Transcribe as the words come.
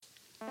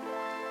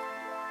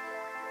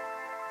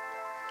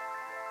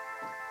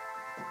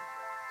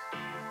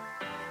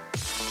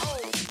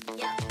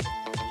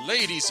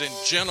Ladies and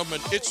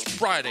gentlemen, it's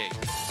Friday,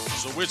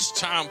 so it's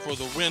time for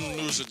the Win,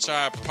 Lose, or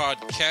Tie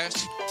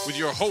podcast with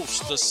your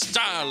host, the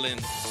styling,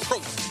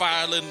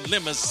 profiling,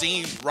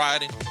 limousine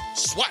riding,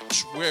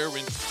 swatch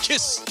wearing,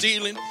 kiss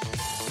stealing,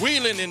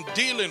 wheeling and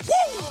dealing,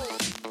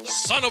 woo,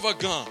 son of a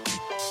gun.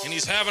 And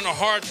he's having a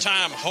hard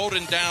time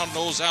holding down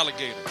those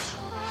alligators.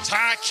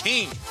 Ty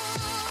King.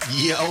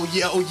 Yo,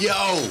 yo,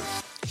 yo.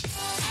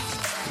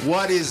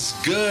 What is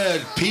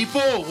good, people?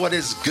 What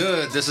is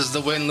good? This is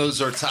the Win,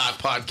 Lose, or Tie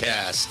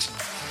podcast.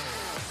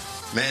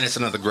 Man, it's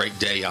another great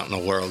day out in the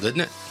world, isn't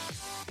it?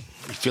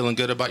 You feeling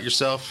good about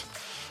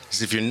yourself?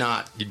 Because if you're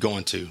not, you're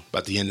going to.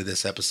 By the end of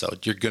this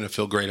episode, you're going to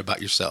feel great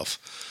about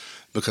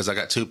yourself. Because I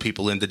got two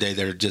people in today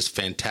that are just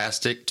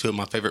fantastic, two of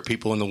my favorite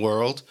people in the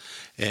world.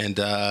 And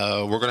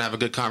we're going to have a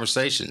good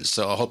conversation.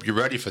 So I hope you're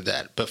ready for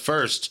that. But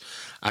first,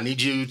 I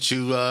need you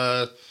to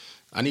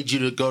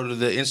go to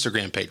the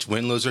Instagram page,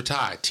 Win, Lose, or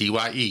Tie,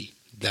 T-Y-E.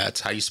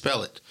 That's how you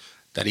spell it.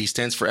 That E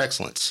stands for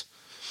excellence.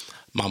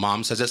 My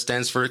mom says it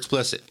stands for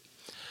explicit,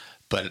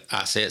 but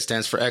I say it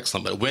stands for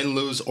excellent. But Win,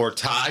 Lose, or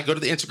Tie, go to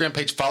the Instagram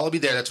page, follow me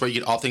there. That's where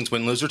you get all things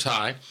Win, Lose, or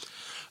Tie.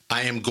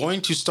 I am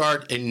going to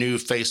start a new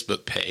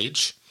Facebook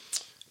page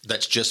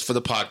that's just for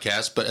the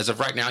podcast, but as of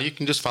right now, you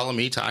can just follow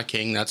me, Ty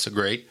King. That's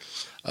great.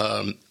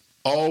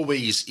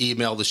 Always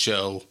email the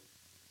show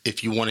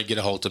if you want to get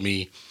a hold of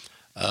me.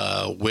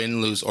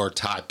 Win, Lose, or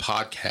Tie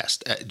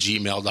podcast at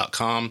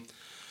gmail.com.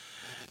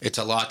 It's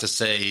a lot to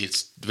say,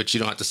 but you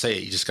don't have to say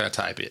it. You just got to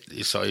type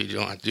it. So you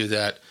don't have to do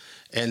that.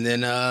 And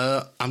then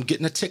I'm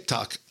getting a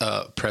TikTok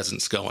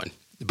presence going.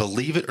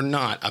 Believe it or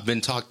not, I've been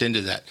talked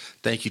into that.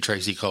 Thank you,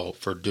 Tracy Cole,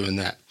 for doing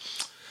that.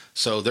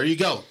 So there you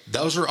go.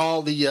 Those are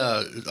all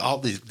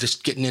the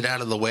just getting it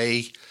out of the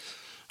way,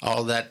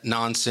 all that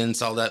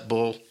nonsense, all that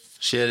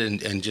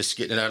bullshit, and just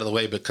getting it out of the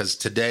way, because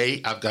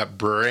today I've got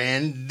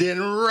Brandon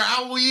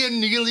Rowie and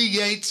Neely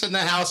Yates in the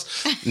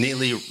house.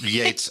 Neely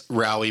Yates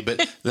Rowie,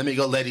 but let me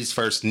go ladies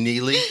first.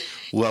 Neely,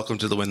 welcome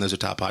to the Win, Lose, or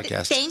Tie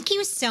podcast. Thank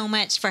you so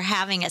much for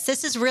having us.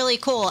 This is really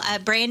cool.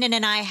 Brandon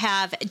and I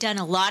have done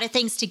a lot of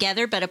things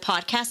together, but a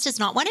podcast is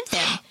not one of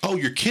them. Oh,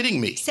 you're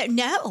kidding me. So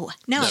no,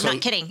 I'm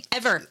not kidding.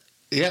 Ever.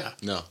 Yeah.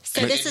 No.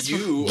 So this is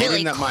really get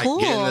in that cool.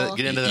 Mic.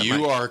 Get into that You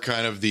mic. are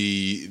kind of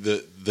the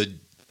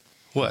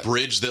What?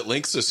 bridge that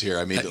links us here.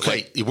 I mean,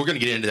 Wait, we're going to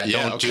get into that.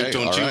 Yeah, Don't okay,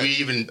 you all right.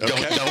 even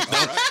Okay.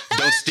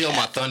 don't steal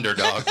my thunder,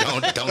 dog.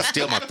 Don't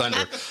steal my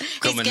thunder.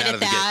 Coming good out at of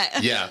the that.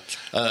 gate. Yeah.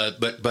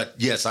 But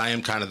yes, I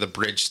am kind of the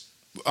bridge.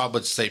 I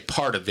would say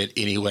part of it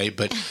anyway.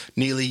 But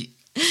Neely,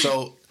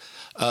 so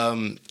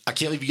I can't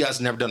believe you guys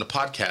have never done a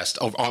podcast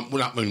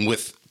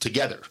with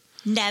together.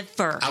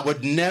 Never. I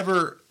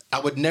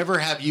would never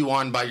have you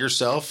on by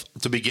yourself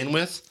to begin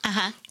with.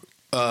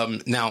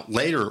 Now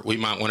later we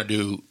might want to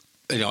do.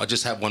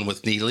 Just have one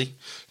with Neely.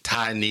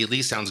 Ty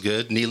Neely sounds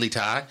good. Neely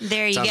Ty.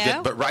 There you sounds go.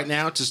 Good. But right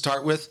now, to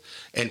start with,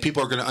 and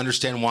people are going to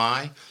understand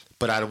why,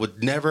 but I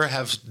would never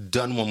have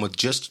done one with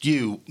just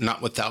you,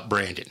 not without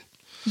Brandon.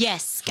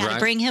 Yes, got to Right?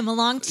 bring him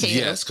along too.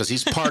 Yes, because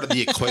he's part of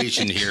the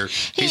equation here.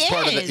 He's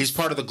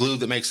part of the glue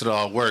that makes it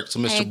all work. So,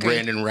 Mr. agree.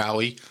 Brandon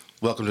Rowie,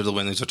 welcome to the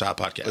Win, Lose, or Tie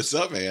podcast. what's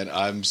up, man?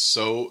 I'm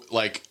so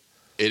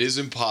it is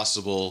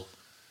impossible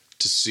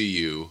to see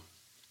you,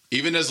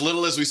 even as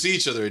little as we see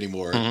each other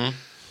anymore. Mm-hmm.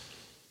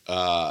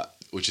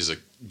 Which is a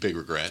big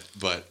regret,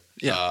 but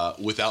Yeah.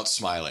 without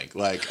smiling.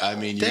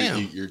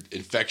 You're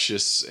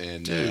infectious,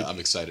 and I'm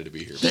excited to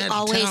be here. He Dad,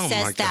 always tell him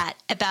says like that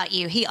about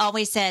you. He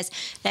always says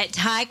that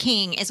Ty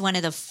King is one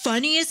of the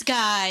funniest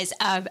guys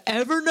I've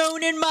ever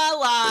known in my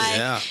life.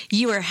 Yeah.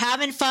 You are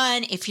having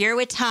fun. If you're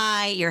with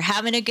Ty, you're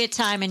having a good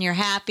time and you're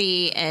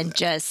happy, and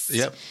just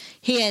Yep.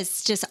 he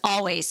has just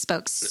always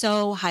spoke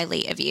so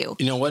highly of you.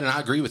 You know what? And I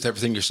agree with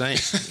everything you're saying.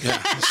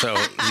 Yeah. So,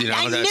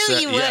 I that's knew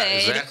you Yeah, would.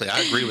 exactly. I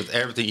agree with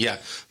everything. Yeah.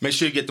 Make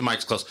sure you get the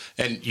mics close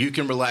and you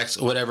can relax,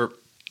 whatever.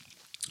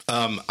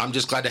 I'm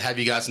just glad to have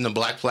you guys in the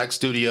Black Flag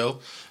studio.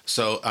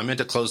 So I meant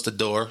to close the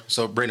door.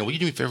 So Brandon, will you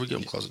do me a favor? Get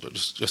him close the door.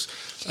 Just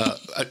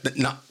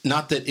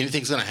not that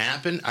anything's going to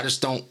happen. I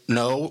just don't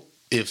know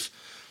if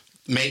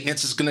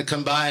maintenance is going to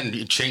come by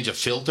and change a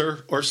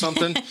filter or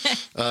something.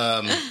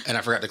 And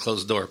I forgot to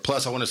close the door.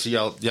 Plus, I want to see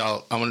y'all.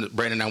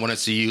 Brandon, I want to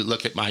see you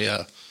look at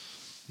my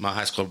my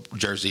high school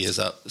jersey is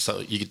up, so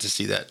you get to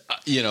see that.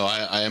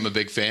 I am a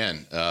big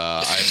fan.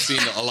 I've seen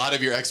a lot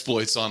of your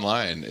exploits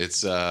online.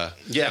 It's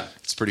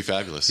it's pretty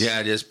fabulous. Yeah,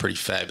 it is pretty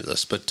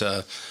fabulous.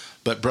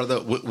 But brother,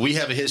 we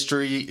have a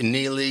history.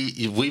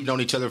 Neely, we've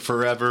known each other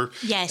forever.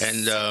 Yes,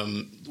 and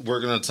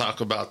we're going to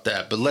talk about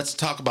that. But let's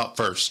talk about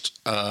first.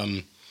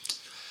 And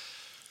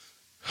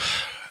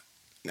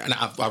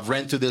I've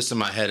ran through this in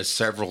my head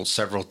several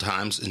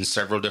times in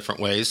several different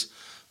ways.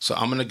 So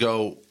I'm gonna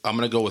go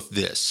with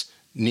this.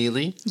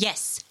 Neely,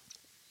 yes,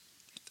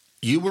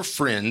 you were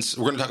friends.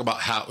 We're gonna talk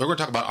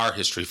about our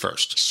history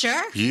first.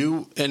 sure.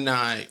 You and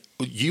I,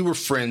 you were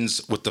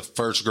friends with the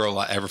first girl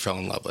I ever fell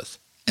in love with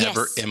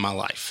ever Yes. in my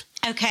life.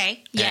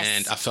 Okay, yes,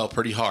 And I fell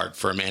pretty hard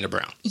for Amanda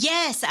Brown.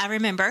 yes, I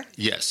remember.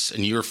 Yes,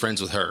 and you were friends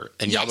with her,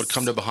 and y'all Yes. would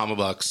come to Bahama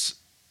Bucks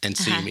and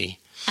see me.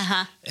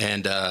 Uh-huh.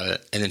 And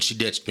then she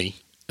ditched me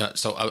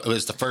It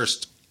was the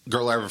first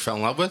girl I ever fell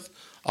in love with.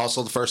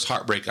 Also, the first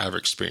heartbreak I ever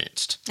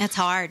experienced. That's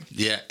hard.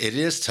 Yeah, it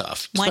is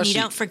tough. One you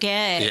don't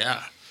forget.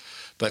 Yeah.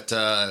 But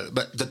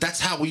that's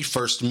how we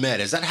first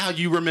met. Is that how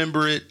you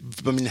remember it?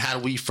 I mean, how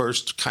we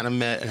first kind of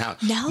met, and how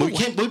No.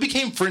 we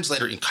became friends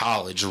later in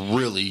college.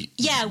 Really?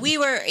 Yeah, we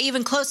were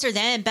even closer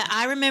then. But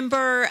I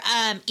remember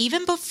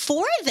even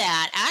before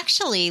that,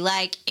 actually,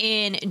 like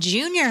in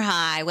junior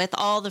high, with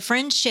all the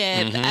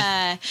friendship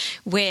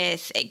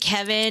with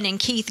Kevin and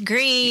Keith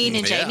Green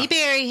and Jamie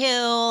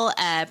Berryhill,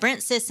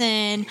 Brent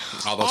Sisson,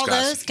 all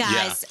those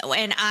guys. Yeah.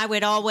 And I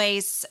would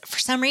always, for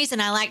some reason,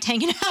 I liked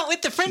hanging out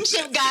with the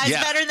friendship guys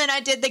better than I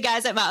did the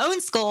guys at my own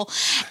school.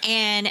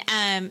 And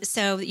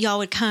so y'all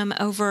would come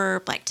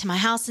over like to my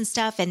house and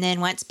stuff, and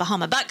then once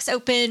Bahama Bucks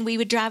opened, we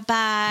would drive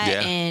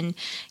by and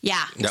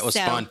that was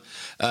fun.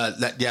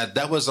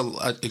 That was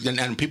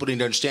and people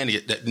didn't understand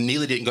it, that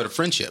Neely didn't go to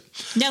Friendship.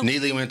 No,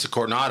 Neely went to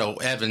Coronado,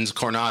 Irons.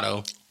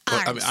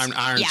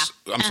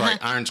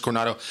 Irons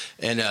Coronado,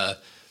 and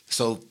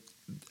so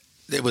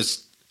it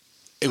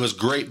was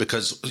great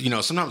because, you know,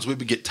 sometimes we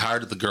would get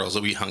tired of the girls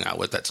that we hung out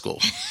with at school.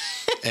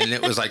 And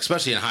it was like,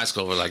 especially in high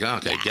school, we're like, oh,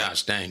 okay,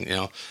 gosh, dang, you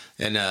know.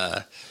 And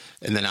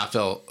then I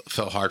felt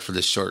hard for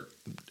this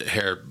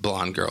short-haired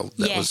blonde girl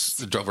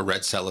that drove a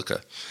red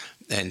Celica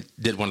and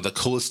did one of the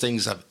coolest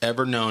things I've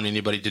ever known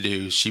anybody to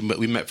do.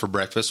 We met for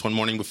breakfast one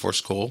morning before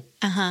school.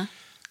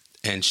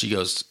 And she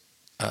goes,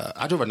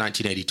 I drove a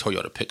 1980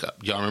 Toyota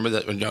pickup. Y'all remember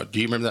that? Do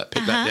you remember that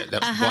pickup?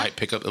 That white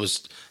pickup?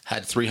 It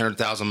had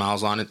 300,000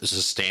 miles on it. This is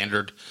a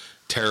standard,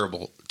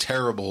 terrible,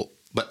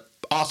 but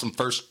awesome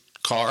first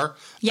car,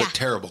 but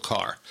terrible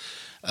car.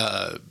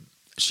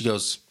 She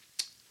goes,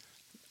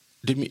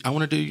 I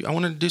want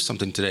to do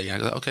something today. I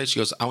go, okay. She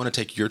goes, I want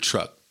to take your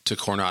truck to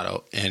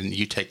Coronado and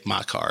you take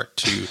my car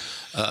to,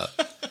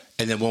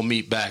 and then we'll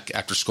meet back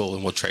after school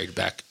and we'll trade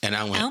back. And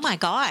I went, oh my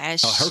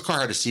gosh. Her car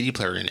had a CD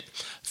player in it.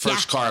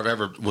 First car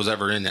I was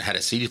ever in that had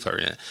a CD player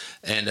in it.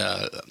 And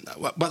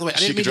by the way,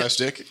 she could drive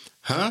stick.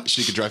 Huh?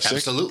 She could drive stick.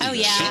 Absolutely. Oh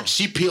yeah.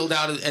 She peeled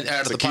out of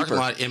the parking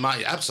lot in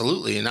my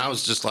absolutely, and I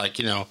was just like,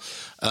 you know,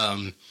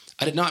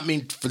 I did not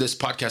mean for this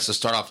podcast to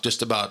start off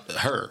just about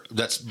her.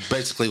 That's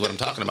basically what I'm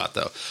talking about,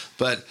 though.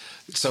 But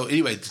so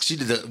anyway, she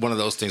did one of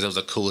those things. That was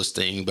the coolest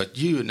thing. But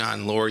you and I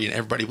and Lori and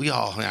everybody, we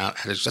all hung out,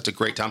 had such a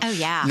great time. Oh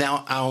yeah.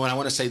 Now I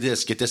want to say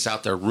this, get this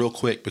out there real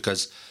quick,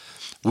 because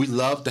we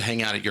love to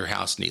hang out at your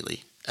house,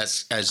 Neely,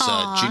 as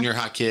junior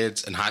high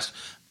kids and high school.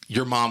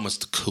 Your mom was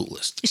the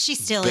coolest. She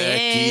still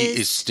Becky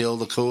is still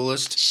the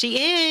coolest.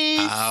 She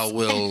is. I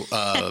will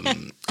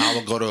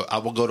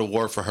go to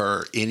war for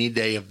her any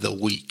day of the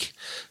week.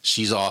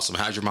 She's awesome.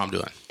 How's your mom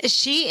doing?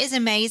 She is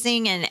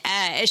amazing, and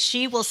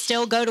she will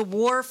still go to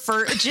war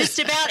for just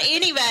about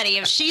anybody.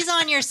 If she's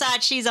on your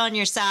side, she's on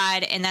your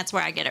side, and that's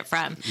where I get it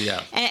from.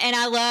 Yeah. And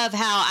I love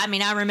how, I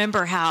mean, I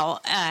remember how,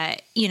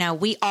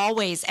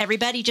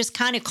 everybody just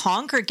kind of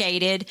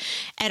congregated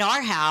at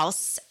our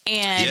house.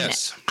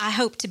 And I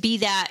hope to be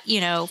that,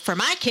 you know, for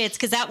my kids,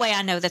 because that way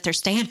I know that they're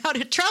staying out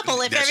of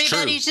trouble if That's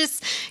everybody's true.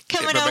 Just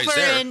coming over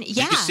there. and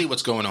You can see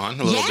what's going on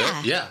a little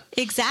bit. Yeah,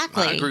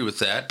 exactly. I agree with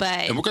that.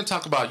 And we're going to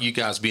talk about you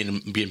guys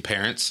being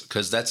parents,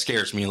 because that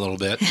scares me a little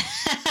bit.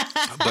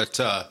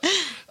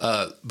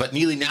 But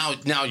Neely,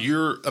 now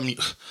you're. I mean,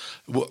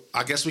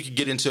 I guess we could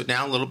get into it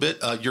now a little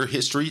bit. Your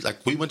history,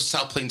 like we went to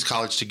South Plains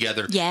College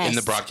together in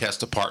the broadcast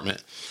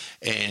department,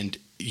 and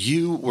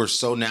you were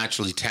so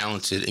naturally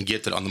talented and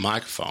gifted on the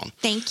microphone.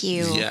 Thank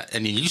you. Yeah,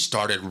 and you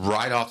started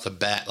right off the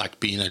bat, like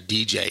being a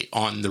DJ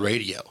on the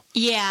radio.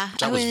 Yeah,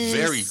 I was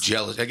very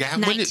jealous.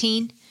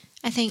 19,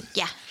 I think.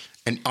 Yeah.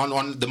 And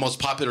on the most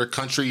popular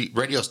country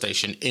radio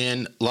station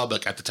in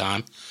Lubbock at the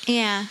time.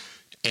 Yeah.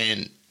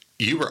 And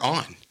you were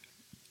on.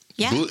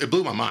 Yeah. It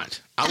blew my mind.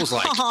 I was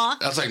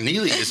like,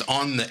 Neely is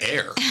on the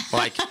air.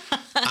 Like,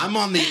 I'm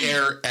on the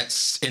air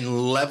in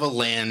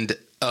Levelland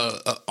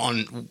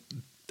on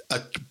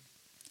a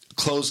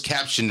closed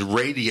captioned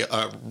radio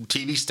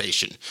TV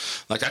station.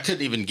 Like, I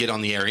couldn't even get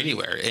on the air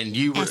anywhere. And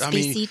you were,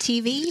 SBC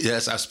TV?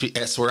 Yes,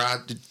 that's where I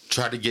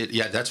tried to get.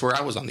 Yeah, that's where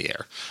I was on the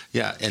air.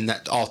 Yeah, and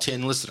that all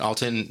 10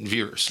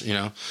 viewers. You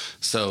know,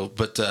 so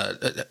but.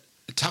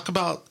 Talk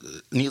about,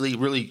 Neely,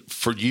 really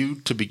for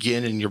you to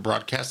begin in your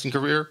broadcasting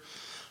career.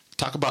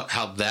 Talk about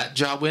how that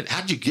job went.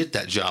 How did you get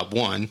that job,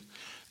 one?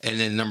 And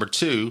then number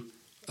two,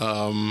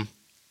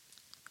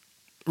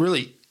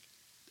 really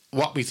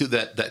walk me through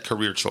that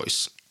career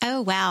choice.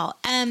 Oh, wow.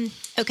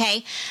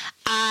 Okay.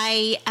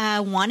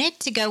 I wanted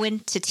to go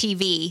into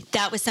TV.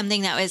 That was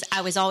something that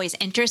I was always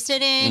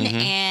interested in,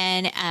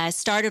 and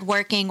started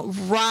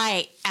working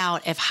right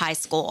out of high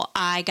school.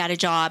 I got a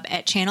job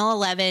at Channel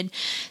 11,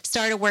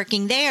 started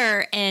working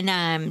there,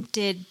 and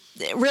did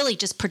really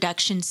just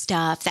production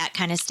stuff, that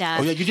kind of stuff.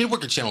 Oh yeah, you did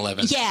work at Channel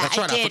 11. Yeah, that's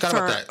right. I did I forgot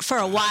about that. for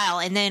a while,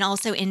 and then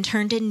also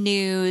interned in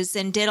news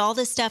and did all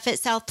this stuff at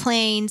South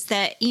Plains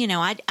that,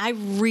 I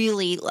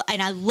really,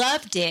 and I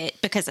loved it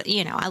because,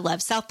 I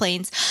love South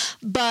Plains.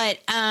 But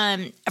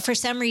for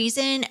some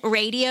reason,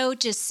 radio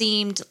just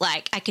seemed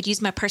like I could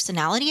use my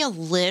personality a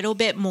little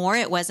bit more.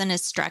 It wasn't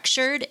as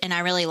structured, and I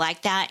really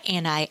liked that.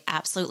 And I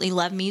absolutely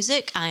love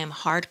music. I am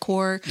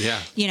hardcore,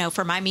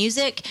 for my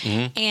music.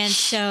 Mm-hmm. And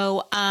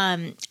so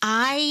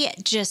I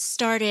just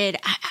started,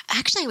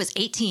 actually I was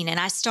 18 and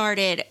I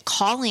started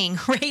calling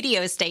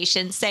radio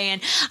stations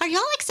saying, are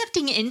y'all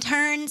accepting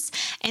interns?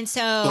 And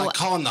so like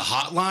calling the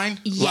hotline?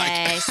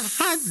 Yes.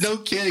 Like, no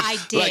kidding. I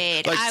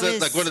did.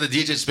 Like one of the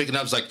DJs speaking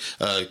up was like,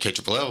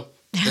 KLL.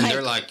 And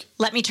they're like,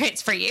 let me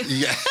transfer you.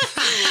 Yeah.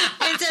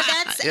 And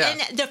so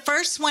and the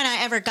first one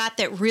I ever got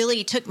that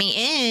really took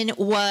me in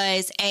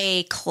was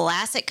a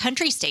classic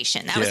country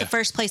station. That was the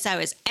first place I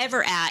was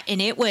ever at. And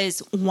it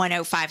was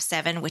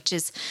 105.7, which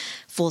is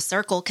full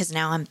circle because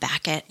now I'm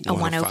back at a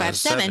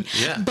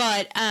 105.7. Yeah.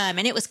 But,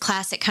 and it was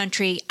classic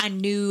country. I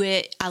knew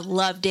it. I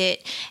loved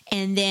it.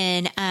 And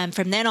then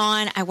from then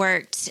on, I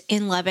worked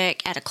in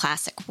Lubbock at a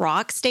classic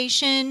rock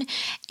station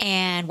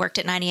and worked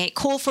at 98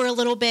 Cool for a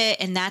little bit.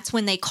 And that's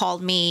when they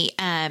called me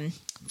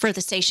for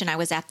the station I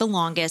was at the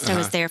longest. I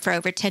was there for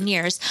over 10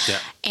 years. Yeah.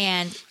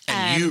 And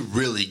you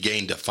really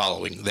gained a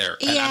following there.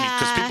 And yeah.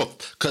 I mean,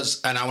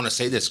 and I want to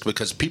say this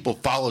because people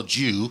followed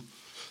you.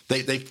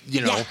 They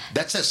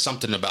that says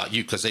something about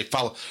you because they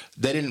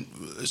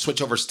didn't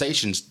switch over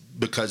stations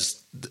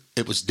because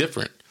it was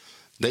different.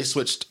 They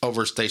switched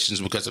over stations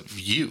because of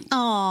you.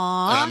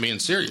 Aww. And I'm being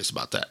serious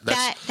about that.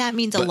 That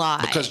means a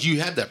lot. Because you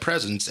had that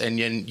presence and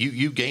then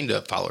you gained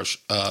a followers.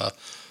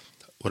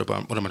 What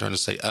am I trying to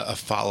say? A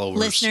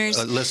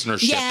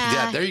listenership.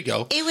 Yeah, there you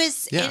go. It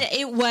was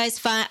it was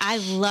fun. I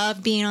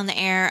love being on the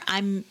air.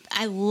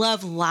 I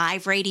love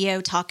live radio,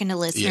 talking to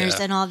listeners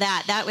and all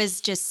that. That was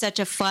just such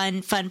a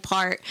fun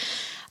part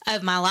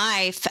of my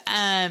life.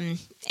 And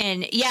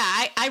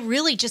I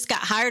really just got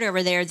hired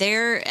over there.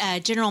 Their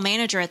general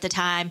manager at the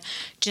time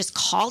just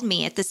called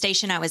me at the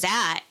station I was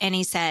at, and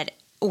he said,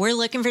 we're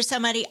looking for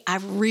somebody. I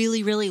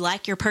really, really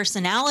like your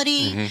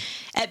personality.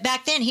 Mm-hmm.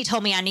 Back then, he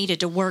told me I needed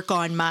to work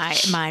on my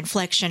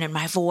inflection and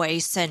my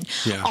voice and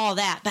all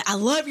that. But I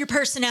love your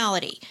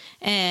personality.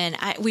 And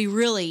we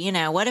really,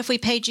 what if we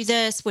paid you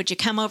this? Would you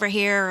come over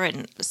here?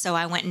 And so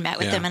I went and met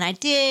with them, and I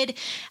did.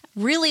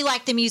 Really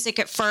liked the music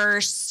at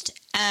first.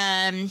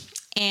 I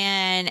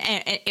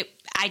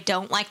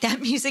don't like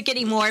that music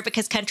anymore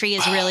because country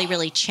has really,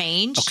 really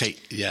changed. Okay,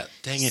 yeah.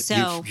 Dang it.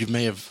 So, you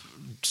may have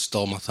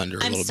stole my thunder a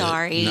little bit. I'm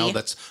sorry.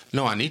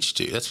 No, I need you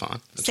to. That's fine.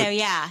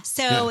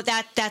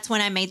 That's when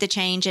I made the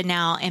change, and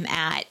now I'm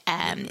at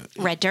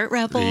Red Dirt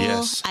Rebel.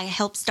 Yes. I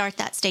helped start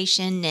that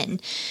station,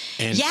 and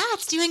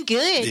it's doing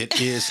good.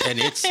 It is, and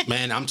it's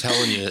man, I'm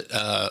telling you,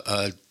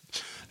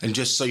 and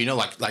just so you know,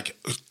 like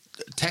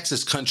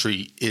Texas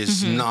country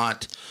is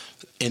not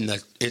in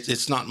the.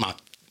 It's not my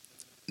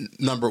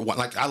number one.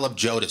 Like I love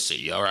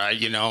Jodeci. All right,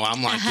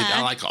 I'm like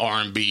I like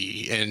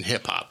R&B and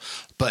hip hop,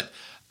 but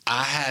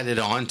I had it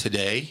on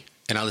today,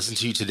 and I listened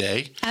to you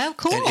today. Oh,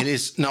 cool! And it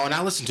is and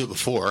I listened to it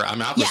before. I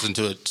mean, I've listened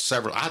to it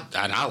several.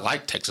 I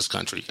like Texas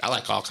country. I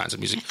like all kinds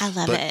of music. I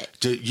love it.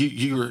 Dude,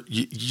 you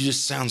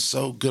just sound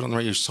so good on the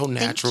radio. You're so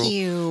natural. Thank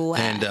you.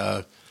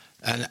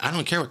 And I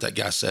don't care what that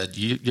guy said.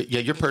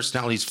 Your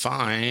personality's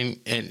fine,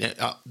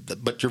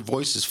 but your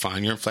voice is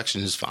fine. Your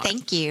inflection is fine.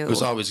 Thank you. It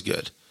was always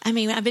good. I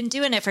mean, I've been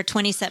doing it for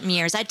 20-something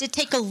years. I did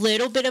take a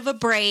little bit of a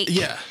break.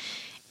 Yeah.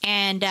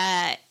 And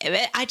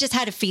I just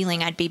had a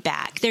feeling I'd be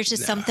back. There's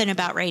just something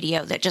about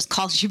radio that just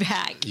calls you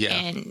back. Yeah,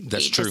 and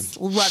that's true.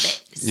 Just love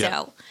it.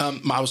 Yeah. So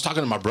I was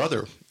talking to my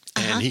brother,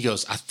 and he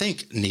goes, I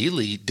think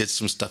Neely did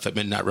some stuff at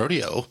Midnight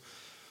Rodeo.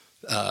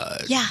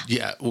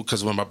 Yeah,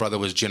 because when my brother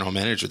was general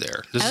manager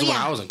there. This is when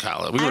I was in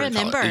college. We were in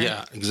college.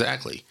 Yeah,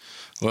 exactly.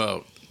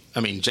 Well,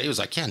 I mean, Jay was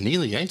like,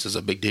 Neely Yates is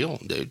a big deal,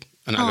 dude.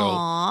 And I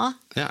go,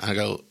 I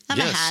go, I'm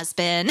a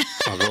has-been.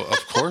 I go,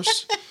 of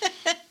course.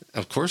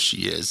 Of course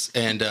she is.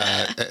 And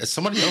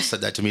somebody else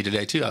said that to me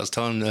today, too. I was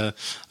telling I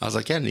was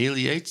like,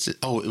 Neely Yates.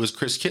 Oh, it was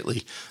Chris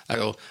Kitley. I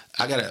go,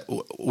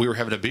 we were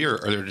having a beer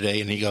earlier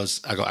today, and he goes,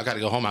 I got to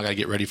go home. I got to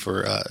get ready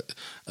for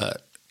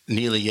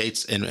Neely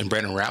Yates and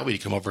Brandon Rowie to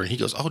come over. And he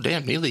goes, oh,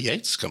 damn, Neely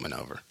Yates is coming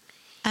over.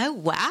 Oh,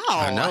 wow.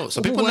 I know.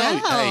 So people know.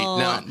 Hey,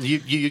 now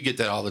you get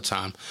that all the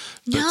time.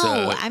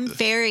 But, I'm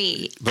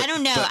very, I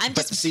don't know.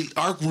 But see,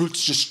 our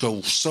roots just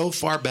go so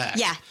far back.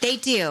 Yeah, they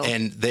do.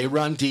 And they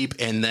run deep.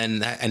 And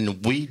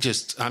then we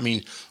just, I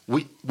mean,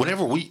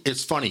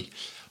 it's funny.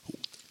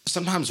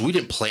 Sometimes we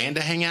didn't plan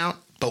to hang out,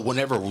 but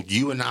whenever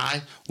you and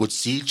I would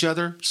see each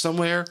other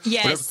somewhere,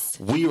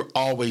 we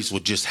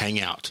would just hang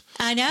out.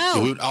 I know.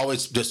 So we would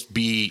always just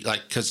be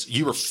like, because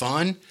you were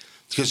fun.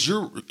 Because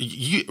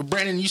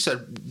Brandon, you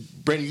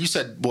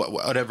said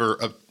whatever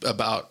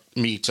about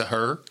me to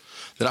her,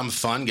 that I'm a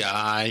fun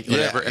guy,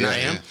 whatever, and I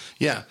am.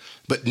 Yeah.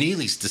 But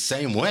Neely's the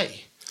same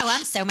way. Oh,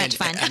 I'm so much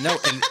fun. I know.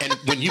 And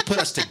when you put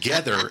us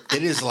together,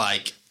 it is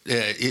like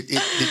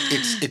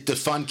the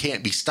fun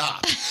can't be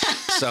stopped.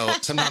 So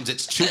sometimes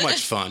it's too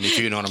much fun, if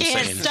you know what I'm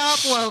saying. Can't stop,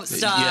 won't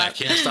stop. Yeah,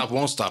 can't stop,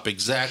 won't stop.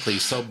 Exactly.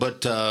 So,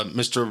 but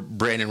Mr.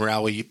 Brandon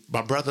Rowley,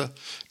 my brother,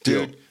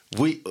 dude,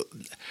 what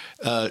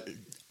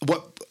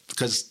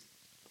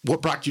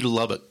brought you to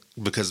Lubbock?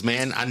 Because,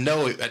 man, I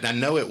know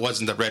it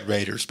wasn't the Red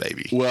Raiders,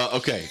 baby. Well,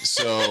 okay,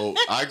 so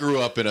I grew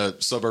up in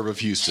a suburb of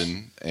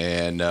Houston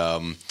and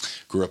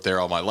grew up there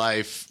all my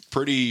life.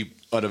 Pretty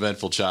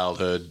uneventful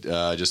childhood,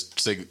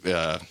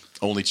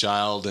 only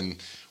child, and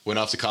went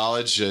off to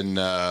college and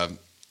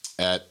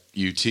at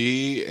UT,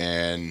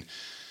 and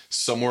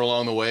somewhere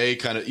along the way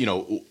kind of,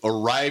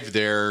 arrived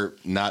there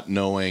not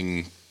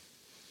knowing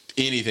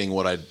anything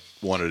what I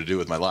wanted to do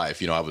with my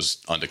life. I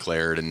was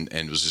undeclared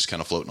and was just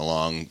kind of floating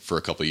along for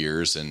a couple of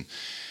years. And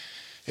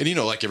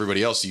like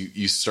everybody else,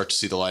 you start to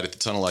see the light at the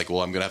tunnel, like,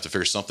 well, I'm going to have to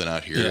figure something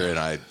out here. Yeah. And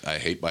I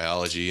hate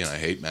biology and I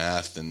hate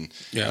math and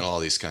all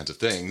these kinds of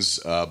things.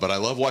 But I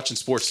love watching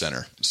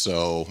SportsCenter.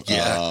 So,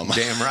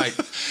 damn right.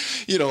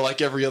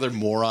 Like every other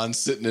moron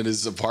sitting in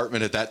his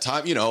apartment at that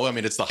time,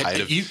 it's the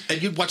height of.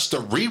 And you'd watch the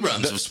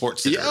reruns of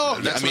SportsCenter. Yeah,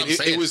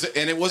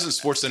 it wasn't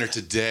SportsCenter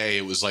today.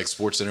 It was like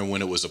SportsCenter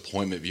when it was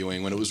appointment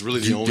viewing, when it was really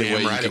the only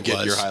way you could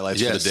get your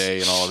highlights for the day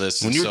and all of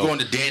this. When you were going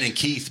to Dan and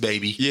Keith,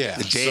 baby. Yeah.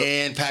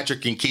 Dan,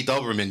 Patrick, and Keith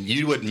Overman.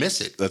 You wouldn't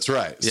miss it. That's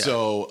right. Yeah.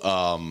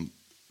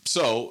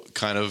 So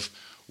kind of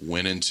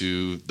went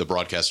into the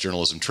broadcast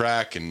journalism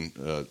track and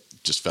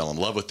just fell in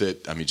love with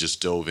it.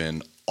 Just dove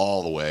in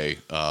all the way,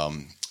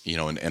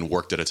 and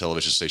worked at a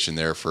television station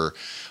there for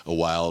a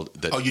while.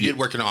 You did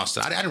work in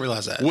Austin. I didn't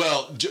realize that.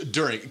 Well,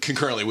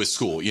 concurrently with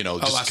school,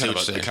 just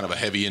kind of a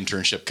heavy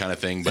internship kind of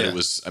thing. But it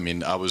was,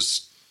 I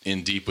was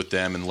in deep with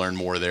them and learned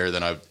more there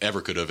than I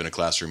ever could have in a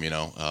classroom,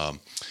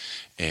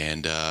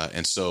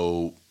 and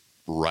so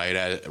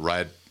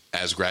right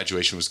as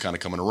graduation was kind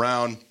of coming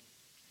around,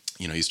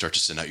 you start to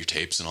send out your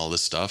tapes and all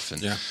this stuff,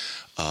 and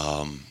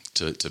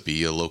to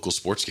be a local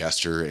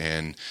sportscaster,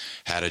 and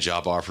had a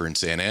job offer in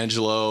San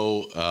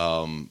Angelo,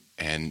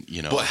 and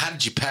Well, how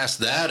did you pass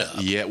that up?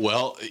 Yeah,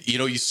 well,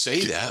 you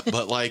say that,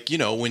 but like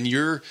when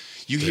you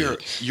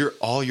hear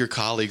all your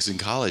colleagues in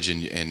college,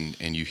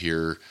 and you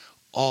hear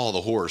all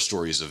the horror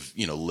stories of,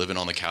 living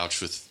on the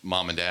couch with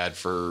mom and dad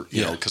for,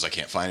 because I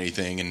can't find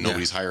anything and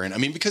nobody's hiring.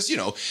 Because,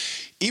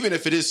 even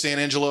if it is San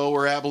Angelo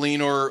or Abilene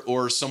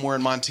or somewhere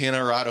in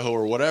Montana or Idaho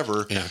or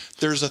whatever,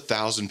 there's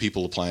 1,000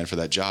 people applying for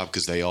that job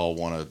because they all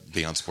want to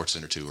be on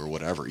SportsCenter 2 or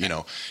whatever,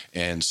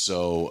 And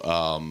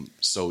so,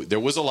 so there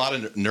was a lot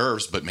of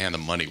nerves, but man, the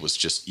money was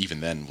just,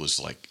 even then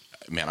was like,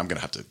 man, I'm going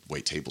to have to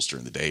wait tables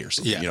during the day or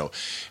something,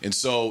 And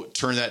so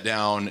turned that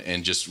down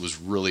and just was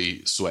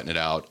really sweating it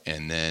out.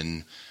 And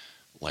then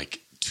like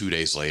 2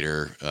 days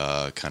later,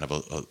 kind of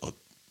a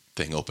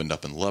thing opened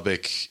up in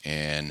Lubbock,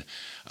 and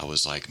I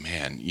was like,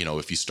 man,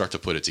 if you start to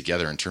put it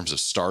together in terms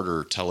of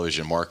starter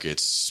television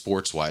markets,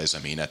 sports-wise,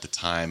 at the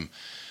time,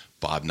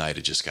 Bob Knight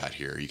had just got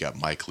here. You got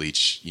Mike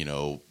Leach,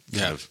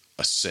 kind of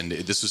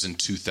ascended. This was in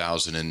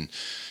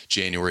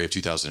January of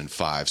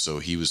 2005, so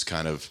he was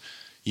kind of,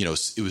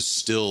 it was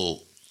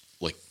still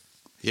like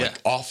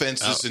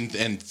offenses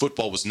and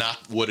football was not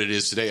what it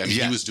is today.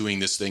 He was doing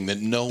this thing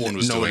that no one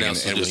was doing, and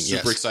it was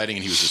super exciting,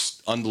 and he was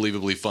this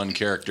unbelievably fun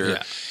character.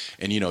 Yeah.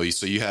 And,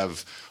 so you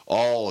have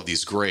all of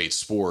these great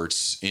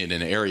sports in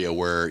an area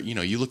where,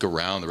 you look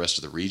around the rest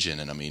of the region,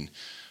 and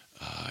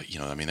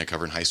they're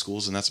covering high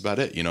schools, and that's about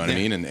it. You know what I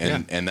mean?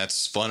 And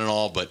that's fun and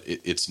all, but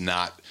it's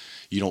not,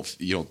 you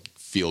don't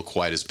feel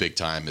quite as big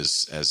time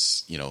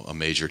as a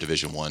major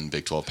Division I,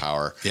 Big 12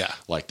 power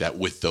like that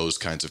with those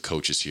kinds of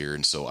coaches here.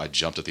 And so I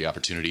jumped at the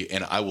opportunity.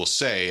 And I will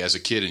say, as a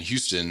kid in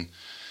Houston,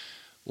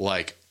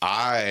 like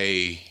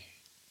I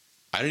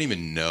didn't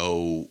even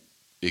know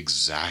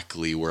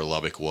exactly where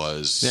Lubbock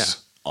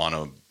was on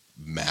a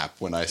map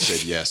when I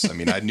said yes.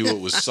 I knew it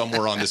was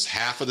somewhere on this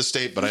half of the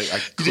state, but I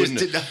couldn't.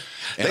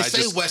 They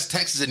say West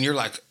Texas, and you're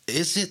like,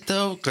 is it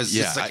though? Because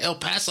it's like El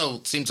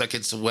Paso seems like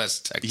it's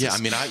West Texas.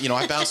 Yeah,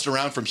 I bounced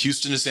around from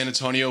Houston to San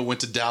Antonio,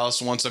 went to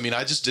Dallas once.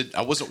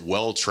 I wasn't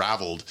well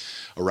traveled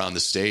around the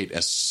state,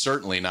 as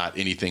certainly not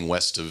anything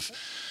west of,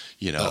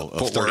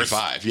 of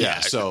 35.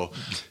 Yeah.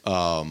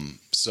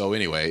 So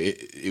anyway,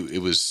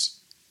 it was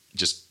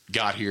just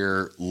got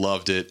here,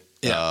 loved it.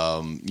 Yeah.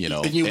 And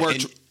you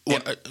worked.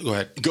 Go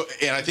ahead.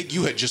 And I think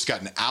you had just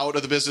gotten out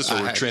of the business,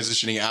 or were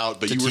transitioning out,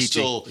 but you were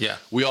still. Yeah.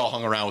 We all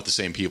hung around with the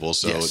same people,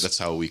 so that's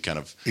how we kind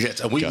of.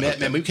 Yes, we met,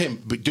 man. We became,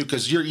 dude,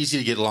 because you're easy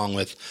to get along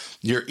with.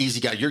 You're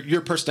easy guy.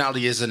 Your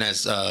personality isn't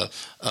as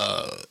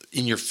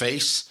in your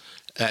face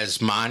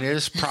as mine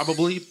is,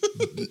 probably,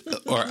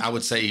 or I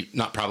would say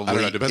not probably. I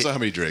don't know. It depends on how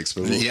many drinks,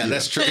 but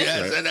that's true.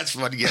 Yeah, that's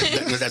funny. Yeah,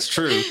 that's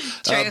true.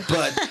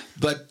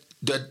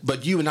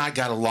 But you and I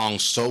got along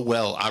so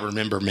well. I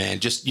remember, man,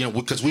 just,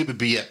 because we would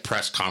be at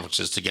press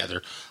conferences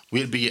together.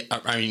 We'd be,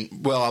 I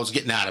was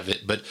getting out of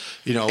it, but,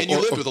 And you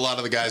lived with a lot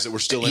of the guys that were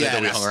still in it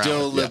that we hung around. I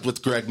still lived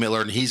with Greg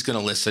Miller, and he's going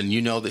to listen.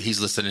 You know that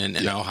he's listening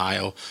in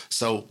Ohio.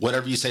 So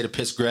whatever you say to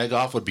piss Greg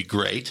off would be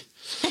great.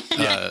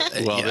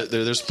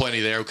 There's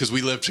plenty there because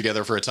we lived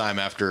together for a time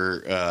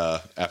after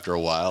a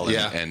while.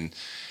 And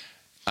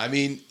I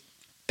mean,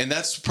 and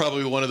that's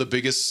probably one of the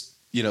biggest,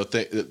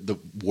 the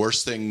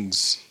worst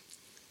things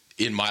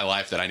in my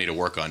life that I need to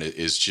work on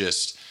is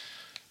just,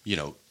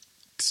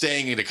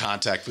 staying into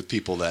contact with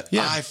people that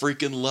I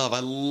freaking love. I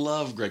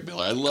love Greg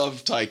Miller. I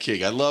love Ty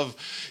King. I love,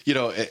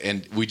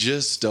 and we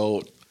just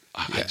don't.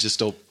 I just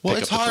don't. Well,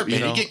 pick it's up hard, the,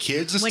 man. You get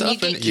kids and When stuff. you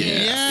get And,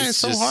 kids. it's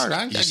so hard.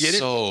 I get it.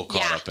 So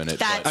caught up in it.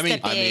 That's I mean,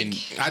 the big.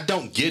 I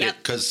don't get it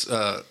because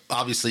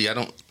obviously I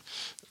don't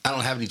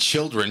have any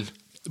children.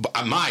 But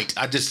I might.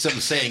 I'm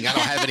saying I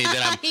don't have any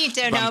that You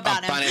don't know about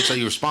I'm them.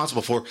 financially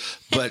responsible for.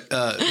 But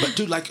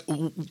dude, like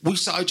we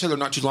saw each other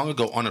not too long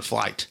ago on a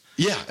flight.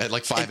 Yeah, at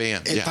like 5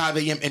 a.m. At 5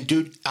 a.m. And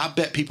dude, I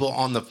bet people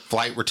on the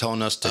flight were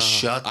telling us to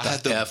shut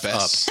the F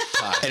up.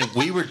 And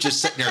we were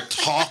just sitting there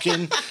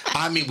talking.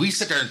 I mean, we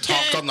sat there and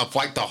talked on the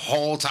flight the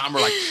whole time.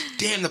 We're like,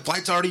 damn, the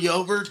flight's already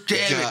over.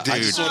 Damn it, dude. I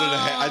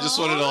just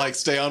wanted to like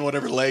stay on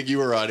whatever leg you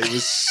were on. It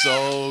was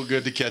so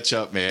good to catch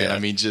up, man. Yeah. I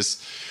mean,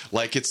 just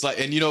like it's like,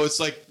 and it's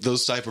like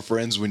those type of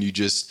friends when you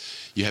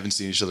haven't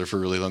seen each other for a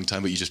really long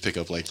time, but you just pick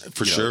up like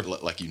For sure.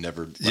 like you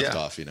never left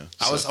off.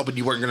 I was hoping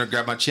you weren't going to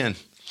grab my chin.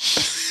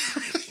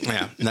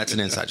 Yeah, that's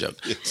an inside joke.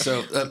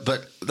 So,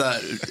 but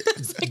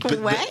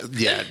What?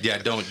 Yeah.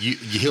 Don't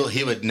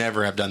he would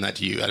never have done that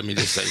to you. I mean,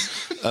 just say,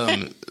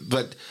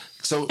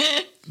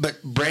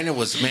 but Brandon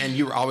was, man,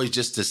 you were always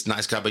just this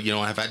nice guy. But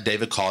I've had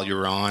David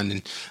Collier on,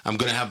 and I'm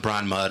going to have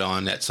Brian Mudd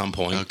on at some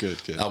point. Oh, good.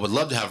 I would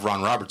love to have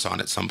Ron Roberts on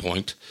at some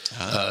point.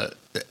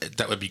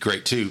 That would be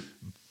great too.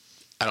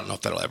 I don't know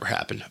if that'll ever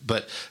happen,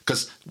 but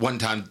because one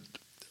time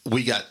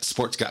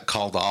sports got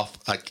called off,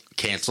 like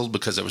canceled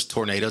because there was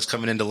tornadoes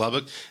coming into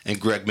Lubbock, and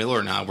Greg Miller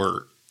and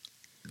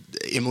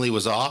Emily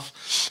was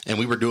off, and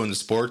we were doing the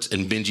sports,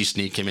 and Benji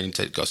Sneak came in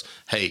and goes,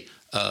 hey,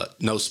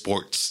 no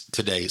sports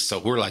today. So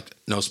we're like,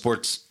 no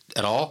sports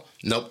at all?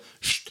 Nope.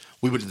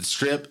 We went to the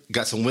strip,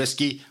 got some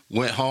whiskey,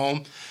 went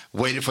home,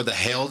 waited for the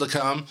hail to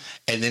come,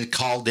 and then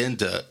called in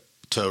to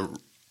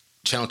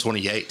Channel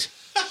 28.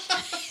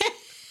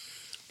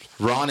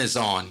 Ron is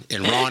on,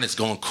 and Ron is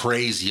going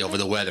crazy over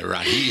the weather,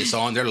 right? He is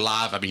on. They're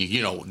live. I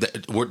mean,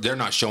 they're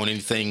not showing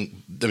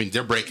anything. I mean,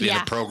 they're breaking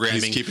into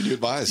programming. He's keeping you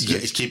advised. Yeah,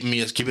 he's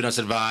keeping us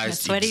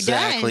advised. That's what he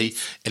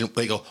does. And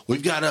they go,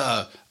 we've got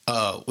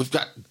let's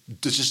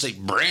just say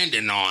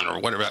Brandon on or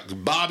whatever,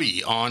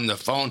 Bobby on the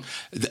phone,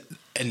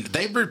 and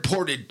they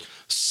reported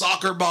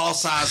soccer ball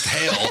sized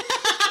hail.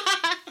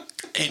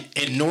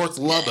 In North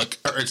Lubbock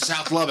or in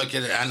South Lubbock,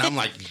 and I'm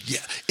like, yeah,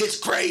 it's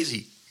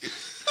crazy.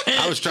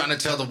 I was trying to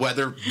tell the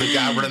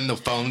guy running the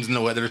phones and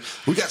the weather,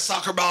 we got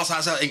soccer balls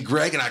out, and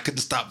Greg and I couldn't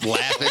stop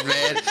laughing,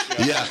 man.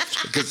 Yeah,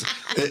 because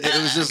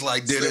it was just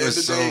like, dude, it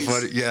was so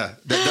funny. Yeah,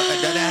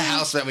 that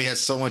house, man, we had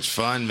so much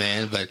fun,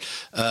 man. But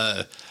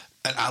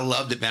I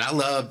loved it, man. I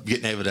love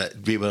getting able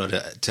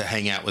to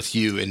hang out with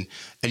you, and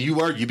you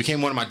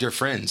became one of my dear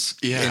friends.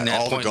 Yeah, in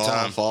that all point the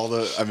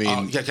golf, I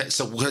mean, okay.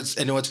 So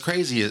what's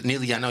crazy is,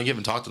 Neely, I know you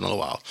haven't talked in a little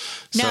while.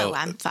 No,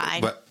 I'm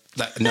fine. But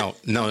no,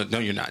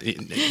 you're not.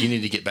 You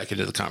need to get back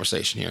into the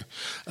conversation here.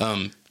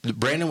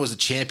 Brandon was a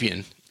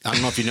champion. I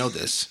don't know if you know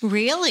this.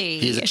 Really?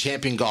 He's a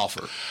champion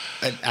golfer.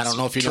 And I don't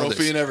know if you know this.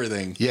 Trophy and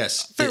everything.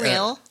 Yes. For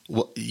real?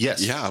 Well,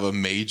 yes. Yeah, a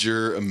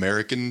major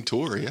American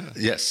tour. Yeah.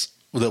 Yes.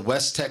 The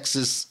West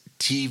Texas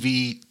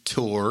TV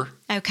tour.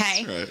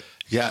 Okay. Right.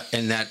 Yeah,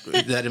 and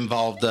that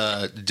involved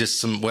just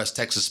some West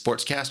Texas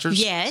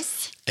sportscasters.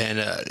 Yes. And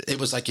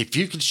it was like, if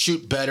you could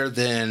shoot better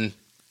than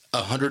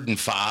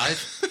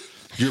 105,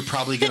 you're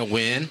probably going to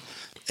win.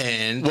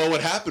 And well,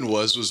 what happened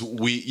was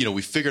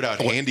we figured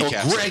out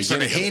handicaps. Greg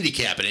started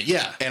handicapping it,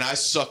 yeah. And I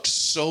sucked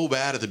so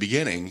bad at the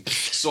beginning,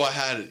 so I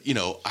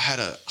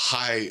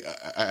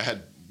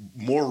had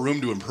more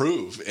room to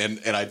improve, and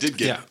I did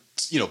get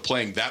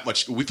playing that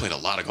much. We played a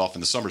lot of golf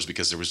in the summers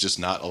because there was just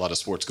not a lot of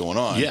sports going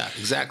on. Yeah,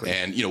 exactly.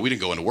 And we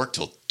didn't go into work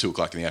till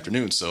 2:00 in the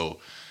afternoon, so.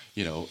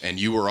 And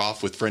you were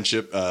off with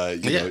Friendship. I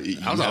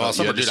was all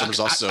summer, dude.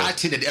 Also, I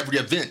attended every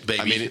event, baby.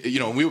 I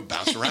mean, we would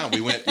bounce around. We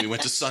went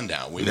to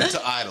Sundown. We went to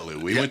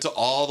Idalou. We went to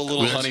all the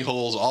little honey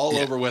holes all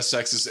over West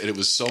Texas, and it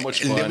was so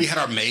much fun. And then we had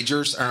our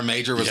majors. Our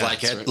major was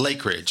at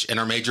Lake Ridge, and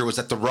our major was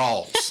at the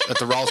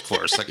Rawls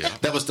course.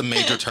 That was the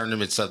major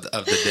tournaments of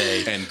the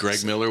day. And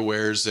Greg Miller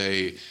wears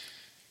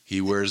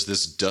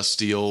this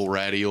dusty old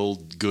ratty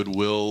old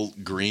Goodwill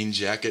green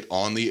jacket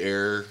on the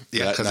air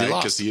that night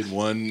because he had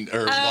won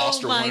or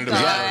lost or won it a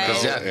while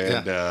ago.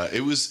 And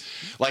it was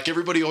like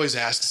everybody always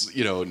asks,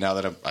 now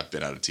that I've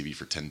been out of TV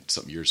for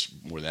 10-something years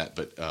more than that,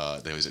 but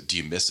they always say, do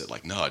you miss it?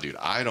 Like, no, dude,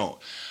 I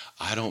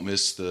don't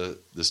miss the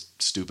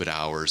stupid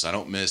hours. I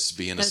don't miss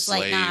being a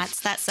slave. Late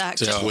nights. That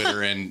sucks. To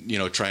Twitter and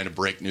trying to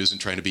break news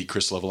and trying to beat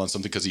Chris Level on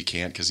something because he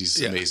can't because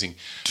he's amazing.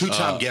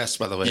 2-time guest,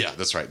 by the way. Yeah,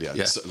 that's right.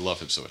 Yeah. Love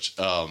him so much.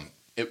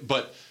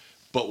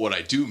 But what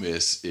I do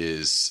miss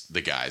is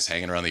the guys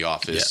hanging around the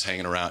office,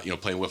 hanging around,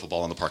 playing wiffle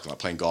ball in the parking lot,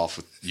 playing golf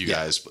with you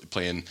guys,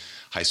 playing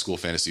high school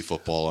fantasy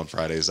football on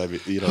Fridays. I mean,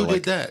 Who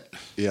did that?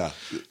 Yeah,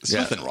 there's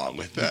nothing wrong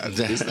with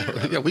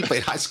that. Yeah, we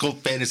played high school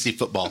fantasy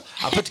football.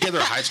 I put together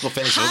a high school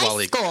fantasy football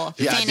league. High school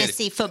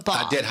fantasy football.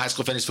 I did high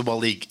school fantasy football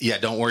league. Yeah,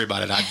 don't worry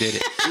about it. I did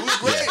it. It was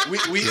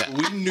great.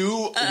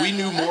 We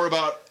knew more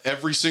about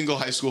every single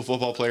high school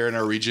football player in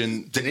our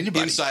region Than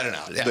anybody. inside and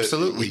out.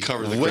 Absolutely, we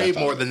covered the way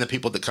crap more out. than the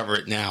people that cover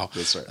it now.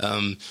 That's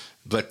right.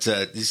 But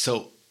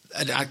so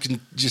I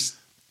can just.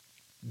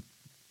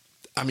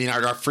 I mean,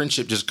 our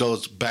friendship just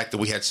goes back that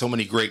we had so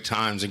many great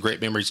times and great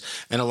memories,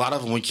 and a lot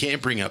of them we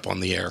can't bring up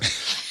on the air.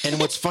 And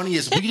what's funny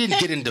is we didn't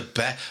get into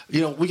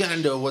we got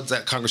into what's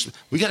that, Congressman?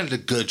 We got into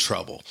good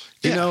trouble.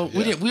 We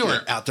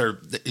weren't out there,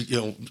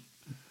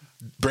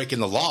 breaking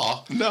the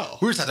law. No,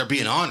 we were just out there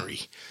being ornery.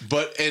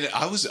 And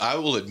I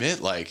will admit,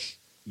 like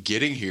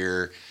getting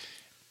here,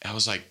 I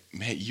was like,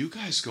 man, you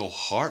guys go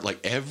hard.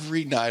 Like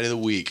every night of the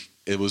week.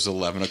 It was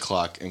 11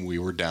 o'clock and we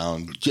were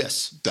down at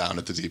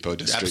the Depot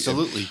District.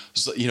 Absolutely. And,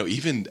 so,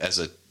 even as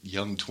a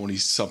young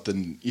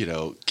 20-something,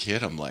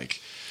 kid, I'm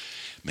like,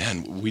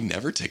 man, we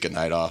never take a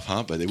night off,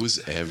 huh? But it was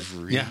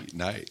every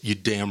night. You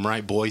damn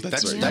right, boy.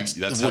 That's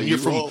how when you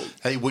you're roll.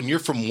 when you're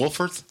from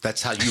Wolford,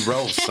 that's how you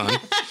roll, son.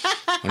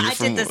 I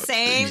did the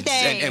same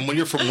thing. And when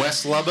you're from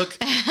West Lubbock,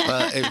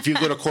 if you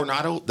go to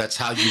Coronado, that's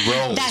how you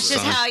roll. That's son.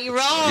 just how you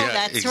roll. Yeah,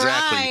 That's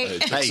exactly.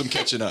 right. Hey, some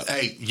catching up.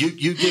 Hey,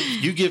 you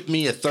give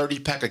me a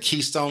 30-pack of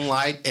Keystone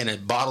Light and a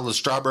bottle of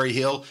Strawberry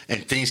Hill,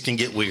 and things can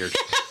get weird.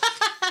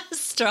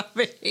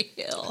 Strawberry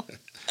Hill.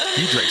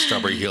 You drank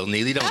Strawberry Hill,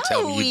 Neely. Don't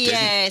tell me you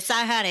yes,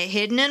 I had it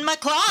hidden in my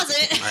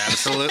closet.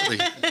 Absolutely.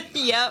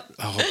 Yep.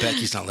 Oh,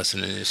 Becky's not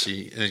listening, is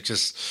she? It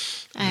just.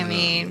 I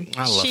mean,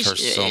 I love her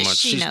so much.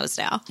 She knows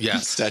now. Yeah,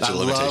 Statute of I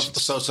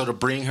limitations. So to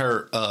bring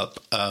her up,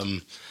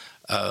 I'm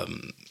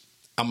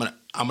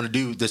gonna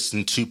do this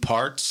in two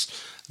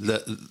parts.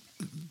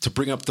 To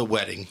bring up the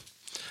wedding.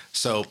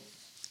 So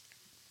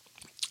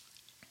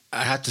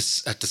I had to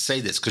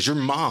say this because your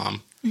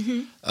mom.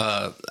 Mm-hmm.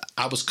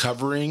 I was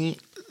covering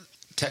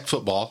Tech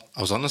football.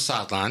 I was on the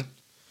sideline,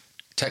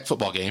 Tech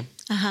football game.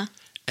 Uh-huh.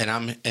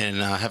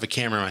 And I have a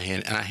camera in my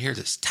hand, and I hear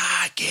this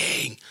Tie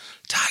Gang.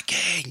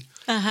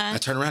 Uh-huh. I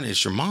turn around, and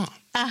it's your mom.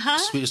 Uh-huh.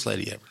 Sweetest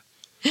lady ever.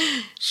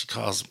 She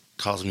calls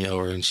me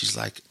over, and she's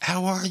like,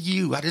 "How are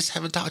you? I just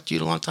haven't talked to you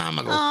in a long time."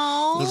 I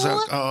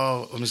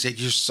go, "Let me say,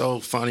 you're so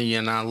funny,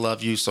 and I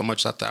love you so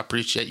much. I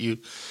appreciate you."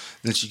 And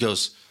then she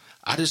goes,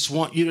 "I just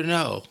want you to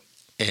know."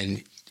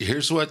 And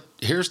here's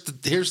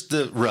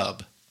the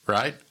rub,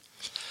 right?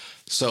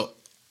 So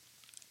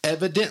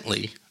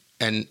evidently,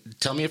 and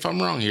tell me if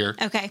I'm wrong here.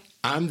 Okay.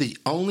 I'm the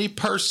only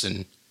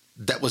person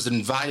that was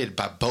invited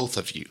by both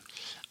of you.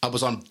 I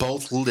was on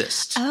both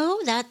lists.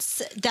 Oh,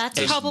 that's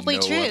probably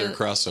no true. Other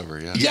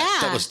crossover, yeah. Yeah.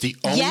 That was the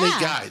only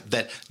guy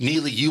that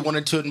Neely, you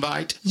wanted to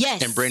invite.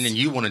 Yes. And Brandon,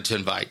 you wanted to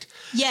invite.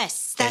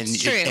 Yes,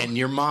 that's true. And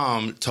your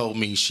mom told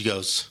me, she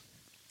goes,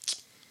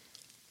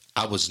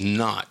 I was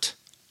not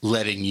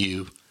letting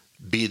you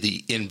be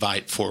the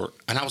invite for.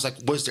 And I was like,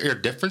 was there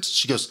a difference?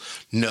 She goes,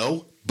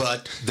 no,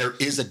 but there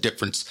is a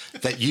difference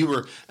that you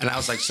were. And I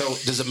was like, so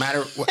does it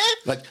matter?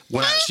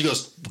 She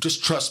goes,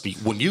 just trust me.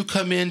 When you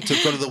come in to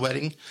go to the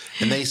wedding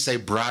and they say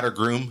bride or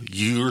groom,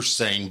 you're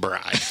saying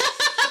bride.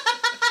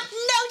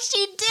 No,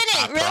 she didn't.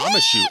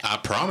 I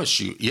promise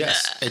you.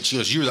 Yes. And she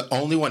goes, you're the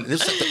only one.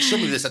 She'll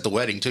do this at the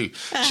wedding too.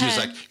 She was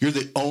like, you're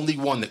the only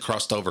one that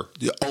crossed over.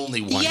 The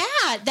only one. Yeah,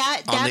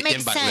 that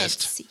makes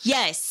sense. List.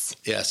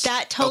 Yes.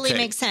 That totally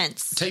makes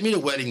sense. Take me to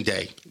wedding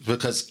day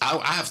because I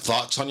have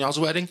thoughts on y'all's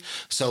wedding.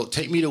 So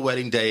take me to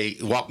wedding day.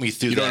 Walk me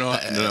through. You don't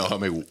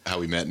know how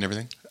we met and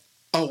everything?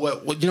 Oh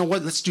well, you know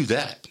what? Let's do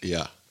that.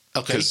 Yeah.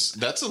 Okay. Because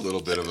that's a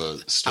little bit of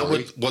a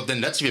story. Then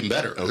that's even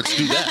better. Okay. Let's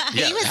do that.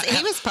 Yeah.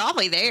 He was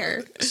probably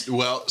there.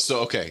 Well,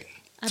 so okay.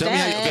 Tell me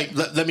how. Okay,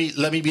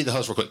 let me be the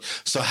host real quick.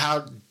 So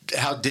how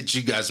did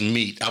you guys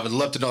meet? I would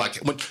love to know.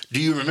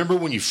 Do you remember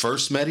when you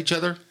first met each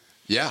other?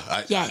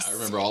 Yeah, yes. I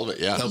remember all of it.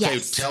 Yeah. Okay,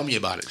 yes. Tell me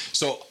about it.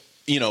 So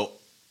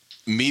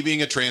me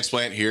being a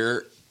transplant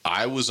here,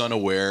 I was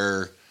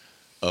unaware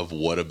of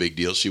what a big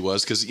deal she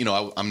was because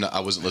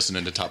I wasn't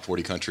listening to Top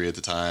 40 Country at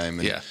the time,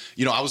 and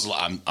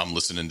I'm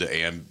listening to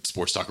AM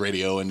Sports Talk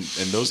Radio and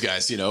those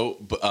guys,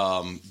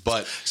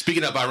 But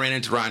speaking of, I ran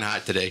into Ryan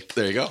Hyatt today.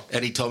 There you go,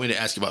 and he told me to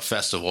ask you about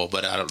festival,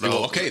 but I don't know.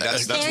 Well, okay,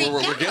 that's where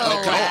we're getting.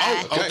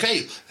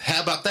 Okay,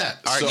 how about that?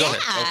 All right, go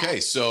ahead. Okay,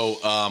 so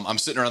I'm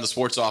sitting around the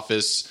sports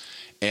office,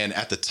 and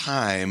at the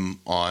time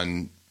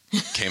on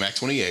KMAC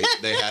 28,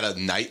 they had a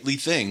nightly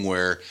thing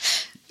where.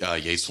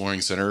 Yates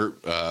Flooring Center,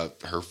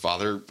 her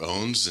father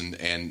owns,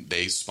 and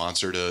they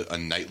sponsored a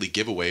nightly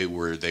giveaway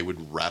where they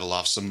would rattle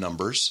off some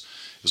numbers.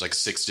 It was like a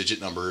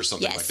 6-digit number or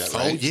something like that,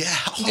 right?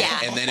 Oh yeah.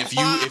 And then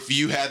if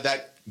you had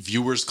that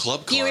Viewers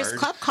Club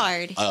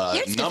card,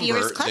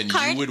 number, then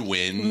you would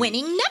win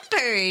winning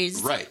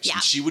numbers. Right. Yeah.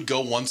 She would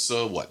go once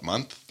a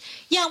month?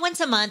 Yeah, once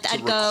a month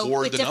I'd go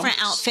with different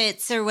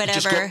outfits or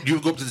whatever. You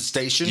would go up to the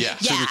station? Yeah.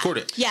 So you record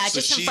it? Yeah, so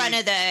just in front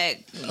of the,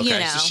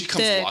 so she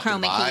comes the walking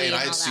chroma by, key and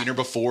I had seen her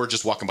before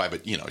just walking by,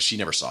 but, she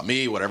never saw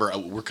me, whatever.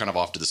 We're kind of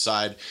off to the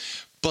side.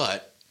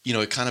 But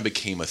it kind of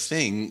became a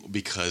thing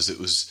because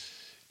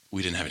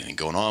we didn't have anything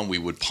going on. We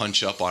would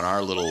punch up on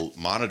our little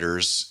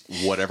monitors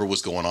whatever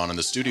was going on in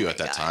the studio at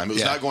that time. It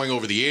was not going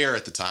over the air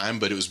at the time,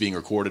 but it was being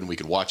recorded and we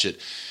could watch it.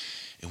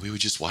 And we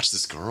would just watch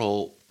this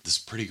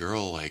pretty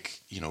girl, like,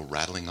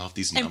 rattling off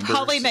these numbers. And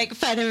probably make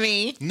fun of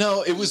me.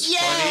 No, it was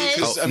funny.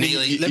 'Cause,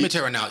 Neely, let me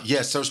tell you right now.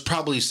 Yes, there's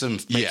probably some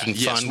making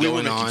fun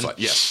going on. Fun,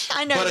 yes.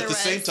 I know. But at the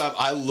same time,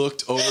 I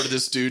looked over to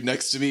this dude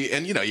next to me,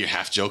 and, you're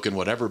half joking,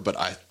 whatever, but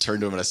I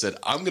turned to him and I said,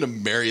 I'm going to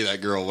marry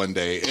that girl one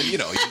day. And,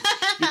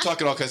 you're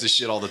talking all kinds of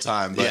shit all the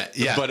time. But,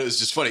 but it was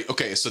just funny.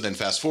 Okay, so then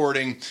fast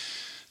forwarding.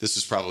 This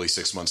is probably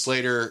 6 months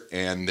later,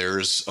 and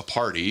there's a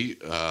party.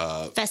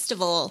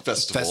 Festival.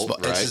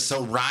 Right?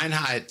 So Ryan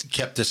Hyatt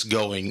kept this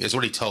going, is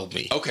what he told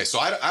me. Okay, so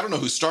I don't know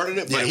who started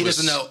it, but he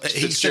doesn't know.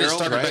 He said it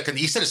started right?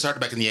 he said it started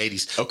back in the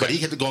 80s. Okay. But he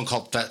had to go and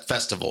call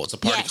Festival. It's a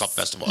party called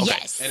Festival. Okay.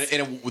 Yes.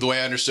 And the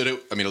way I understood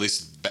it, at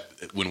least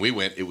when we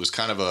went, it was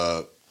kind of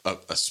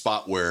a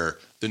spot where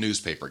the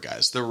newspaper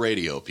guys, the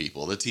radio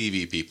people, the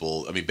TV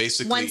people,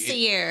 basically once a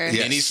year,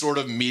 any sort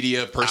of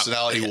media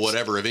personality,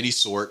 whatever of any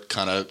sort,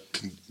 kind of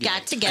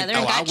got together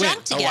and got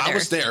drunk together. I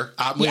was there.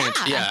 I went.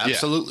 Yeah,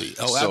 absolutely.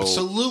 Oh, so,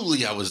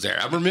 absolutely, I was there.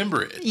 I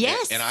remember it.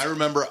 Yes. And I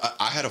remember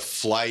I had a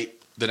flight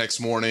the next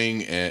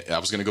morning, and I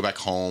was going to go back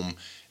home,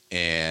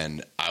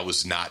 and I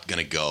was not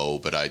going to go,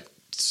 but I,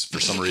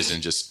 for some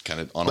reason, just kind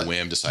of on a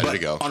whim, decided to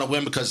go. On a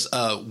whim because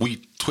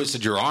we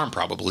twisted your arm,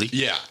 probably.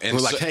 Yeah. And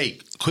we're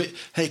like,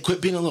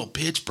 quit being a little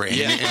bitch,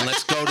 Brandon, and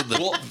let's go to the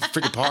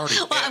freaking party.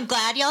 Well, I'm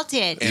glad y'all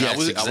did. And I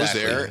was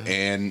there,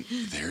 and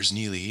there's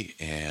Neely,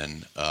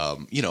 and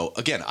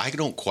again, I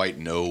don't quite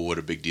know what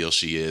a big deal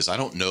she is. I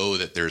don't know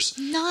that there's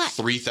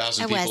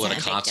 3,000 people at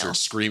a concert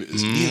screaming,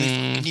 "It's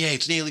Neely, yeah,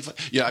 it's Neely."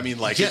 Yeah,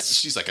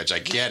 she's like a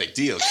gigantic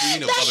deal,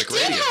 queen of public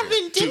radio. That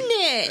happened, didn't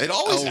it? It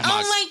always. Oh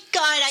my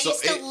God, I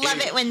used to love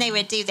it when they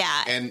would do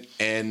that.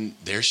 And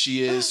there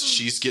she is.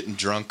 She's getting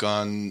drunk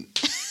on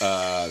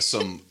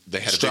they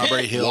had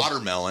Strawberry a big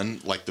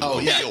watermelon, like the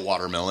real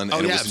watermelon,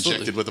 and it was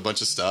injected with a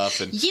bunch of stuff.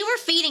 And you were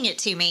feeding it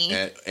to me.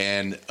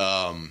 And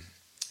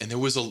there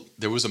was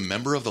a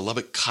member of the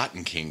Lubbock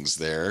Cotton Kings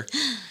there,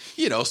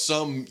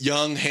 some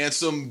young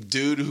handsome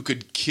dude who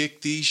could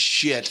kick the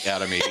shit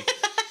out of me.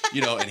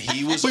 And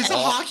he's a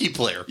hockey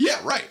player. Yeah,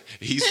 right.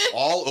 He's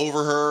all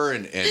over her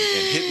and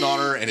hitting on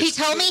her. And he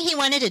told me he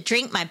wanted to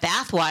drink my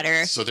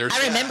bathwater. So there's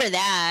I remember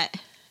that.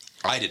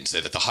 I didn't say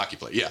that. The hockey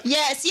player. Yeah.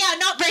 Yes. Yeah.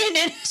 Not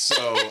Brandon.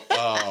 So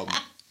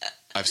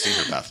I've seen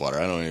her bathwater.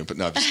 I don't even. But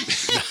no.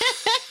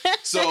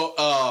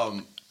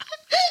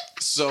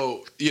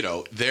 So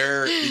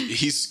there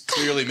he's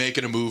clearly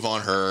making a move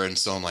on her, and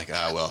so I'm like,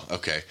 well,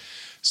 okay.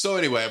 So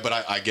anyway, but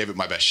I gave it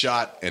my best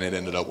shot, and it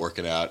ended up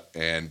working out,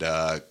 and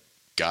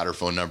got her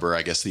phone number.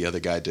 I guess the other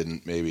guy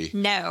didn't, maybe.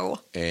 No.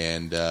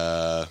 And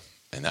that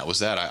was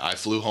that. I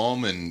flew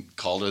home and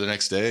called her the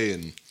next day,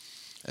 and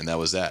that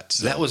was that.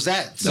 So, that was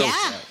that. So,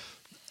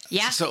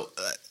 yeah. So,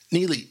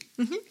 Neely,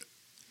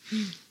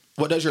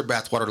 what does your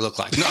bathwater look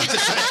like? No,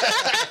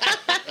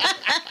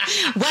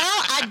 well,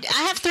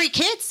 I have 3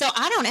 kids, so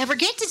I don't ever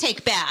get to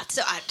take baths.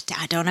 So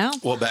I don't know.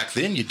 Well, back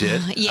then you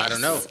did. Yes. I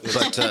don't know.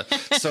 But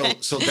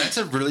so that's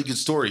a really good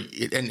story.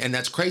 And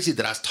that's crazy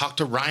that I talked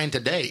to Ryan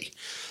today.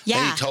 Yeah.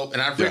 And he told,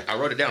 and I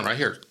wrote it down right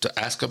here to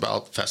ask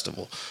about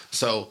Festival.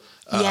 So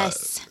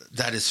yes.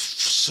 That is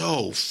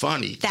so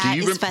funny. That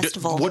is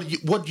Festival.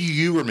 What do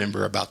you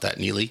remember about that,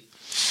 Neely?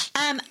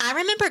 I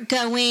remember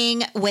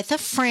going with a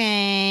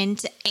friend,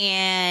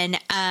 and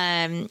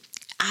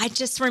I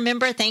just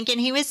remember thinking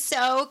he was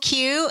so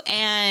cute,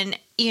 and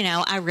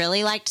I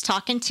really liked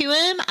talking to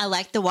him. I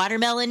liked the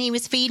watermelon he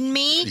was feeding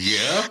me.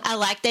 Yeah. I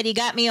liked that he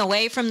got me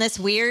away from this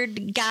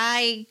weird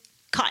guy,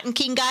 Cotton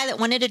King guy, that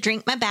wanted to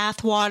drink my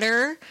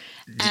bathwater.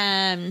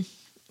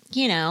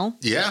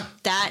 Yeah.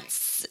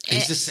 That's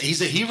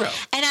he's a hero.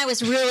 And I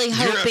was really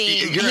hoping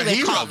he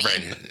would call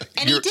me.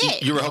 And he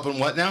did. You were hoping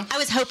what now? I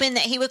was hoping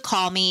that he would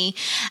call me.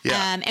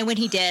 Yeah. And when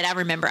he did, I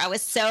remember I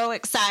was so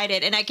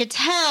excited. And I could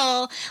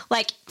tell,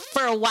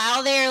 for a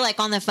while there,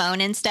 on the phone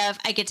and stuff,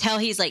 I could tell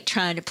he's,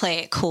 trying to play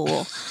it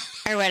cool.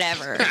 Or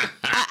whatever.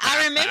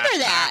 I remember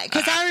that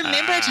because I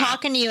remember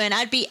talking to you, and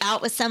I'd be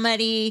out with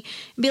somebody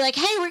and be like,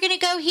 "Hey, we're gonna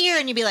go here,"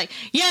 and you'd be like,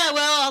 "Yeah,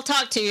 well, I'll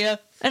talk to you."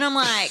 And I'm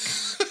like,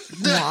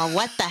 well,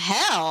 what the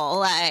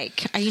hell?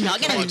 Are you not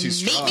going to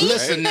meet me?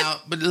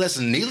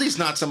 Listen, Neely's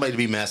not somebody to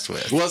be messed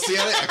with. Well, see,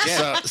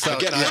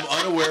 again, I'm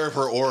unaware of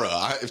her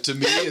aura. To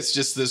me, it's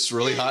just this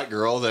really hot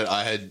girl that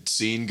I had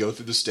seen go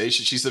through the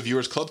station. She's the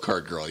Viewers Club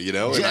card girl, and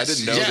I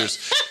didn't know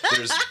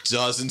there's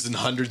dozens and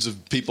hundreds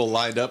of people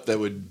lined up that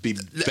would be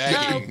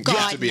begging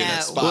to be in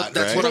that spot. Well,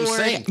 that's what I'm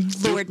saying.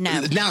 Lord,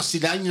 no. Now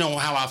you know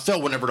how I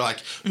felt whenever, I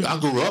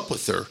grew up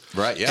with her.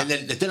 Right, yeah. And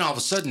then all of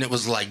a sudden, it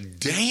was like,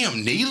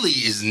 damn, Neely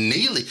is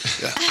Neely.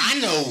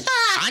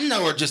 I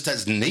know her just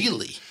as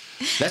Neely.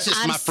 That's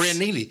just my friend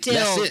Neely.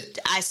 That's it.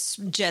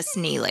 Just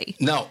Neely.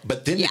 No,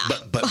 but then,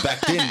 but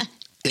back then,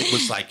 it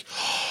was like,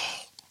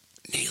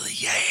 Neely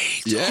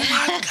Yates. Yeah.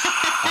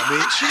 Oh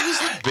my God. She was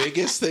the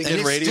biggest thing and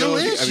in radio. Still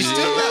is. She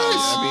still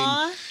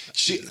is.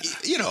 She,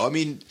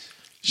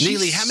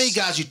 Neely, how many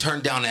guys you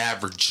turned down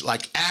average?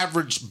 Like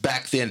average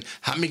back then,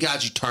 how many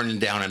guys you turning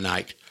down a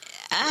night?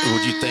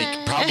 Would you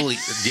think? Probably,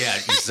 yeah,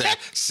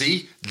 exactly.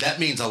 See, that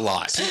means a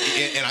lot.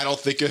 And I don't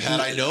think had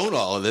I known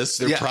all of this,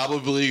 there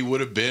probably would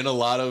have been a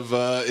lot of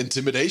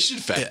intimidation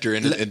factor.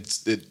 And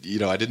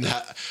I didn't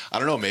have, I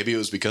don't know, maybe it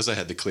was because I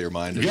had the clear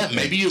mind.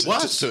 Maybe it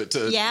was. To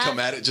come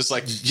at it just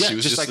like she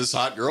was just this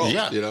hot girl.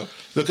 Yeah.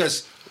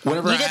 Because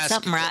whenever you did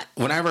something right.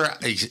 Whenever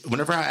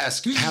I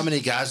ask how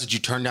many guys did you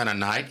turn down a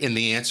night, and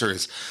the answer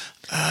is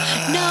no,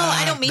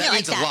 I don't mean it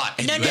like that. A lot.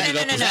 No.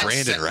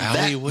 Brandon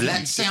Rowley.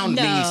 That sound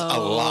means a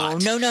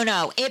lot.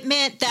 No. It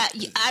meant that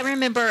I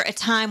remember a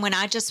time when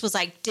I just was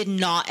like, did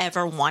not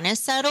ever want to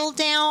settle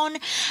down.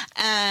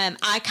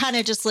 I kind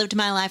of just lived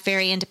my life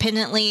very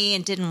independently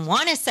and didn't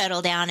want to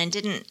settle down and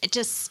didn't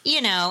just,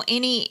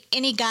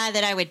 any guy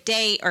that I would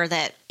date or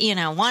that,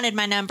 wanted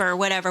my number or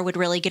whatever would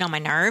really get on my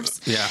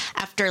nerves. Yeah.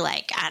 After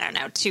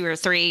 2 or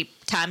 3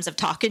 times of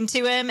talking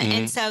to him. Mm-hmm.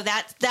 And so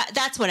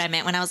that's what I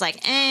meant when I was like,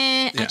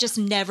 I just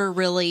never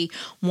really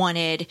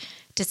wanted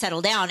to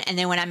settle down. And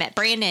then when I met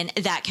Brandon,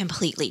 that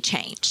completely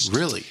changed.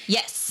 Really?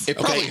 Yes. It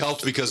probably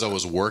helped because I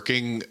was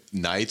working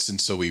nights, and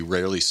so we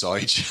rarely saw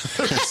each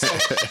other. So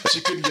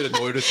she couldn't get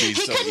annoyed with me.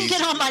 He couldn't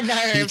get on my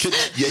nerves.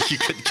 You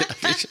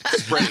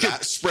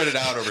couldn't spread it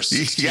out over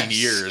 16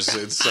 years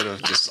instead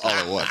of just all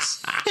at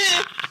once.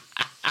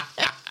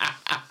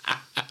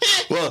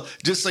 Well,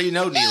 just so you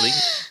know, Neely,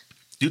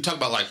 you talk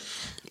about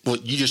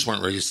you just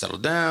weren't ready to settle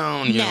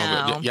down.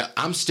 No.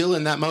 I'm still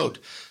in that mode.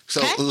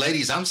 So,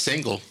 ladies, I'm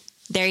single.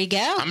 There you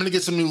go. I'm going to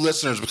get some new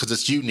listeners because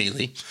it's you,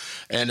 Neely.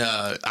 And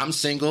I'm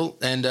single,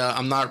 and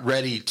I'm not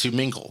ready to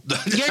mingle.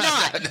 You're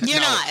not. You're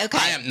not. Okay.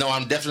 I am. No,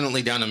 I'm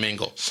definitely down to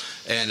mingle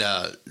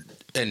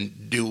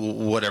and do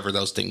whatever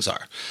those things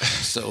are.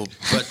 So,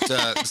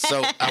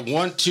 so I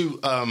want to.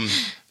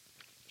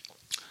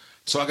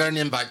 So I got an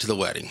invite to the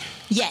wedding.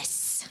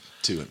 Yes.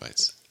 2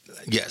 invites.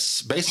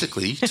 Yes,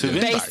 basically 2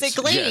 invites.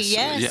 Basically,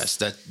 yes.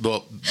 That.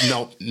 Well,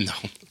 no.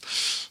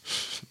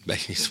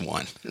 It's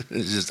one.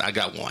 It's just I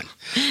got one,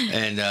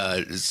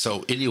 and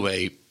so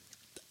anyway,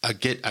 I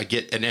get,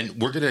 and then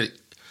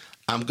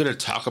I'm gonna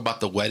talk about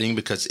the wedding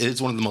because it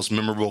is one of the most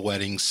memorable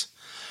weddings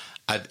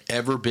I've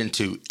ever been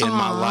to in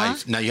my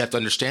life. Now you have to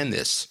understand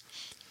this.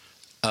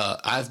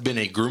 I've been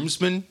a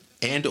groomsman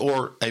and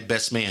or a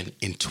best man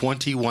in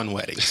 21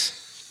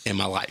 weddings in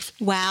my life.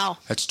 Wow,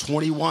 that's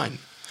 21.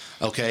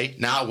 Okay,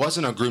 now I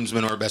wasn't a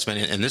groomsman or a best man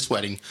in this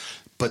wedding,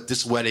 but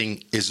this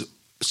wedding is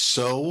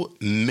so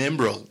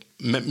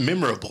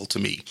memorable to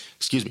me.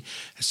 Excuse me.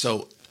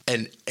 So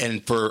and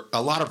for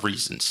a lot of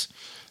reasons,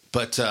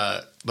 but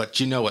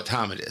you know what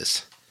time it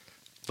is.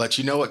 What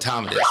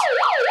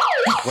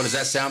does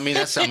that sound mean?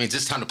 That sound means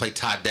it's time to play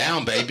Tie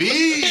Down,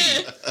 baby.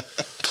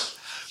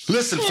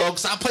 Listen,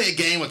 folks, I play a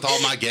game with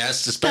all my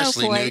guests,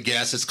 especially new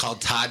guests. It's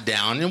called Tied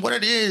Down. And what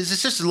it is,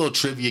 it's just a little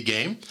trivia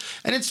game.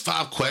 And it's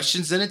 5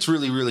 questions, and it's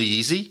really, really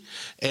easy.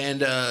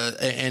 And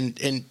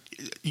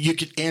you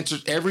can answer,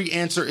 every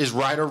answer is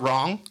right or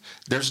wrong.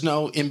 There's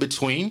no in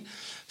between.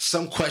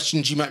 Some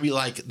questions you might be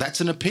like,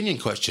 that's an opinion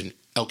question.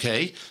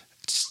 Okay.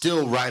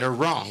 Still right or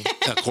wrong,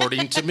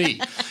 according to me.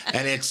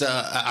 And it's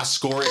I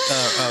score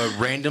it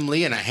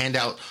randomly, and I hand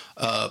out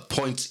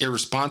points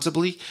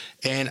irresponsibly,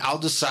 and I'll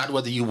decide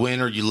whether you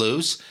win or you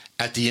lose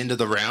at the end of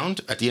the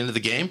round, at the end of the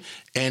game.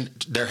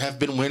 And there have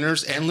been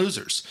winners and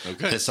losers.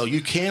 Okay. And so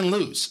you can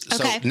lose.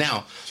 Okay.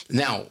 So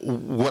now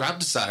what I've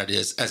decided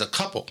is, as a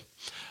couple,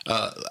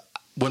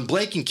 when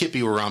Blake and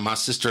Kippy were on, my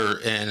sister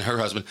and her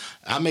husband,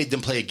 I made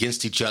them play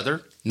against each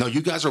other. No,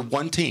 you guys are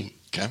one team.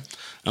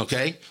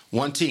 Okay,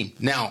 one team.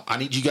 Now, I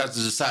need you guys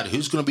to decide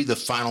who's going to be the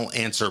final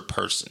answer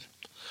person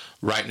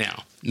right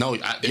now. No,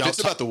 if it's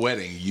about the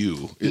wedding,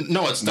 you.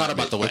 No, it's not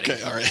about the wedding.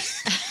 Okay, all right.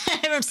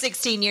 From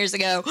 16 years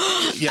ago.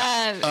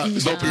 Yeah.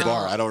 Open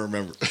bar, I don't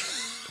remember.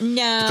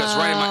 No. Because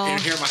right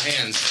here in my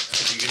hands,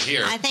 if you can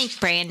hear. I think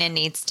Brandon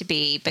needs to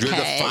be, because... You're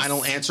the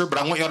final answer, but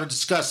I want y'all to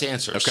discuss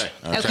answers.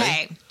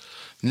 Okay.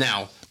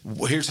 Now,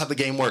 here's how the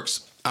game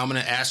works. I'm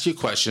going to ask you a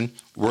question.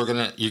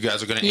 You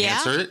guys are going to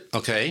answer it.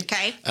 Okay.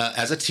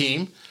 As a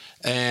team,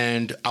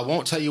 and I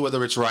won't tell you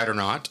whether it's right or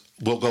not.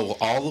 We'll go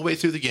all the way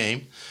through the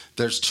game.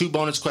 There's 2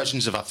 bonus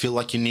questions if I feel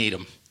like you need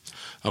them.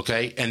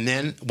 Okay, and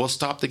then we'll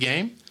stop the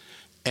game,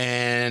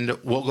 and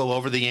we'll go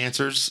over the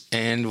answers,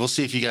 and we'll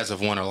see if you guys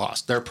have won or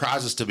lost. There are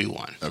prizes to be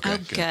won. Okay. Oh,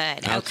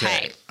 good.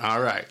 Okay. All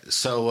right.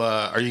 So,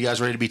 are you guys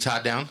ready to be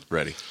tied down?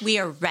 Ready. We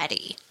are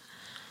ready.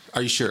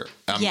 Are you sure?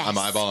 Yes. I'm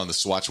eyeballing the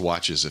Swatch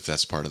watches if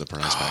that's part of the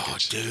prize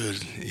package.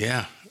 Dude,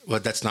 yeah.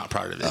 Well, that's not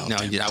part of it. Oh, no,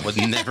 I would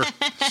never.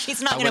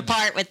 He's not going to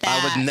part with that.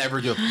 I would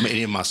never give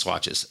any of my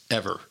swatches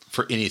ever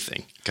for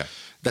anything. Okay.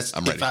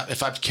 I'm ready.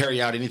 If I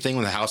carry out anything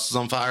when the house is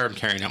on fire, I'm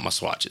carrying out my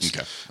swatches.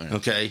 Okay. Right.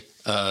 Okay.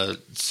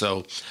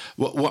 So,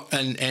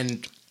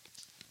 and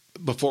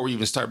before we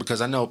even start,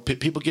 because I know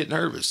people get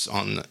nervous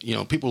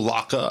people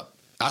lock up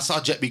I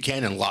saw Jet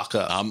Buchanan lock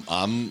up.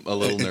 I'm a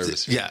little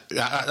nervous. Yeah,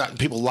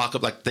 people lock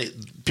up like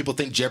people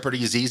think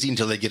Jeopardy is easy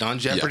until they get on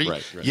Jeopardy. Yeah,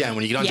 right. Yeah,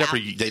 when you get on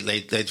Jeopardy,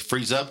 they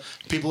freeze up.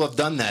 People have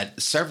done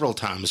that several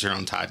times here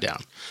on Tied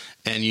Down,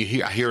 and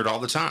I hear it all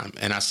the time,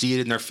 and I see it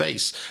in their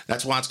face.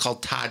 That's why it's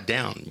called Tied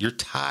Down. You're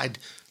tied,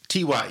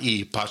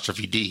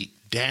 TYE''D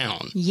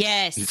down.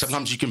 Yes. And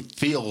sometimes you can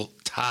feel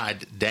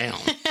tied down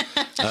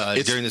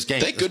during this game.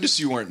 Thank goodness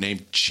you weren't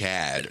named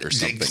Chad or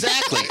something.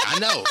 Exactly, I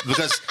know,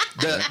 because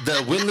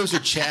the Win Loser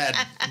Chad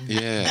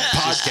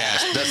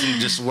podcast doesn't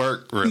just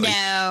work really.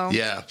 No.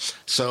 Yeah.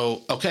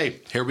 So okay,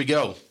 here we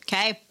go.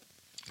 Okay.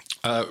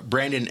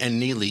 Brandon and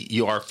Neely,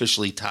 you are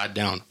officially tied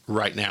down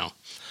right now.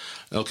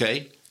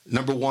 Okay.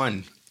 Number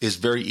 1 is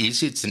very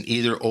easy. It's an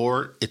either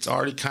or. It's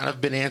already kind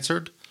of been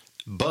answered,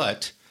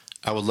 but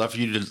I would love for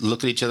you to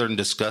look at each other and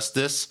discuss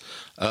this.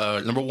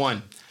 Number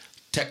 1,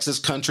 Texas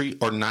country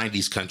or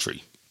 90s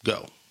country?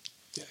 Go.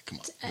 Yeah, come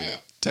on.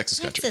 Texas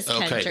country. Texas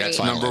country. Okay, that's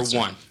number 1.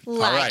 Like, all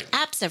right.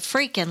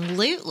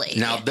 Abso-freaking-lutely.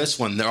 Now this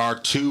one, there are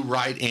 2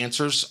 right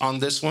answers on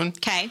this one.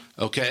 Okay.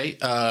 Okay.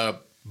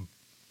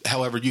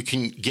 However, you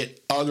can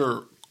get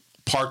other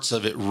parts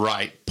of it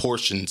right,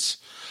 portions.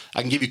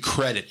 I can give you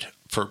credit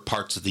for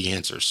parts of the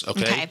answers.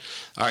 Okay.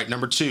 All right.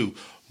 Number 2,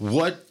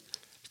 what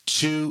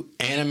 2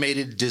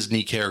 animated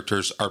Disney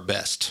characters are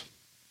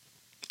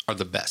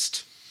the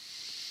best?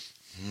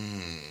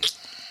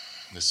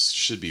 This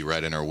should be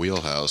right in our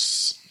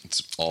wheelhouse.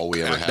 It's all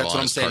we ever have. That's on what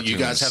I'm is saying. You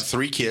guys cartoons. have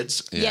 3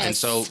 kids, Yes. and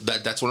so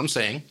that's what I'm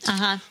saying.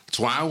 Uh-huh. That's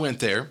why I went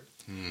there.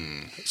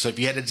 So if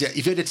you had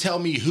to tell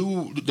me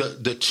who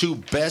the 2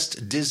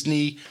 best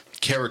Disney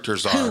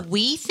characters Who are,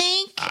 we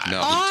think? No,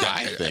 are? the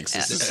guy thinks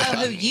this is.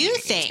 Who you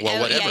think?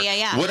 well, whatever,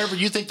 Yeah. whatever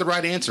you think the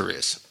right answer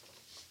is.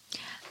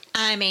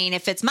 I mean,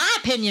 if it's my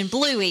opinion,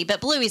 Bluey, but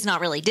Bluey's not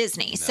really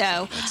Disney.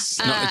 No, it's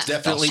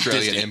definitely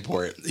Australian Disney.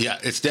 import. Yeah,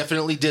 it's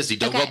definitely Disney.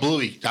 Don't Okay. go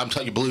Bluey. I'm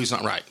telling you, Bluey's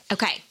not right.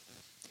 Okay.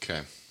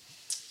 Okay.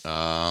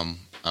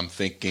 I'm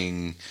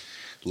thinking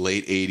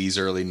late 80s,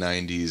 early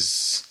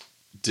 90s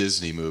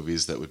Disney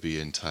movies that would be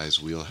in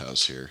Ty's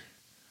wheelhouse here.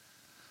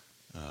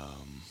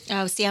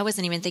 Oh, see, I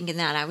wasn't even thinking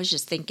that. I was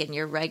just thinking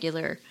your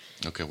regular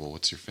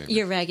What's your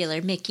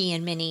favorite? Mickey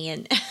and Minnie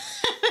and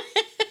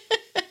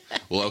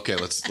Well, okay,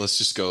 let's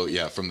just go.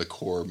 Yeah, from the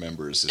core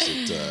members,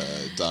 is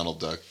it Donald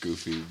Duck,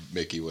 Goofy,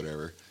 Mickey,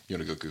 whatever? You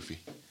want to go Goofy?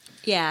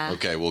 yeah.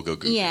 Okay, we'll go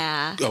Goofy.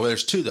 Yeah. Oh,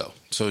 there's 2 though.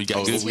 So you got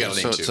Oh, we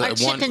gotta name 2. Or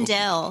Chip and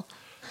Dale.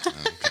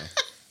 Okay,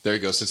 there you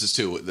go. Since it's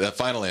 2, the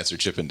final answer,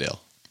 Chip and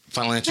Dale.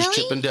 Final answer is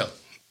Really? Chip and Dale.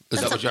 Is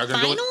That's that what a y'all going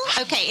to go final? with?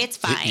 Okay, it's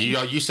fine.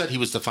 You said he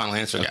was the final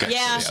answer guy. Okay.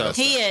 Yeah, So,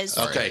 he is.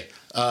 Okay.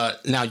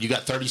 Now you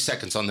got 30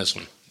 seconds on this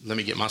one. Let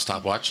me get my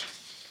stopwatch.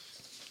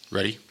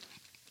 Ready?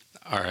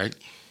 All right.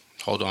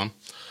 Hold on.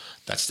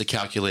 That's the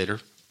calculator.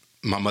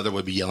 My mother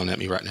would be yelling at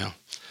me right now.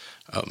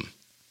 All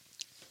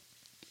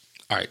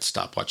right.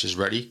 Stopwatch is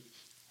ready.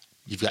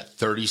 You've got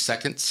 30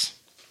 seconds.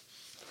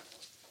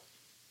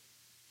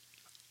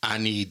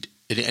 And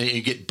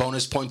you get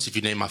bonus points if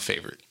you name my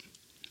favorite.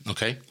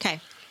 Okay? Okay.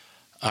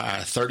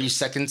 30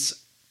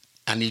 seconds.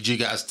 I need you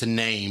guys to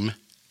name,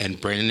 and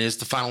Brandon is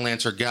the final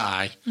answer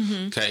guy.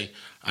 Mm-hmm. Okay.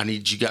 I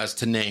need you guys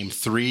to name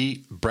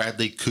 3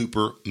 Bradley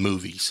Cooper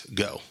movies.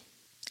 Go.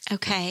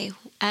 Okay.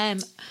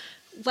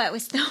 What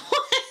was the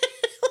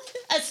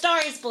one? A Star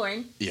is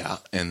Born. Yeah,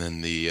 and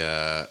then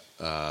the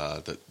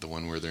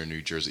one where they're in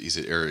New Jersey. He's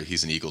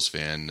an Eagles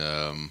fan.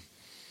 That's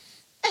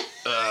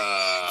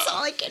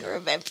all I can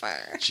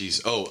remember.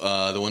 Jeez.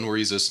 Oh, the one where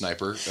he's a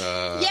sniper.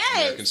 Yes.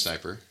 American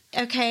sniper.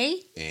 Okay.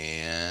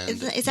 And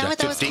Is that what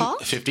that was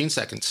called? 15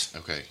 seconds.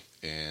 okay,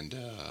 and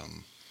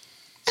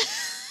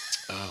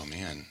oh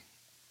man.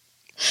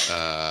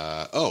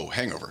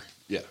 Hangover.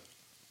 Yeah.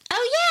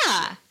 Oh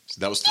yeah. So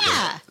that was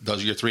Yeah.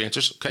 Those are your 3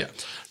 answers? Okay. Yeah.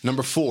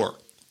 Number 4.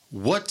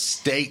 What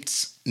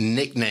state's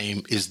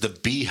nickname is the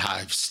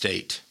Beehive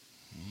State?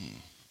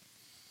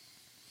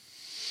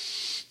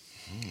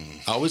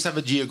 I always have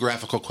a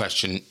geographical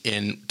question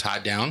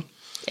tied down.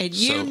 And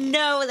you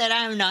know that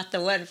I'm not the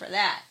one for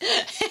that.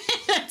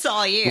 That's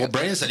all you. Well,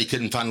 Brandon said he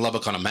couldn't find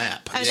Lubbock on a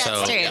map. Oh, that's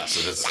so, true. yeah,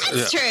 so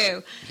That's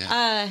true.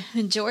 Yeah.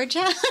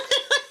 Georgia?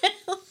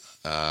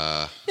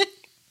 Yeah,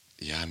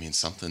 I mean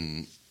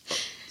something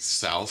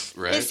south,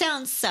 right? It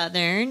sounds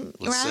southern,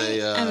 Let's right?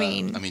 say. I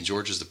mean,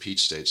 Georgia's the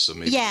Peach State, so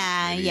maybe.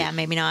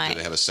 maybe not. Do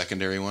they have a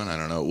secondary one? I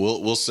don't know.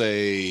 We'll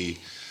say.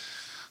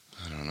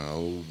 I don't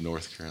know,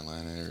 North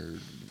Carolina or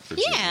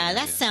Virginia. Yeah,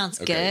 that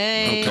sounds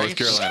Okay. good. North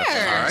Carolina. Sure.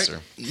 Final All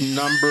answer.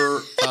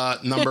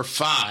 right. Number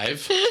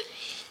 5.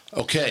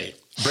 Okay.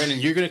 Brandon,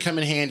 you're going to come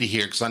in handy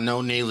here because I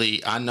know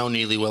Neely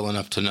well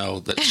enough to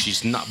know that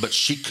she's not, but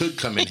she could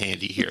come in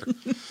handy here.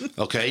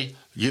 Okay?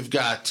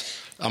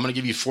 I'm going to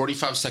give you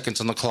 45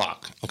 seconds on the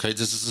clock. Okay?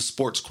 This is a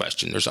sports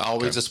question. There's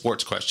always a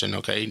sports question.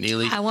 Okay,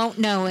 Neely? I won't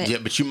know it. Yeah,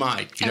 but you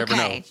might. You never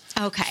know.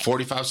 Okay.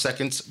 45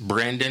 seconds,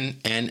 Brandon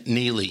and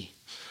Neely.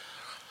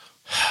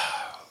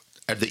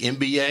 At the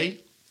NBA,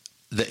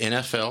 the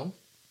NFL,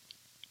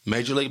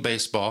 Major League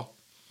Baseball,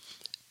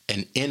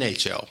 and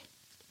NHL,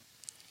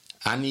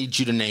 I need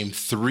you to name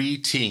 3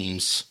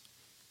 teams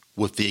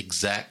with the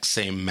exact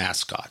same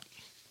mascot?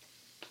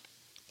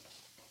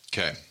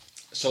 Okay.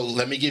 So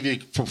let me give you,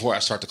 before I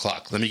start the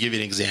clock, let me give you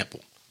an example.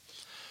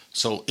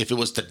 So if it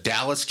was the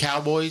Dallas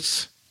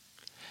Cowboys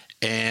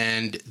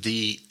and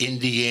the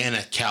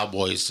Indiana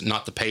Cowboys,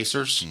 not the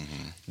Pacers,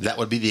 that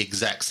would be the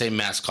exact same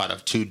mascot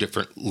of two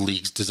different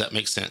leagues. Does that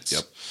make sense?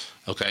 Yep.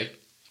 Okay.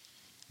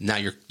 Now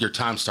your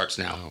time starts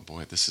now. Oh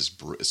boy, this is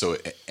so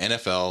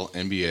NFL,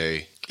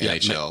 NBA,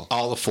 NHL,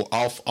 all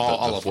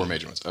the four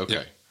major ones.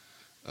 Okay.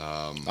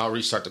 Yeah. I'll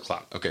restart the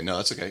clock. Okay, no,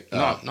 that's okay.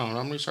 No,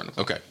 I'm restarting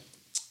the clock.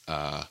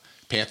 Okay.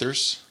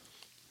 Panthers.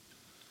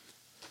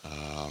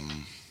 Oh,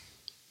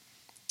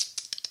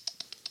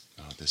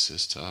 this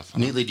is tough.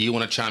 Neely, do you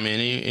want to chime in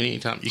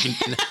anytime? You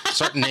can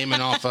start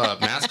naming off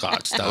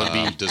mascots. That would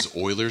be. Does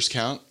Oilers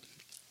count?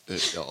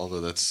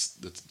 Although that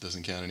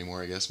doesn't count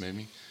anymore, I guess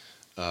maybe.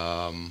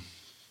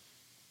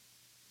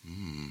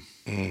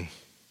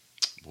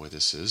 Boy,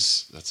 that's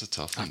a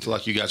tough one. I feel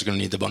like you guys are going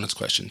to need the bonus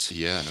questions.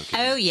 Yeah, no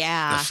kidding. Oh,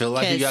 yeah. I feel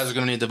like you guys are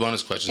going to need the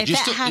bonus questions. If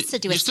that has to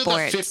do with you still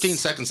got sports. 15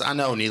 seconds. I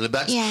know, Neely,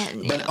 but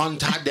on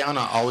Tied Down,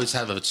 I always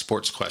have a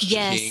sports question.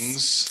 Yes.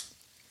 Kings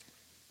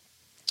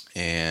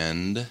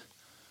and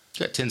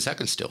You got 10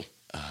 seconds still.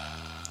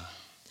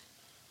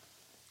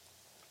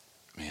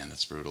 man,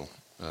 that's brutal.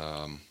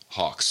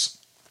 Hawks.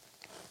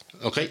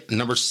 Okay,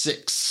 number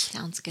 6.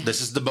 Sounds good.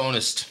 This is the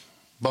bonus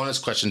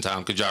question time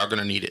because y'all are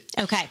going to need it.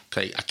 Okay.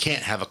 Okay, I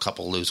can't have a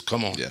couple loose.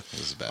 Come on. Yeah,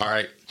 this is bad. All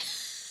right.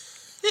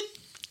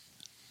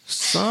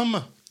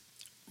 Some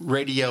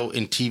radio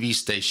and TV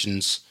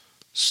stations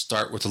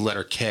start with the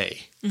letter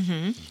K.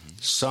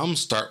 Some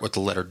start with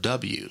the letter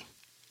W.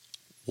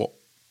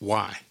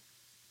 Why?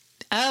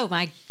 Oh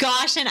my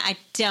gosh, and I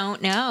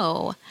don't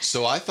know.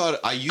 So I thought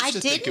I used I to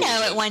did think it know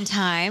was at one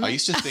time. I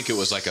used to think it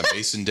was like a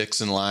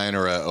Mason-Dixon line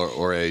or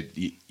a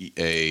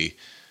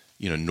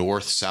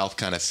north-south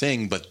kind of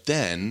thing, but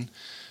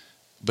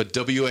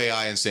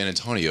WAI in San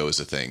Antonio is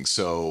a thing.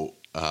 So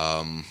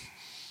that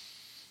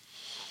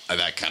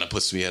kind of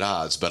puts me at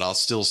odds, but I'll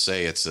still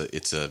say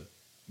it's a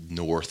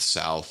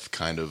north-south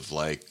kind of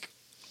like,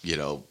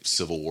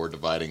 Civil War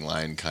dividing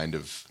line kind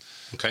of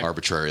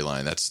arbitrary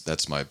line.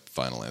 That's my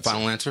final answer.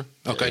 Final answer?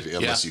 Okay.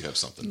 Unless you have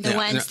something. The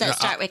ones that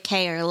start with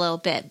K are a little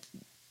bit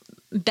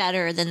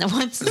better than the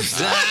ones that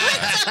start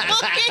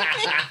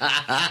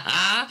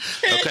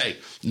with Okay,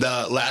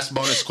 the last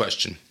bonus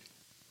question.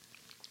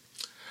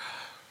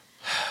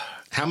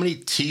 How many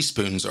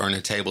teaspoons are in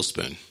a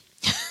tablespoon?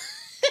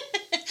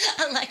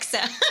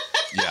 Alexa.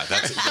 Yeah,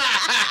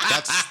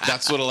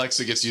 that's what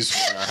Alexa gets used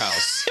for in our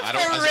house.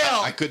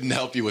 I couldn't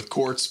help you with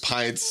quarts,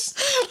 pints.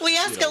 We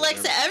ask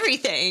Alexa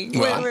everything.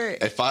 Well,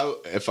 If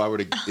I were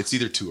to, it's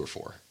either 2 or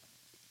 4.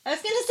 I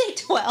was going to say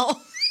 12.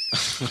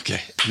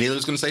 Okay. Neely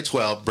was going to say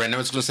 12. Brandon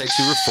was going to say 2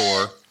 or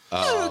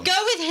 4. Go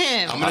with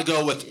him. I'm going to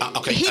go with...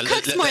 okay. He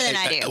cooks more than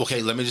I do.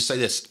 Okay, let me just say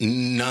this.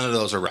 None of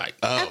those are right.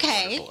 Oh,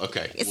 Okay. wonderful.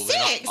 Okay. It's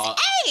then 6, 8.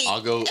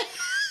 I'll go...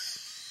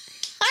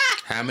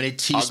 How many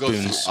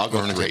teaspoons I'll go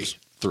are in a 3. tablespoon?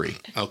 3.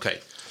 Okay.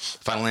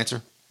 Final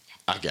answer?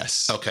 I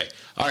guess. Okay.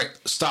 All right.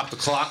 Stop the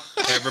clock,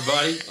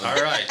 everybody. All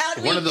right.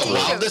 How'd One we of the do?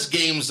 wildest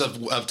games of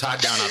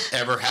Tied Down I've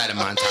ever had in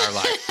my entire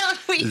life. How'd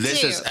we This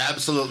do? is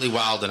absolutely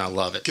wild, and I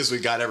love it. Because we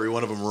got every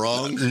one of them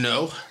wrong.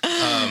 No.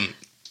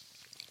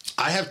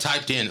 I have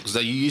typed in because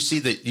you see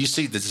that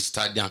this is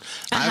tied down.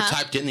 I have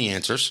typed in the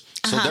answers,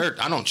 so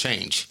I don't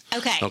change.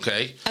 Okay.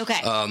 Okay.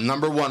 Okay.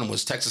 Number 1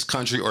 was Texas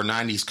country or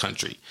 90s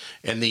country,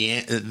 and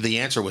the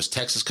answer was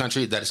Texas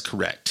country. That is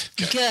correct.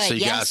 Good. So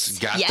you yes. guys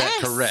got that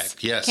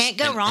correct. Yes. Can't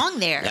go wrong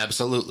there.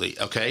 Absolutely.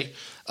 Okay.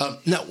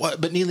 No,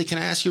 but Neely, can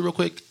I ask you real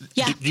quick?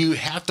 Yeah. Do you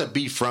have to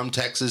be from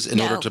Texas in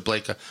No. order to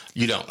play?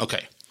 You don't.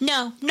 Okay.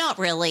 No, not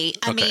really.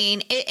 I Okay.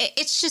 mean,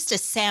 it's just a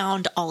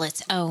sound all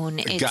its own.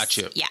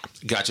 Gotcha. Yeah.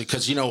 Gotcha.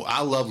 Because,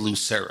 I love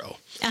Lucero.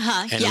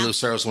 And yeah.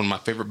 Lucero is one of my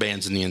favorite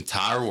bands in the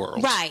entire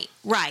world.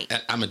 Right.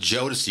 And I'm a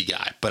Jodeci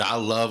guy, but I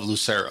love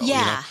Lucero.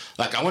 Yeah.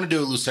 Like, I want to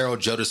do a Lucero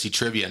Jodeci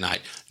trivia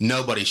night.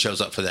 Nobody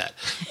shows up for that.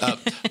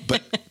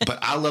 But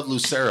I love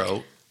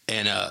Lucero,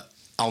 and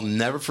I'll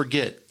never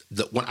forget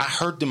that when I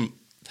heard them,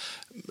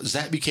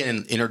 Zach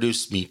Buchanan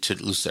introduced me to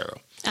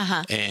Lucero.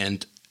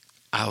 And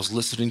I was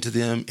listening to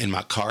them in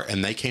my car,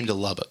 and they came to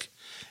Lubbock.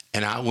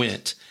 And I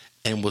went,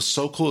 and was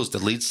so cool is the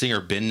lead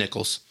singer, Ben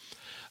Nichols,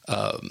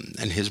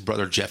 and his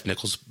brother Jeff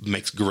Nichols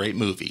makes great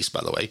movies,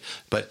 by the way.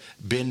 But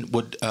Ben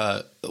would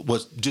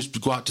was just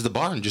go out to the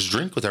bar and just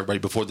drink with everybody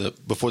before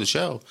the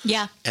show.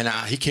 Yeah. And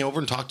he came over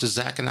and talked to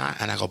Zach and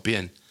I go,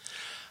 Ben,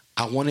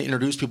 I want to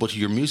introduce people to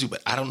your music,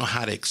 but I don't know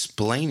how to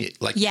explain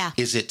it. Like,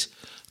 is it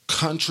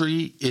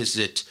country? Is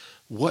it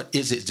what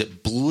is it? Is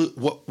it blue?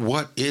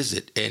 What is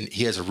it? And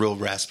he has a real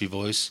raspy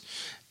voice,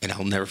 and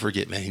I'll never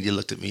forget, man. He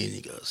looked at me and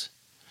he goes,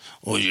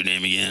 "What was your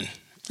name again?"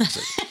 I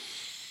said,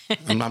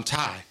 I'm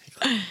Ty.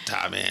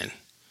 Ty, man,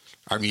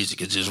 our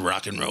music is just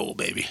rock and roll,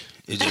 baby.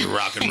 It's just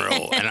rock and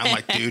roll. And I'm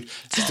like, dude,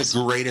 it's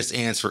the greatest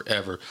answer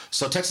ever.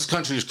 So Texas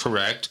country is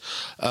correct.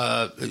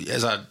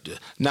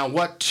 Now,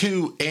 what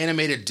 2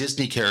 animated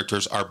Disney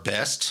characters are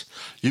best?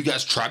 You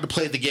guys tried to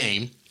play the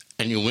game,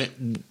 and you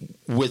went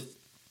with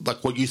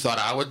like what you thought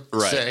I would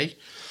Right. say,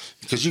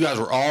 because you guys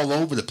were all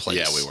over the place.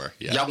 Yeah, we were.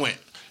 Yeah.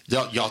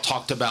 Y'all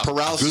talked about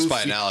Paralysis by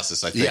goofy-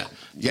 analysis, I think.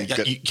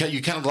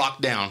 You kind of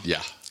locked down.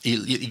 Yeah.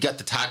 You got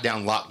the tied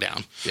down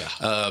lockdown.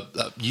 Yeah.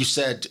 You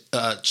said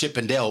Chip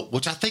and Dale,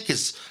 which I think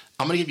is,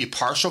 I'm going to give you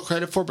partial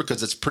credit for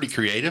because it's pretty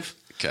creative.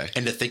 Okay.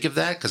 And to think of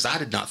that, because I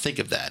did not think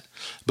of that.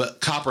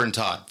 But Copper and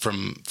Todd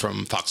from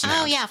Fox and Oh,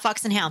 Hound. yeah,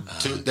 Fox and Hound.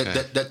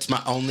 That's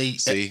my only.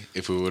 See,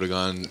 if we would have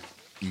gone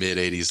mid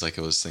 80s like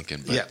I was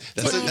thinking. But Yeah.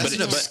 That's But-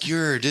 an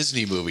obscure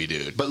Disney movie,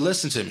 dude. But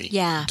listen to me.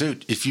 Yeah.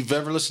 Dude, if you've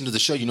ever listened to the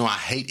show, you know I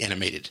hate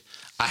animated.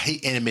 I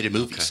hate animated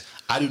movies. Okay.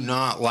 I do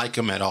not like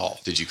them at all.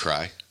 Did you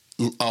cry?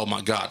 Oh my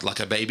God, like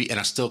a baby, and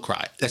I still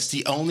cry. That's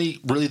the only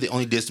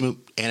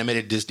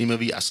animated Disney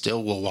movie I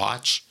still will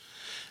watch.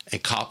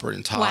 And Copper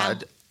and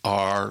Todd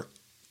are.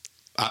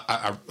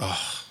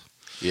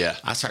 Yeah.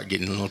 I start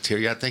getting a little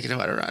teary-eyed thinking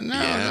about it right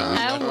now.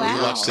 Yeah. Oh, wow.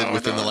 We watched it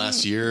within the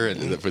last year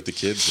and with the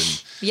kids,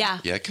 and Yeah.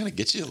 it kind of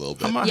gets you a little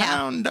bit. I'm a Yeah.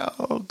 hound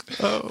dog.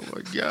 Oh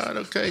my God.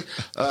 Okay.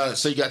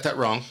 So you got that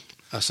wrong.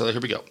 So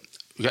here we go.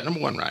 We got number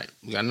 1 right.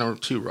 We got number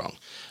 2 wrong.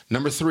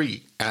 Number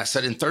 3. I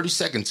said in 30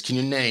 seconds, can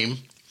you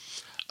name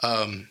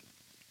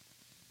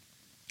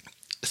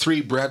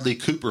 3 Bradley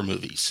Cooper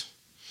movies?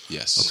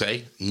 Yes.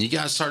 Okay. And you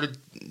guys started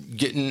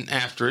getting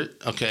after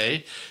it.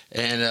 Okay.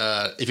 And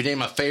if you name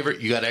my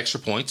favorite, you got extra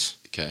points.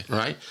 Okay.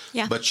 Right.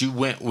 Yeah. But you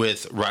went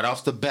with right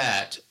off the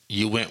bat.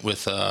 You went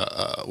with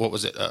what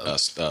was it?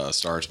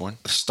 Stars Born.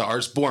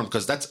 Stars Born,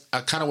 because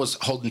I kind of was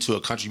holding to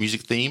a country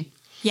music theme.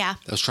 Yeah.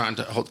 I was trying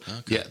to hold.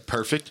 Okay. Yeah,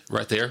 perfect.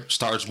 Right there.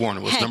 Stars Born.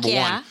 It was Heck number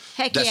yeah. 1.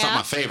 Heck That's yeah. not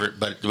my favorite,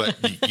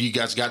 but you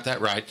guys got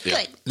that right.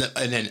 Yeah.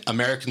 And then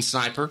American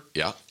Sniper.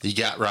 Yeah. You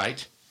got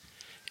right.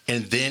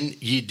 And then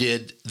you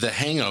did The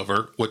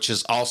Hangover, which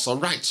is also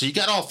right. So you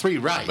got all 3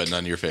 right. But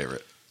none of your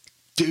favorite.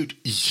 Dude,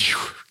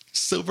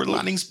 Silver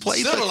Linings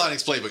Playbook. Silver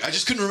Linings Playbook. I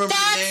just couldn't remember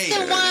That's the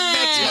name. the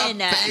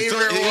one.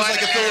 Favorite It was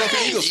like a Philadelphia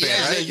one. Eagles fan,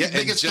 Yeah, right? the Yeah, and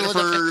biggest Jennifer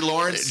Philadelphia-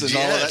 Lawrence and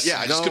all of that. Yeah,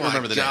 I just couldn't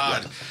remember the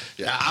name.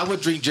 Yeah, I would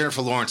drink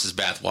Jennifer Lawrence's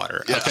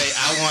bathwater. Yeah. Okay,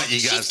 I want you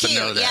guys She's to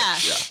know cute,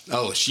 that. yeah.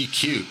 Oh, she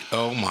cute.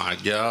 Oh my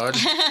God.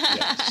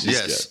 She's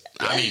Yes.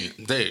 good. I mean,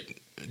 dude,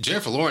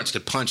 Jennifer Lawrence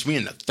could punch me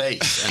in the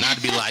face, and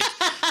I'd be like,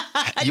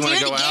 "You Do want it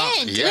to go out?"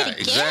 again. Do Yeah, it again.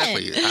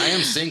 exactly. I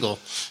am single,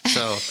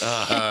 so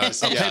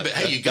okay. Yeah, but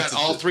hey, you got that's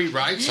all 3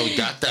 right, so we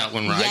got that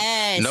one right.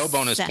 Yes. No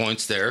bonus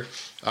points there.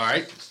 All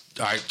right,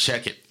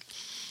 check it.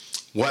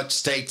 What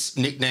state's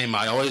nickname?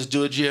 I always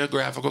do a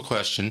geographical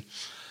question.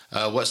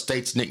 What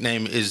state's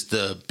nickname is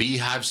the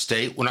Beehive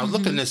State? When I was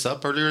looking this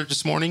up earlier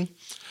this morning,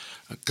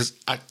 because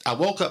I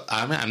woke up.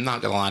 I'm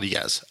not gonna lie to you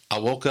guys. I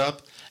woke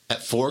up at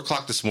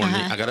 4:00 this morning.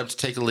 I got up to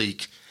take a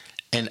leak,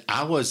 and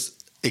I was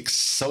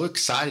so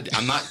excited.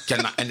 I'm not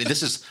not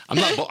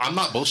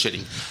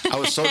bullshitting. I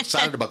was so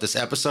excited about this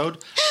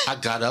episode. I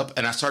got up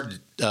and I started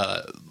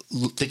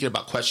thinking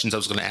about questions I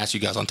was going to ask you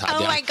guys on Tie Oh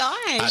Down. my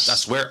gosh. I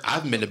swear I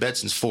haven't been to bed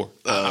since 4.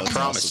 I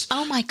promise.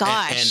 Oh my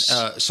gosh.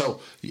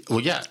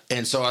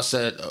 And so I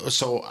said,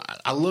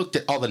 I looked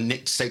at all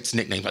the states'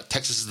 nicknames. Like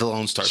Texas is the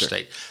Lone Star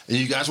State, and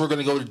you guys were going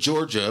to go to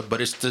Georgia,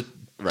 but it's the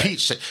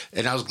Peach State.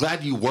 And I was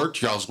glad you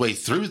worked y'all's way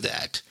through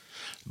that.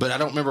 But I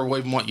don't remember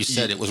even what you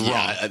said. It was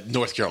wrong.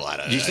 North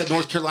Carolina. You said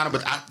North Carolina,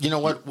 but you know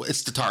what?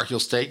 It's the Tar Heel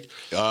State.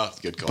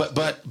 Good call.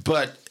 But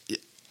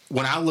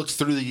when I looked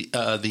through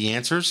the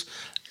answers,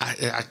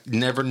 I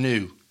never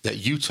knew that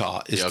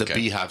Utah is the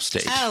Beehive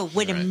State. Oh,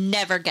 would have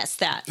never guessed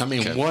that. I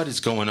mean, what is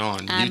going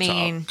on? I Utah?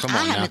 mean, Come on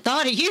I now. haven't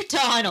thought of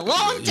Utah in a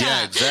long time.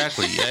 Yeah,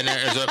 exactly. And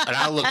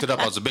I looked it up.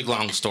 It was a big,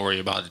 long story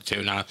about it, too.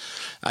 And I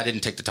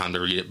didn't take the time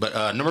to read it.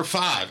 But number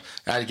 5,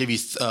 I had to give you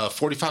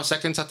 45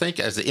 seconds, I think,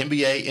 as the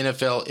NBA,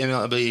 NFL,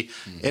 MLB,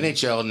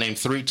 NHL name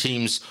 3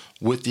 teams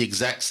with the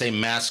exact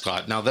same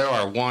mascot. Now, there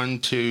are 1,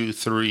 2,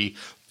 3,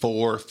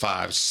 4,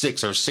 5,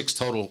 6, or 6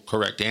 total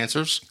correct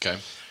answers. Okay.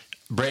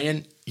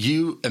 Brandon,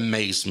 you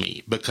amazed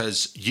me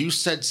because you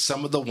said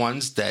some of the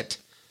ones that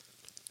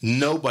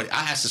nobody.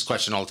 I ask this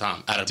question all the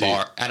time at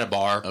a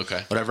bar,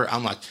 okay, whatever.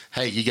 I'm like,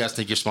 hey, you guys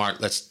think you're smart?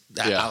 I'll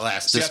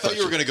ask See, this. I thought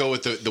you were going to go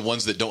with the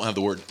ones that don't have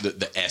the word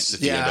the S at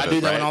the end of I it,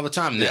 do that right? one all the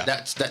time. Yeah.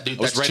 That's I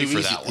was ready too for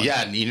easy. that one.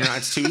 Yeah,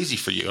 it's too easy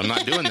for you. I'm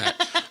not doing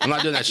that. I'm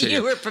not doing that shit. You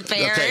here. were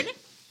prepared. Okay.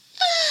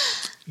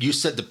 You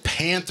said the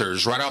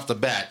Panthers right off the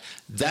bat.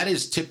 That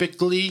is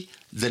typically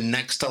the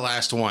next to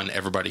last one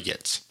everybody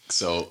gets.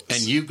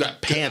 And you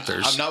got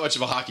Panthers. I'm not much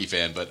of a hockey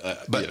fan,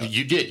 but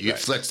you did.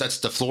 That's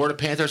the Florida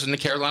Panthers and the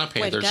Carolina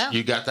Panthers. Go.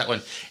 You got that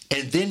one,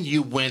 and then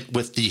you went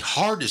with the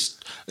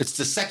hardest. It's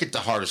the second to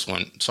hardest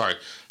one. Sorry,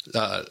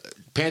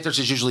 Panthers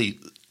is usually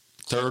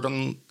third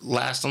on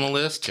last on the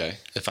list. Okay,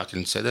 if I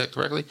can say that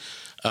correctly.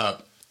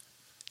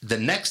 The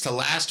next to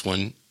last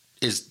one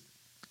is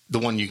the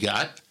one you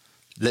got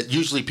that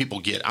usually people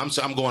get. I'm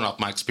going off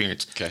my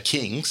experience. Okay,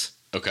 Kings.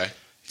 Okay,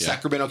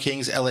 Sacramento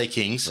Kings, LA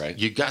Kings. Right,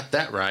 you got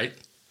that right.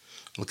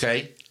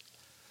 Okay.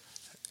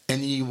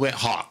 and you went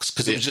Hawks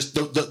because it was just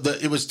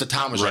it was the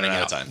time was running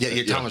out. Time. Yeah,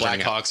 your time was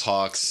running out. Blackhawks,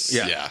 Hawks.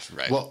 Yeah,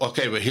 right. Well,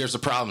 okay, but here's the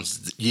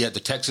problems. You had the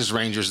Texas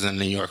Rangers and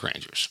the New York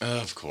Rangers.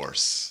 Of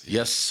course.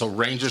 Yes, so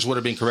Rangers would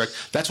have been correct.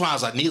 That's why I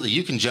was like, Neely,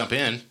 you can jump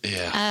in.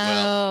 Yeah.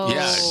 Oh.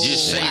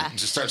 Yeah,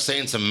 just start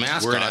saying some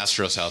mascots. We're an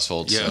Astros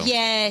household. Yeah. So.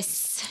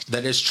 Yes.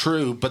 That is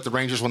true, but the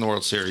Rangers won the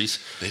World Series.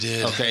 They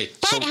did. Okay.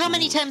 But how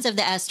many times have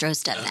the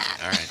Astros done that?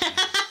 All right.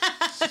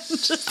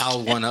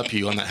 I'll one up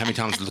you on that. How many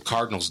times have the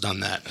Cardinals done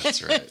that?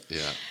 That's right.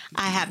 Yeah.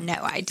 I have no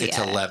idea. It's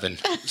 11.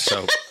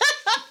 So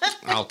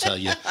I'll tell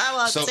you.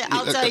 I'll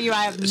tell you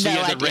I have no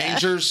idea. The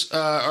Rangers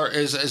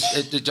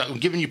I'm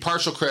giving you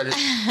partial credit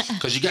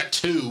because you got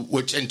two,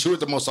 and two are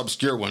the most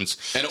obscure ones.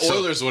 And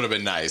Oilers would have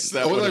been nice.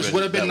 Oilers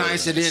would have been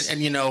nice.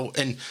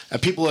 And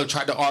people have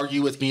tried to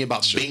argue with me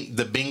about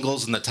the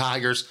Bengals and the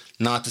Tigers.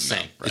 Not the same.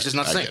 No, right. It's just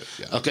not the same.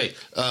 Yeah. Okay.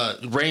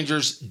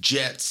 Rangers,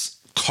 Jets,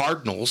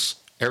 Cardinals,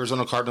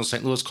 Arizona Cardinals,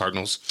 St. Louis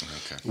Cardinals,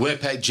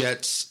 Winnipeg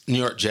Jets, New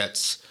York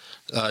Jets,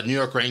 New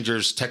York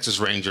Rangers, Texas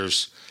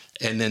Rangers,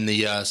 and then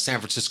the San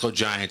Francisco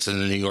Giants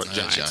and the New York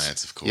Giants.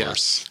 Giants, of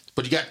course. Yeah.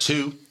 But you got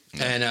two,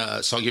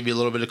 and so I'll give you a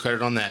little bit of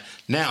credit on that.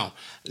 Now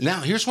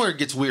here's where it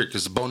gets weird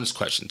because the bonus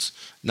questions.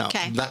 Now,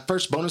 that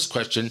first bonus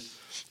question,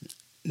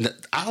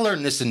 I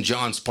learned this in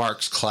John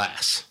Sparks'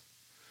 class.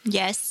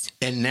 Yes.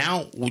 And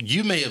now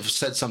you may have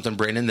said something,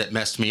 Brandon, that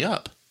messed me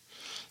up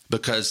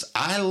because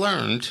I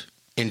learned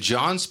in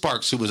John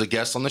Sparks, who was a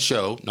guest on the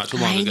show not too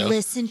long ago. I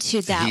listened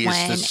to that he one.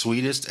 He is the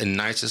sweetest and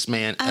nicest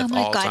man of all time.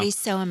 Oh my God, he's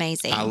so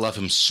amazing. I love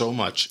him so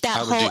much. That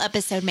whole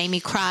episode made me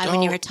cry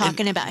when you were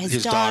talking about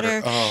his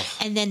daughter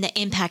and then the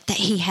impact that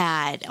he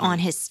had on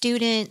his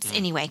students.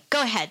 Anyway,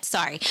 go ahead.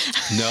 Sorry.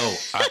 No,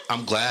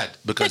 I'm glad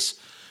because,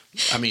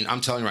 I'm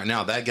telling you right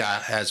now, that guy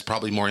has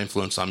probably more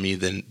influence on me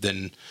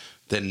than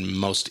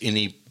most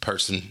any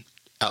person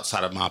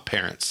outside of my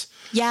parents.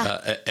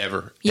 Yeah.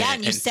 Ever. Yeah,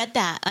 and you said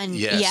that.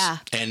 Yes. Yeah.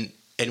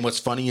 And what's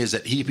funny is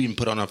that he even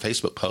put on a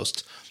Facebook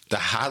post, the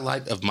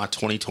highlight of my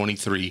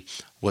 2023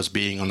 was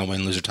being on the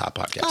Win, Lose, or Tie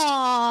podcast.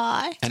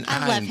 Aww, and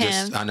I love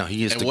him. I know,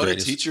 he is the what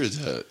greatest. A teacher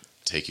to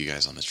take you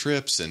guys on the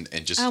trips and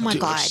just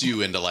push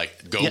you into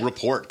go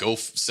report, go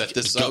set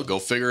this up, go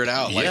figure it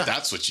out. Like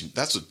that's what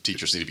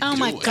teachers need to be doing. Oh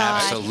my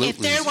God. Absolutely. If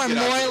there were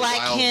more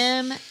like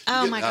him,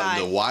 oh my God.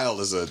 The wild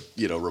as a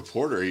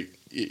reporter,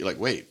 you're like,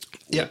 wait.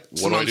 Yeah.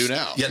 What do I do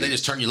now? Yeah, they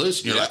just turn you loose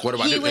and you're like, what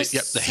do I do?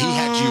 He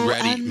had you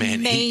ready, man.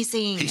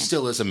 Amazing. He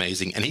still is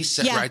amazing. And he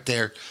sat right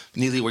there,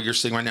 Neely, where you're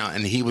sitting right now,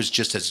 and he was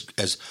just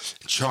as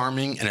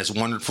charming and as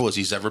wonderful as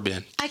he's ever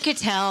been. I could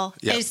tell.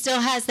 Yeah. It still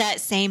has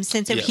that same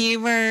sense of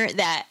humor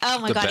that, oh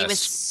my God, it was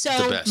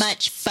so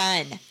much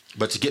fun.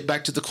 But to get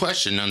back to the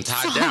question on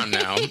Tied Down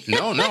now,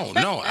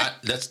 no.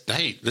 This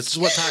is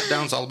what Tied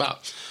Down's all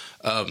about.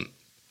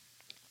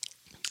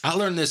 I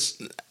learned this,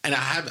 and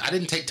I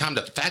didn't take time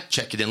to fact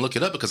check it and look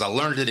it up because I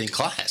learned it in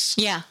class.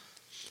 Yeah.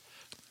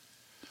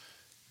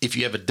 If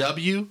you have a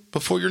W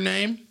before your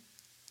name,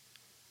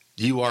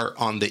 you are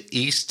on the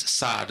east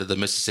side of the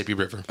Mississippi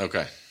River.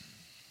 Okay.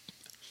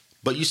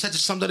 But you said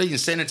somebody in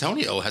San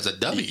Antonio has a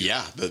W.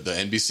 Yeah, the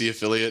NBC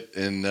affiliate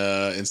in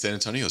San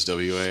Antonio is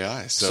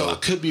WAI. So I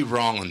could be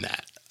wrong on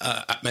that.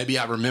 Maybe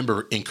I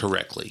remember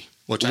incorrectly.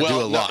 Which I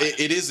do a lot.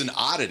 It is an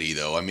oddity,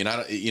 though. I mean,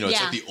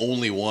 it's like the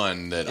only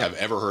one that I've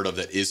ever heard of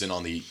that isn't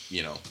on the,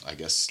 I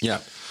guess. Yeah.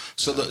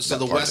 So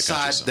the west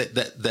side,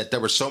 that there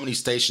were so many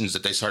stations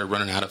that they started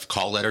running out of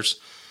call letters.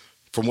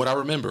 From what I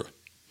remember,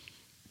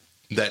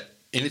 that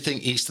anything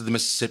east of the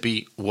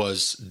Mississippi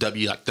was like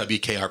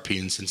WKRP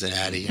in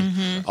Cincinnati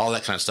and all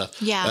that kind of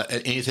stuff. Yeah.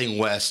 Anything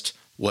west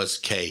was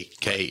K,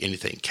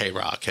 anything,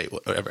 K-Rock, K,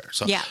 whatever.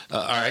 So,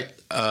 all right.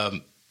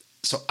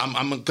 So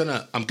I'm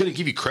gonna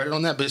give you credit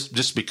on that, but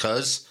just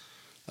because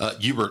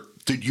you were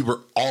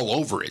all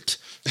over it.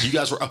 You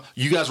guys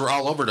were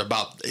all over it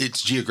about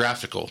it's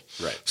geographical.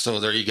 Right. So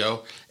there you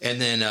go. And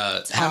then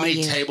how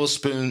many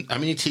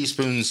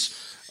teaspoons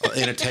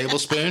in a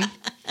tablespoon?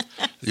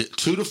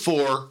 2 to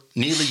 4.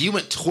 Neely, you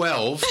went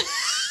 12.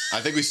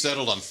 I think we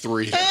settled on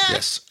 3.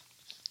 Yes.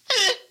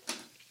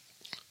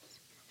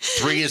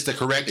 3 is the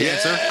correct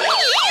answer.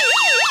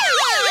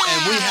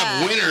 And we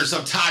have winners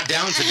of Tied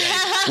Down today.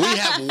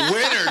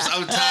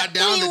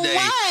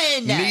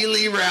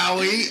 Neely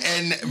Rowie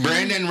and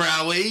Brandon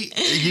Rowie.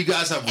 You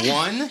guys have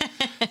won.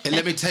 And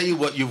let me tell you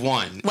what you've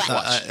won.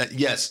 What?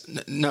 Yes.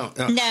 No.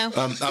 No.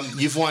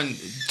 You've won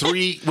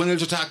 3 Win,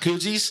 Lose, or Tie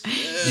koozies.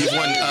 You've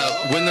won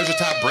Win, Lose, or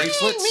Tie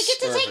bracelets. We get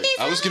to take these.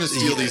 I was going to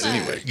steal these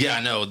anyway. Yeah,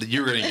 I know.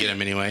 You're going to get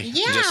them anyway.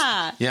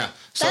 Yeah.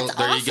 So that's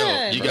there you go.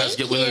 awesome. You guys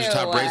get Win, Lose, or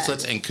Tie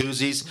bracelets and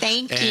koozies.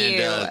 Thank you.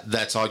 you. And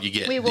that's all you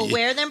get. We will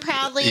wear them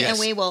proudly and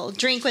we will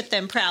drink with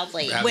them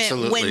proudly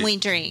when we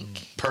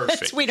drink.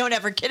 Perfect. We don't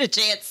ever get a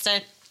chance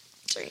to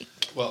drink.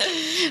 Well,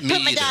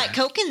 put my Diet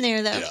Coke in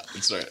there, though. Yeah,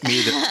 that's right. Me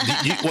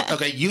either.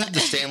 Okay, you have the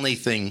Stanley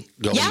thing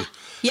going.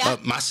 Yeah.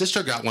 My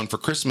sister got one for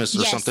Christmas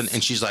or something,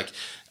 and she's like,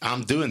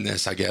 I'm doing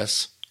this, I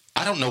guess.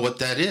 I don't know what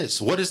that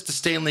is. What is the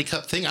Stanley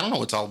Cup thing? I don't know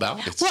what it's all about.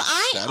 Well,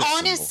 I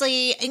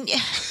honestly,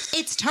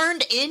 it's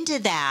turned into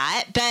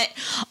that, but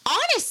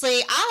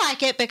honestly, I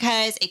like it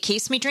because it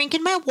keeps me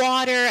drinking my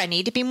water. I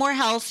need to be more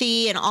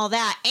healthy and all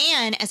that.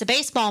 And as a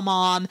baseball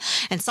mom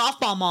and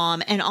softball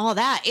mom and all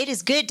that, it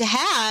is good to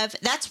have.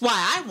 That's why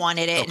I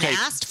wanted it and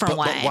asked for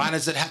one. But why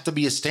does it have to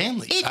be a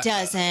Stanley? It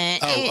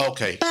doesn't.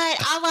 Okay. But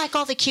I like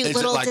all the cute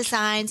little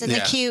designs and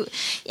the cute.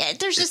 Yeah,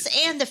 there's just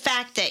and the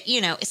fact that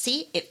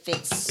see, it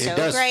fits so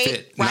great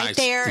right nice.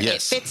 there.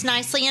 Yes. It fits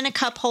nicely in a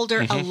cup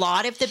holder. A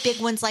lot of the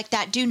big ones like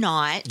that do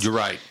not. You're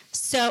right.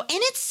 So, and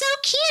it's so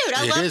cute.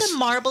 I love the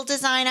marble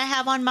design I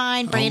have on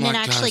mine. Brandon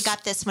actually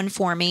got this one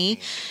for me.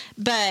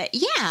 But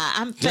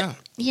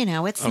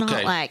it's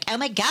not like, oh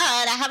my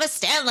God, I have a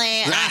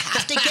Stanley and I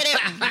have to get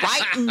it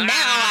right now.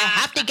 I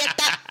have to get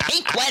that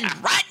pink one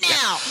right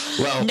now.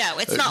 Well, no,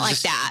 it's not like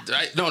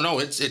that. No,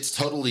 it's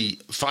totally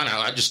fine.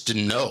 I just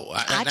didn't know.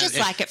 I just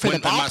like it for the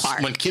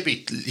ballpark.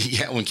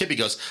 When Kippy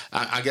goes,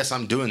 I guess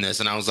I'm doing this,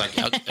 and I was like,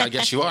 I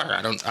guess you are.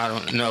 I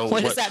don't know.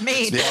 What does that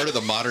mean? It's part of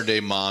the modern day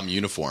mom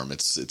uniform.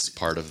 It's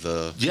part of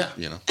the you have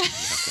to have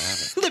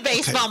it. The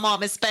baseball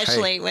mom,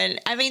 especially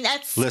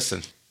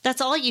listen. That's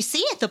all you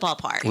see at the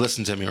ballpark.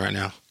 Listen to me right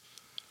now.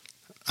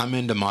 I'm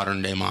into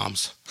modern day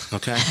moms.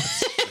 Okay.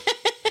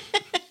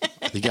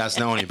 You guys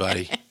know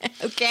anybody?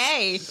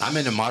 Okay. I'm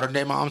into modern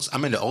day moms.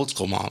 I'm into old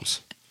school moms.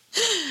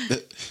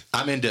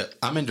 I'm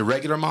into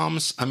regular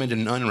moms. I'm into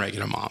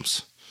unregular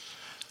moms.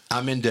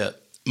 I'm into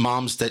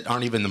moms that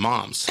aren't even the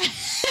moms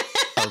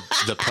of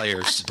the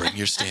players. Bring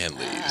your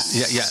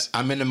Stanleys. Yeah.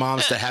 I'm into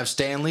moms that have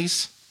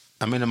Stanleys.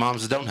 I'm into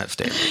moms that don't have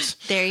Stanleys.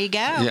 There you go.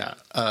 Yeah.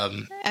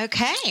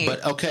 Okay.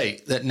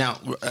 But now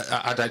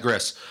I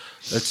digress.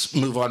 Let's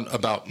move on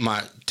about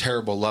my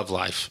terrible love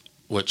life,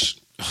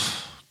 which,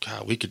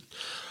 God, we could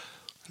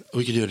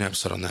do an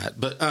episode on that.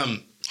 But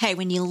hey,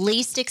 when you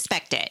least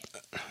expect it.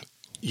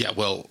 Yeah,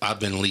 well, I've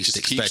been least just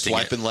expecting keep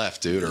swiping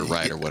left, dude, or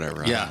right, or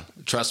whatever. Yeah,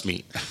 trust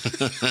me.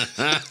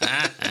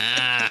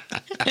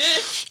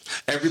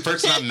 Every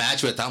person I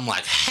match with, I'm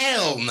like,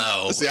 hell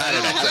no. See, I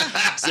don't know.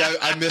 See,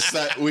 I missed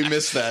that. We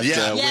missed that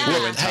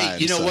window in time. Hey,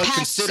 you know what?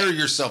 Consider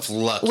yourself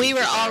lucky. We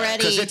were already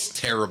because it's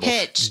terrible.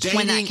 Pitched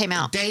when that came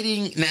out.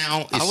 Dating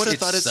now, I would have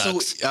thought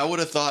sucks. I would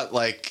have thought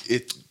like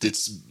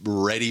it's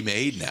ready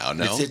made now.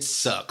 No, it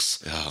sucks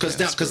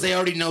because they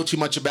already know too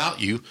much about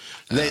you.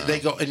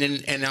 They go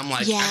and I'm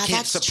like, I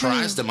can't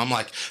surprise them. I'm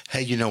like,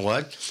 hey, you know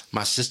what?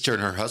 My sister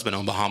and her husband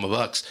own Bahama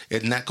Bucks.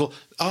 Isn't that cool?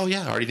 Oh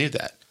yeah, I already knew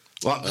that.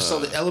 Well, so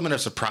the element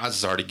of surprise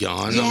is already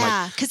gone.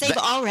 Yeah, because they've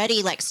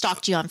already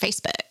stalked you on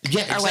Facebook,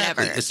 or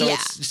whatever. So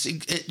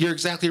you're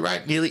exactly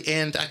right, Neely,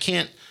 and I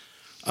can't.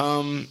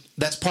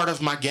 That's part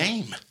of my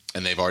game.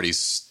 And they've already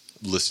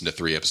listened to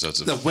 3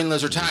 episodes of the Win,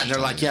 Lose, or Tie, and they're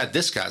like, "Yeah,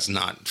 this guy's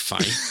not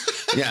funny."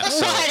 Yeah,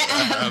 so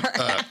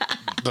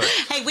but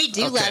hey, we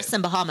do love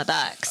some Bahama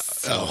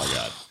Bucks. Oh my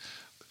God,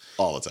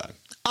 all the time.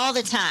 All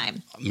the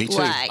time. Me too.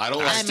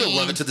 I still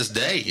love it to this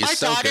day.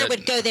 It's our daughter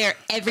would go there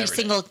every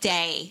single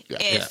day.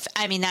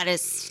 That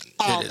is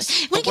all.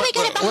 When can we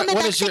go to Bahama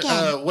Bucks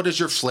again? What is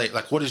your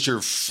flavor? What is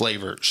your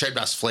flavor? Shaved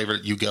Ice flavor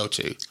that you go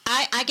to?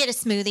 I get a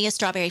smoothie, a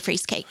strawberry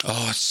freeze cake.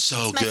 Oh, it's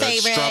so it's good. My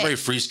favorite. Strawberry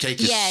freeze cake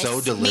is so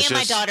delicious. Me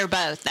and my daughter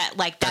both.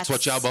 That's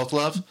what y'all both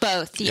love?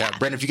 Both, yeah.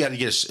 Brandon, if you got to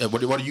get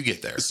what do you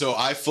get there? So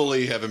I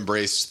fully have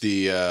embraced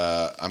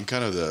I'm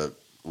kind of the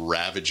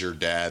Ravager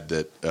dad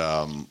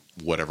that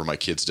whatever my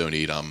kids don't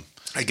eat,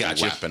 I got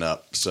you. Lapping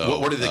up. So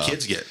what do the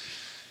kids get?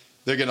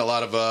 They're getting a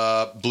lot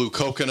of blue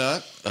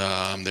coconut.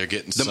 They're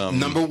getting some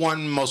number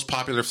one most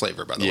popular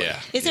flavor, by the way.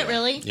 Is it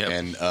really? Yep.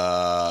 And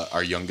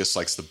our youngest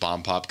likes the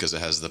Bomb Pop because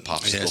it has the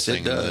popsicle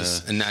thing.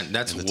 Yes, it does. And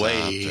that's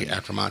way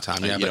after my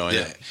time.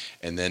 Yeah,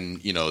 and then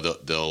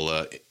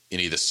they'll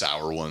any of the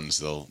sour ones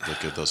they'll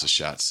give those a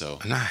shot. So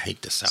and I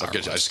hate the sour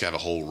ones. I just have a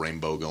whole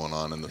rainbow going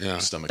on in the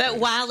stomach. But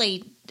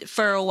Wiley,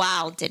 for a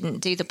while, didn't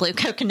do the blue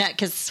coconut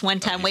because one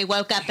time we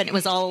woke up and it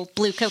was all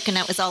blue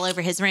coconut was all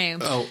over his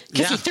room. Oh,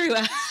 because he threw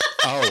a.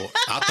 Oh,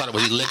 I thought it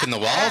was he licking the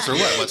walls or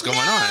what? What's going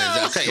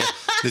on? Okay,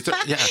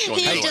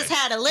 He just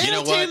had a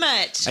little too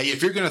much. Hey,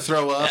 if you're going to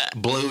throw up,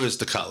 blue is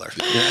the color.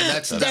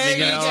 That's there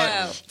you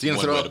go. If you're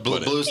going to throw up,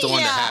 blue is the one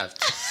to have.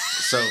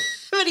 So.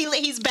 But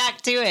he's back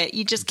to it.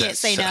 You just can't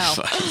say no.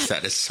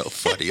 That is so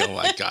funny. Oh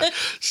my God.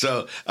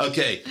 So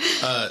okay,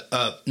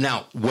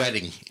 now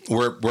wedding.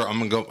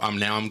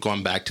 I'm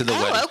going back to the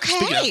wedding. Okay.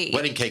 Speaking of,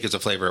 wedding cake is a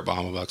flavor at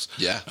Bahama Bucks.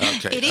 Yeah.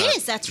 Okay. It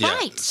is. That's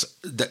right. So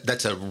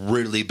that's a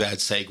really bad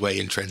segue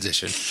in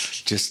transition.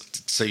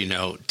 Just so you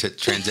know, to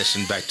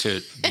transition back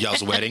to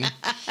y'all's wedding.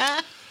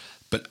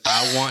 But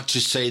I want to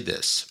say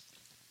this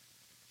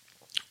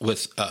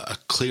with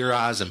clear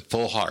eyes and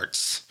full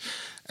hearts,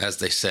 as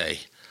they say.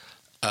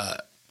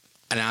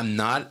 And I'm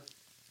not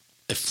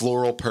a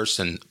floral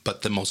person,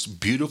 but the most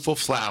beautiful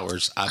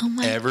flowers I've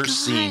ever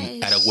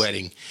seen at a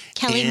wedding.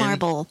 Kelly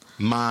Marble.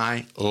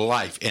 My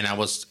life. And I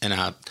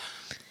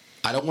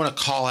don't want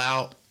to call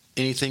out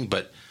anything,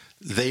 but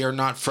they are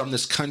not from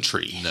this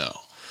country.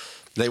 No.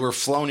 They were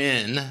flown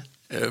in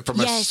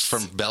Yes.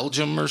 from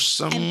Belgium or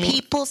something. And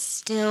people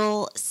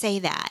still say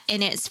that.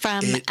 And it's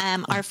from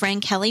our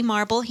friend Kelly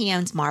Marble. He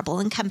owns Marble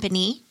and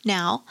Company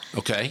now.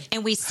 Okay.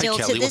 And we still,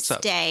 Kelly, to this what's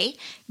up? day,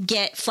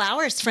 get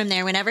flowers from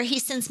there. Whenever he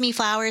sends me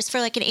flowers for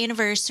like an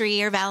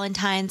anniversary or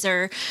Valentine's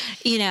or,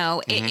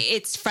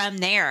 it's from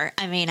there.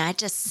 I mean, I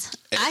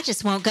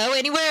just won't go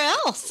anywhere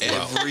else.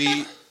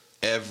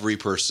 Every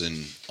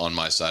person on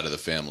my side of the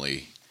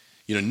family,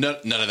 none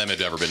of them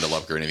have ever been to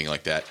Lubbock or anything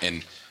like that.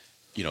 And,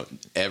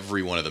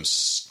 every one of them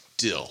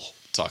still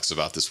talks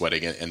about this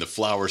wedding, and the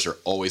flowers are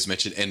always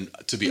mentioned. And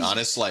to be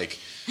honest, like,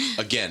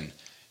 again,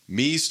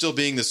 me still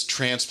being this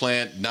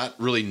transplant, not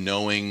really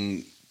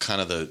knowing kind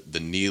of the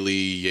Neely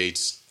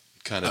Yates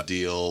kind of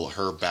deal,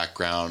 her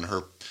background,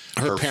 her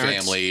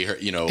parents, family,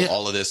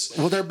 all of this.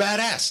 Well, they're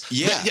badass.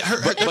 Yeah,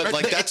 but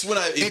like that's when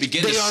it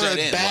began to set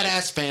in. They are a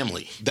badass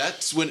family.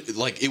 That's when,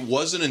 like, it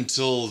wasn't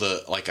until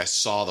I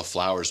saw the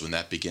flowers when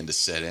that began to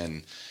set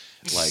in.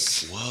 Like,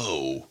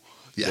 whoa,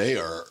 they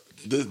are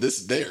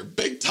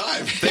big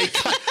time. They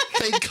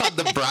cut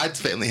the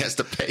bride's family has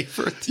to pay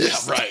for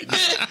this. Yeah, right.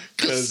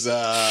 Because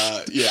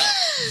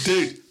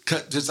dude.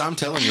 Because I'm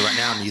telling you right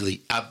now,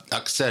 Neely, like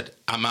I said,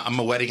 I'm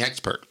a wedding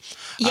expert.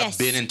 Yes. I've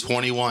been in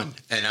 21,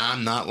 and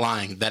I'm not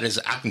lying. That is,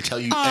 I can tell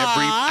you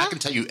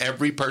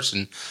every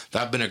person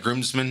that I've been a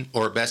groomsman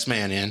or a best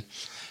man in,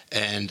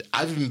 and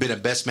I've even been a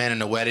best man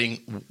in a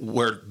wedding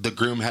where the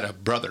groom had a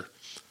brother.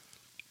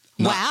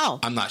 Wow.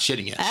 I'm not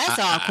shitting you. That's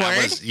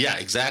awkward. Yeah,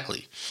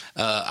 exactly.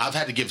 I've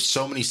had to give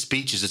so many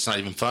speeches, it's not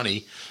even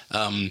funny,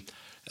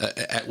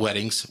 at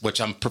weddings, which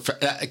my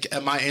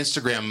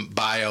Instagram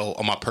bio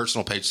on my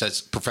personal page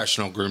says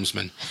professional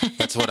groomsman.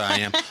 That's what I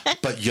am.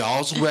 But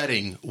y'all's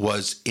wedding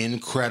was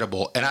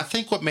incredible. And I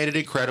think what made it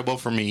incredible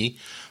for me,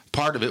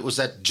 part of it was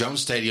that Jones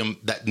Stadium,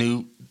 that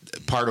new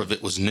part of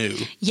it was new.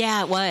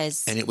 Yeah, it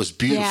was. And it was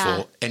beautiful.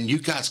 Yeah. And you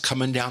guys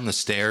coming down the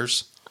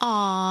stairs.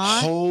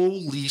 Aww.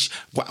 Holy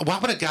why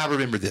would a guy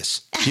remember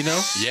this?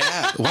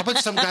 Yeah. Why would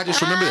some guy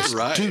just remember this?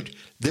 Right. Dude,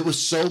 that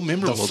was so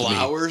memorable. The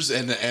flowers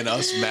and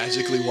us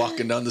magically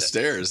walking down the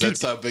stairs.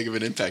 That's how big of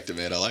an impact it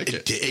made. I like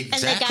it.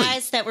 Exactly. And the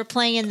guys that were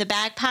playing the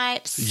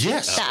bagpipes.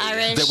 Yes. The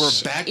Irish. There were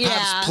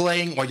bagpipes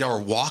playing while y'all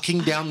were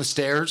walking down the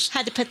stairs.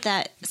 Had to put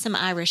some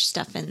Irish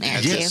stuff in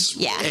there, Yes. too.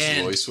 Yeah.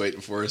 And- Royce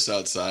waiting for us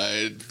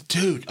outside.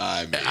 Dude,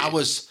 I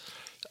was...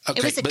 Okay,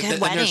 it was a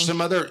good wedding. There's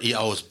some other...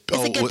 Yeah, it was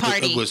a good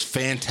party. It was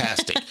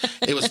fantastic.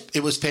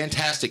 It was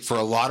fantastic for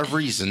a lot of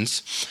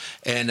reasons.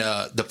 And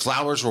the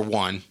flowers were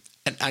one.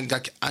 And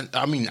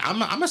I mean,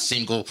 I'm a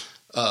single...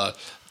 I'm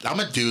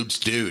a dude's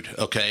dude,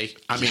 okay?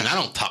 I mean, I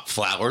don't talk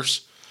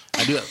flowers.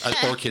 I do.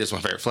 Orchid is my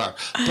favorite flower.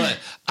 But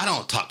I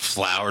don't talk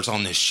flowers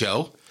on this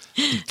show.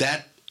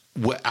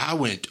 I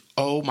went,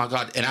 oh, my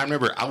God. And I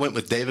remember I went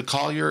with David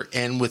Collier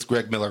and with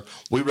Greg Miller.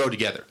 We rode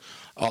together.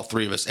 All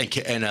three of us, and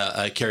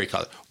Carrie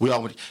Collier. We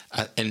all went,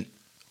 and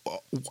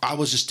I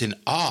was just in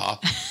awe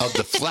of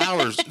the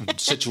flowers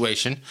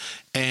situation,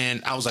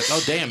 and I was like,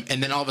 "Oh damn!"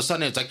 And then all of a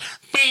sudden, it's like,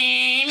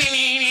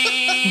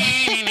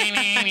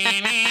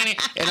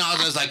 and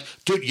I was like,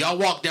 "Dude, y'all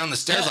walk down the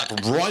stairs like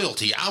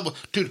royalty."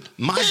 Dude,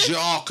 my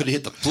jaw could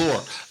hit the floor.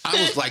 I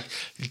was like,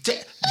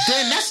 "Damn,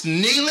 that's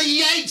Neely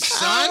Yates,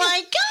 son!" Oh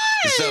my gosh!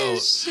 So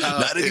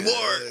not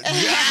anymore.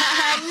 Neely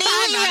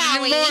Not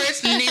Rowie. anymore.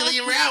 It's Neely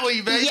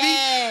Rowie, baby.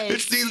 Yes.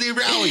 It's Neely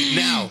Rowie.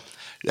 Now,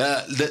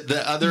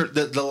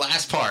 the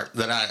last part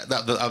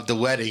of the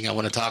wedding I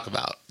want to talk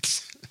about.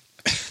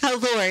 Oh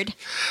Lord!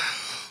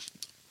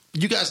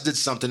 You guys did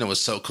something that was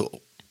so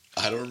cool,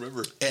 I don't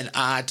remember. and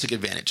I took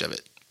advantage of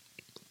it.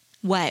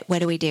 What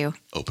do we do?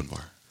 Open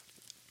bar.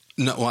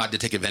 No, well, I did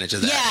take advantage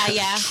of that.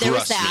 Yeah. There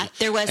was Trust me. that.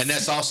 There was, and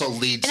that's also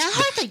leads. and I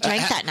hardly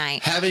drank that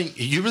night.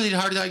 You really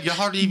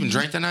hardly even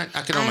drank that night.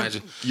 I can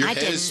imagine. Your I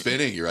head didn't. is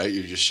spinning, right?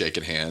 You're just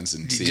shaking hands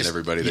and seeing just-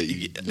 everybody that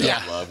you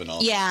love and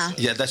all Yeah. that.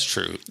 Yeah, that's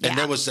true. Yeah. And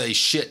there was a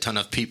shit ton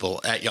of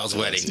people at y'all's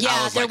wedding. Yeah,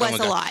 I there like, was oh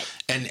my a God. lot.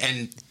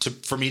 And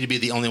for me to be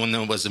the only one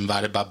that was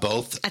invited by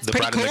both That's the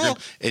pretty bride and the cool.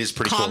 groom, it is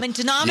pretty Common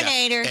cool.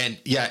 denominator.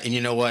 Yeah, and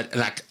you know what?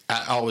 And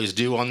I always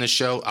do on this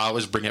show. I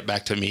always bring it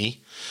back to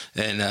me,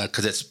 and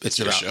because it's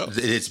your about show.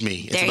 it's me.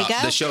 It's There you about,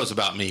 go. The show is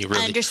about me.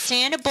 Really,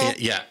 Understandable.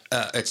 Yeah,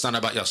 it's not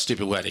about y'all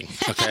stupid wedding.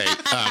 Okay.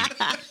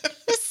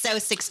 It was so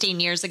 16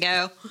 years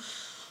ago.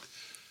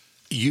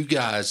 You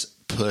guys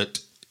put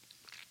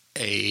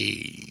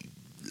a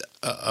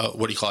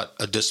what do you call it?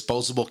 A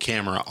disposable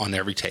camera on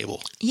every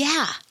table.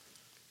 Yeah.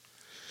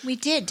 We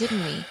did,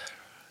 didn't we?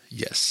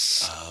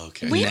 Yes.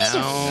 Okay. We need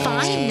to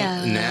find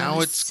those.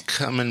 Now it's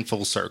coming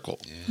full circle.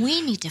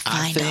 We need to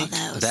find all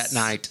those. That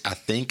night, I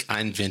think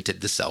I invented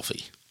the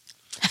selfie.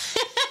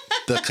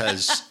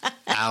 Because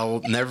I'll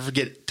never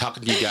forget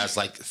talking to you guys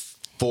like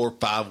 4 or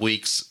 5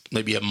 weeks,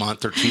 maybe a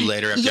month or 2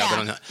 later after Yeah. y'all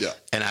been on. Yeah.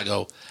 And I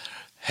go,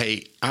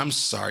 hey, I'm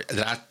sorry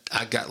that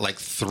I got like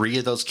 3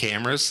 of those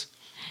cameras.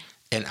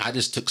 and I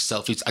just took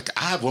selfies. Like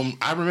I have one.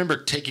 I remember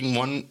taking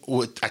one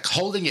with like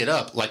holding it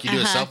up like you do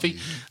a selfie.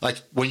 Like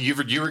when you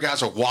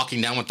guys are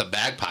walking down with the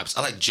bagpipes,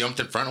 I like jumped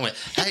in front and went,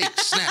 "Hey,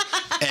 snap!"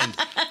 And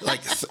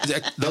like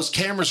those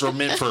cameras were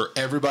meant for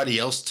everybody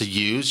else to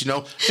use. You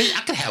know, hey,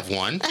 I could have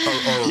one. Or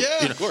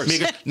Yeah, you know, of course.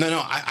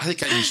 No. I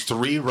think I used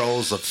 3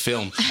 rolls of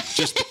film.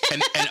 Just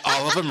and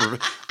all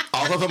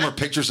of them are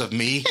pictures of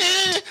me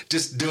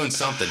just doing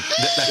something.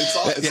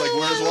 It's like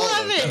Where's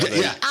Waldo?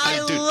 Yeah,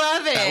 I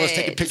love it. I was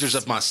taking pictures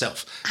of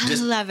myself. I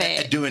love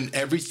it. Doing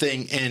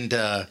everything, and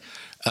I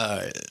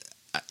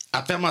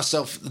found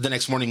myself the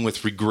next morning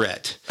with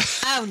regret.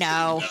 Oh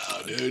no.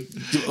 Oh, dude.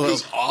 It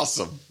was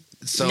awesome.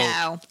 So,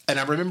 No. And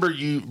I remember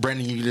you,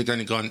 Brandon, you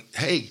going,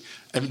 hey,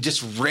 I mean,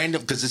 just random,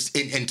 because it's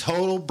in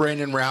total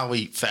Brandon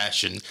Rowley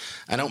fashion.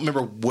 I don't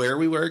remember where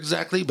we were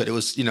exactly, but it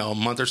was, a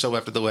month or so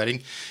after the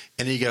wedding.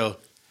 And you go,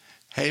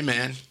 hey,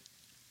 man,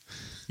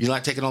 you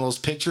like taking all those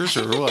pictures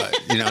or what?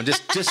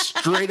 Just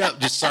straight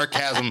up, just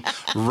sarcasm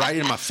right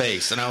in my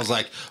face. And I was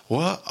like,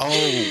 what?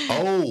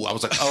 Oh, I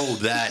was like, oh,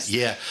 that,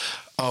 yeah.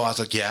 Oh, I was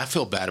like, yeah, I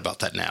feel bad about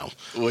that now.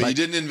 Well, you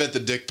didn't invent the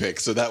dick pic,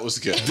 so that was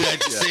good.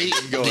 See,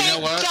 you know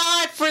Thank what?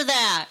 God for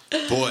that.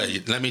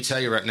 Boy, let me tell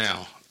you right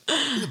now.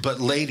 But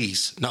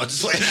ladies, no,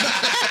 just like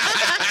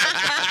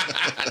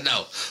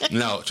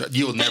no,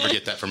 you will never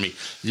get that from me.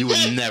 You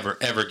will never,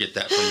 ever get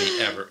that from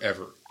me, ever.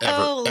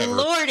 Oh,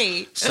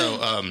 Lordy. So,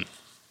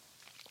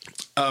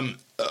 all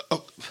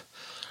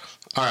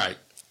right.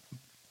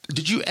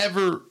 Did you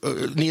ever,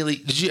 Neely?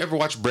 Did you ever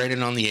watch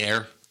Brandon on the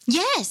Air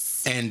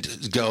Yes.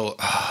 and go?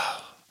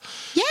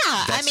 Yeah.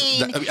 I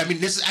mean,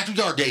 this is after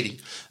you are dating,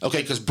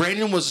 okay? Because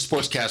Brandon was a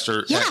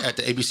sportscaster at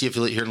the ABC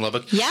affiliate here in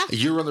Lubbock. Yeah.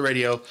 You were on the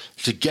radio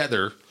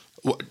together.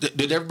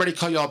 Did everybody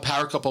call y'all a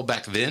power couple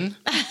back then?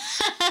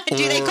 do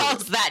they call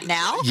us that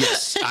now?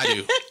 Yes, I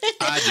do.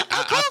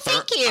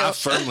 Thank you. I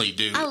firmly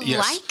do. I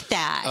like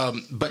that.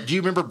 But do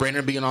you remember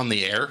Brandon being on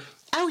the air?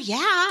 Oh,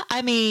 yeah.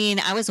 I mean,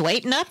 I was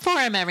waiting up for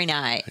him every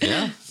night.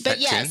 Yeah. But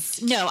at yes,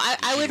 10? no,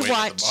 I would Waiting at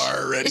watch. the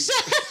bar already.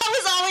 I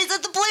was always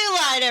at the blue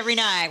light every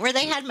night where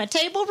they had my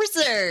table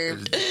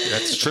reserved.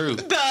 That's true.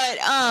 But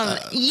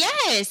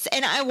yes,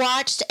 and I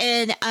watched,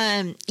 and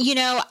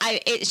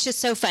it's just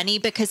so funny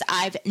because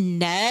I've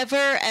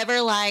never ever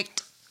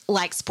liked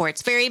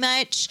sports very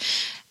much.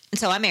 And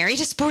so I married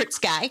a sports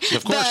guy.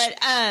 Of course. But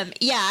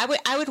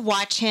I would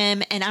watch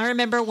him, and I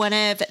remember one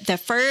of the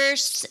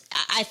first.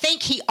 I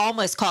think he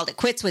almost called it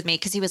quits with me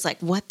because he was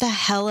like, "What the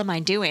hell am I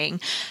doing?"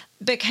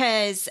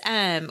 Because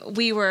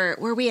we were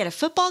at a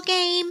football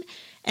game.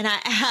 And I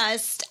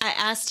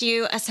asked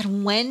you, I said,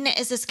 when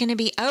is this going to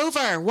be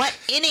over? What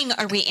inning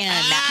are we in?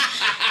 And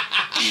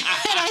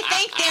I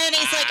think then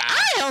he's like,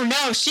 I don't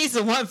know if she's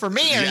the one for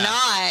me or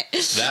not.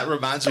 That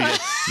reminds me of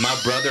my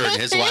brother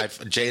and his wife,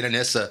 Jay and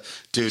Anissa.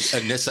 Dude,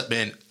 Anissa,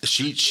 man,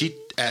 she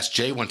asked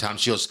Jay one time,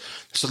 she goes,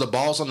 so the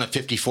ball's on the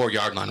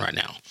 54-yard line right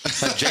now.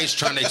 Like Jay's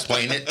trying to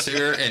explain it to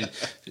her, and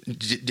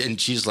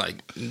she's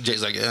like,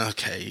 Jay's like,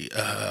 okay.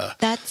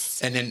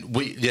 And then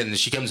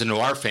she comes into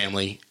our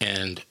family,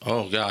 and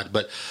oh God,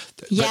 but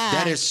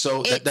that is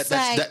so. Sports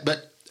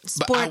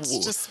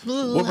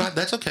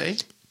that's okay.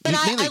 But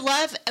I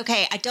love.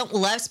 Okay, I don't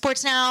love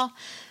sports now.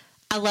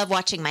 I love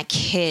watching my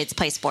kids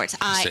play sports.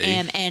 I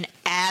am an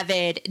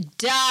avid,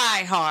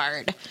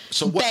 diehard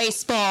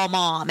baseball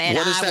mom, and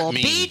I will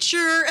beat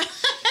your.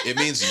 It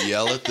means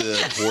yell at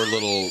the poor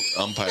little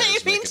umpires.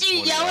 It means you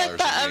yell at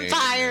the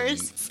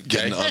umpires.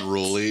 Getting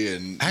unruly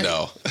and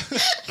no.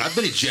 I've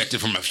been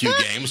ejected from a few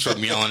games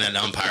from yelling at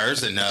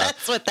umpires, and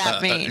that's what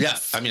that means. Yeah,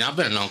 I mean, I've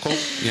been an uncle,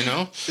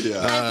 Yeah.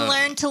 I've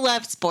learned to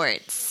love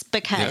sports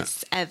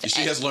because of.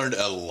 She has learned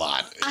a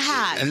lot. I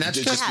have, and that's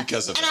just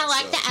because of. And I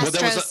like the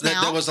Astros now.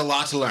 now. There was a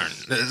lot to learn.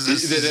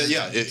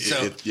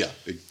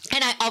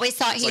 And I always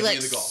thought he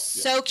looked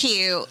so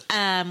cute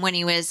when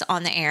he was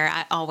on the air.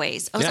 I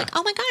was like,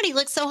 oh my God, he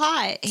looks so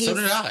hot. So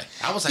did I.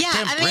 I was like,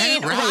 damn,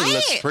 Brandon Riley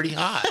looks pretty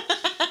hot.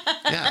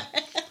 Yeah.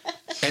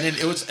 And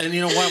it was, and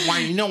you know what? Why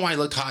he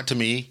looked hot to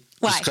me?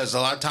 Why? Because a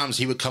lot of times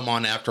he would come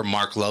on after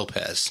Mark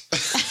Lopez.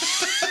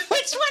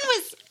 Which one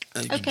was?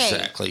 Okay.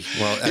 Exactly.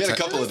 Well, he had a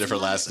couple of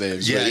different last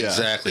names. Yeah,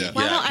 exactly.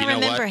 Why don't I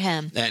remember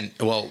him? And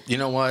well, you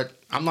know what?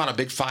 I'm not a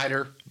big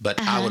fighter, but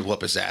I would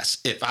whoop his ass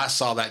if I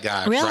saw that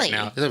guy right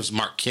now. There was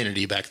Mark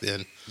Kennedy back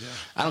then. Yeah.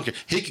 I don't care.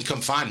 He can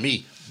come find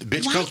me.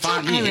 Bitch, come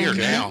find me here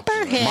now.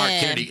 Him? Mark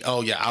Kennedy.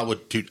 Oh yeah, I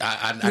would. Dude,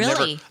 I'm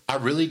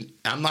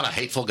not a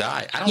hateful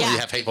guy. I don't really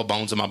have hateful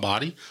bones in my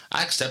body.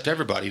 I accept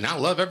everybody and I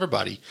love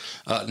everybody.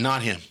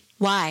 Not him.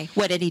 Why?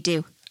 What did he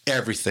do?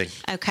 Everything.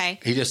 Okay.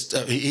 He just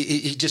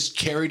he just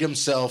carried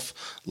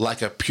himself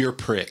like a pure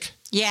prick.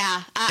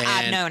 Yeah,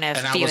 I've known a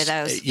few of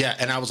those. Yeah,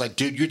 and I was like,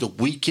 dude, you're the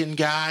weekend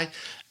guy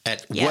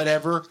at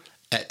whatever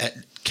at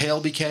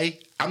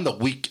KLBK. I'm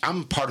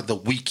part of the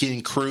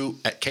weekend crew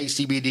at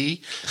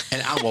KCBD,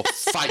 and I will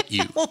fight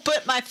you. We'll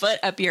put my foot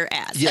up your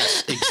ass.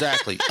 Yes,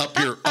 exactly. Up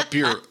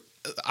your.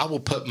 I will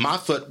put my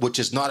foot, which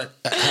does not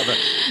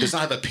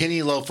have a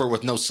penny loafer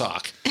with no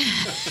sock.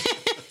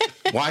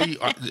 Why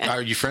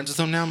are you friends with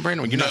him now,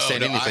 Brandon? You're not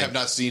saying anything. I have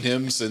not seen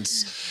him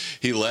since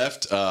he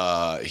left.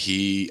 I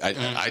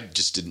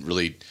just didn't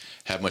really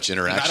have much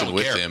interaction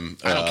with him.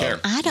 I don't care.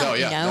 I don't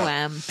know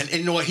him. And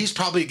you know what? He's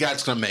probably a guy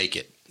that's going to make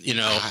it. You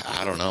know,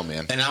 I don't know,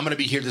 man. And I'm going to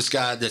be here. This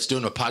guy that's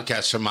doing a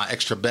podcast from my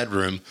extra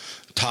bedroom,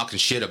 talking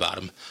shit about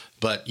him.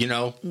 But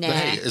but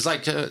hey, it's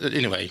like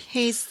anyway.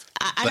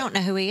 I don't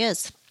know who he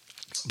is.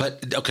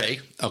 But okay,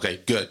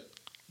 good.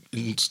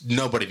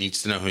 Nobody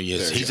needs to know who he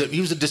is. He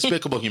was a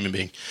despicable human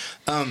being.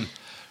 God,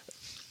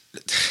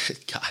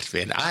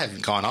 man, I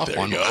haven't gone off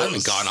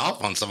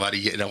on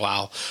somebody in a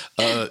while.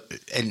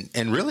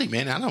 And really,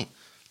 man, I don't.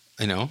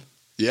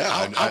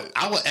 Yeah,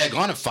 I will egg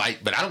on a fight,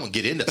 but I don't want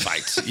to get into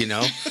fights.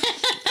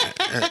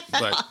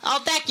 But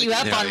I'll back you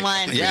up on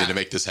one. We need to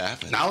make this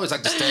happen. I always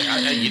like to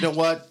stay. You know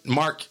what,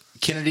 Mark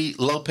Kennedy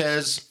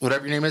Lopez,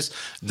 whatever your name is,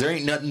 there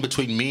ain't nothing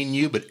between me and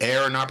you but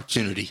air and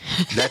opportunity.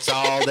 That's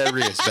all there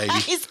is, baby.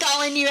 He's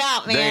calling you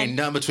out, man. There ain't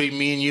nothing between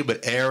me and you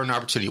but air and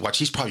opportunity. Watch,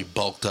 he's probably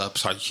bulked up.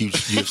 He's a huge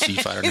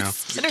UFC fighter now.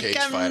 He's gonna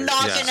come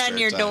knocking on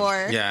your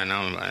door. Yeah,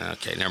 no,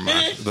 okay, never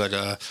mind. But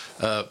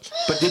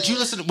did you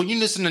listen when you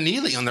listened to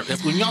Neely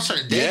when y'all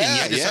started dating?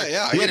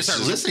 You had to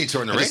start listening to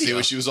her on the radio. See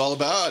what she was all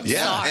about.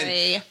 Yeah,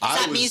 sorry,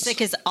 that music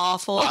is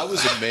awful. I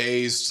was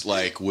amazed,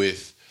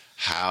 with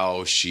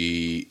how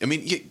she,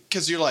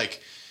 because you're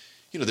like,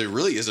 there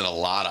really isn't a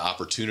lot of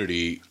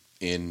opportunity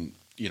in,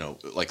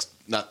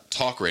 not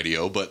talk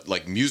radio, but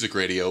like music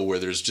radio where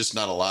there's just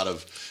not a lot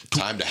of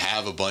time to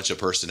have a bunch of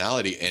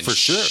personality. And for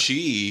sure,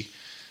 she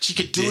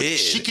could do it.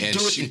 She could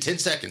do it in 10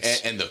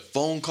 seconds. And the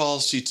phone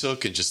calls she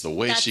took and just the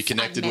way she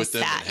connected with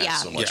them and had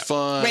so much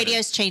fun.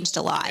 Radio's changed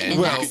a lot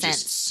in that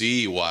sense. Just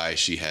see why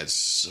she had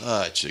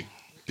such a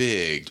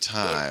big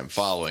time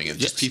following and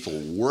just people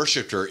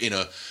worshipped her in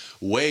a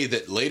way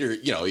that later,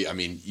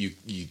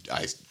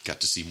 I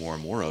got to see more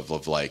and more of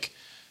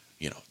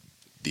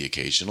the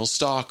occasional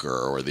stalker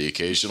or the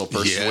occasional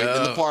person waiting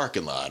in the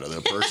parking lot or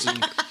the person,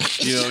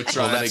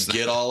 trying to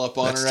get all up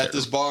on her at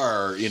this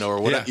bar,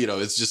 or whatever.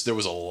 It's just, there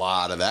was a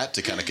lot of that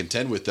to kind of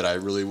contend with that I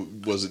really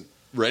wasn't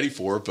ready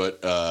for. But,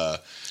 I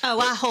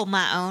hold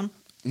my own.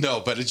 No,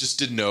 but I just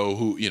didn't know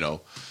who,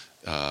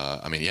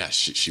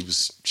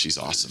 she's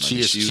awesome.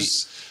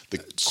 She's the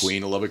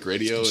queen of Lubbock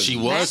radio. She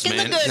was,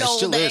 man. In the good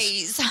old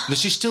days. But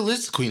she still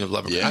is the queen of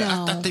Lubbock.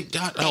 Yeah. I think,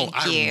 God,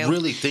 I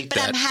really think but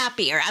that. But I'm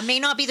happier. I may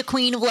not be the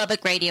queen of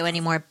Lubbock radio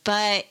anymore,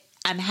 but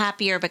I'm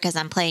happier because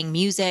I'm playing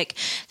music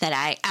that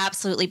I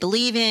absolutely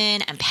believe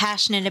in, I'm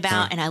passionate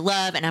about, and I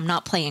love, and I'm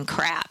not playing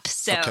crap.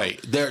 So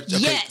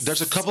yes.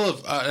 There's a couple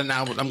of, and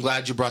I'm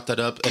glad you brought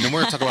that up. And then we're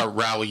going to talk about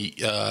Rowie.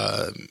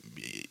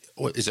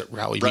 What is it?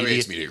 Rowie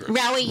Yates Media Group.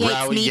 Rowie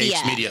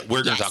Yates Media.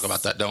 We're going to talk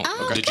about that.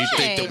 Did you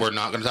think that we're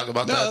not going to talk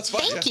about that? No, that's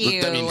fine. Thank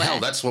you.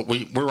 That's what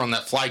we're on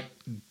that flight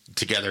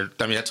together.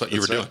 That's what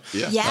you were doing.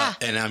 Yeah.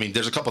 And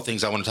there's a couple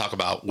things I want to talk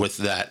about with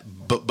that.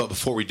 But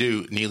before we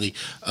do, Neely,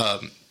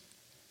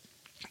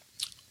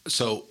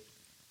 so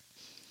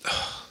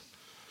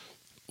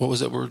what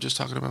was it we were just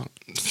talking about?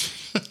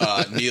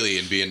 Neely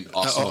and being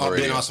awesome on the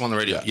radio. Being awesome on the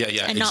radio.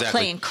 Yeah, and not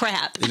playing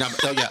crap.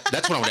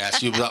 That's what I would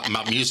ask you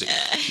about music.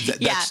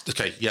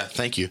 Okay,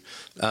 thank you.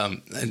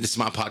 And this is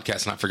my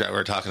podcast, and I forgot what we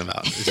were talking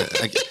about.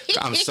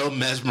 I'm so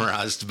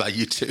mesmerized by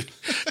you two.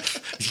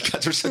 You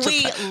guys are such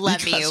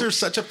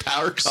such a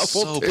power couple.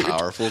 So dude.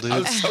 Powerful, dude.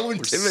 I'm so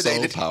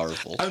intimidated. So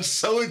powerful. I'm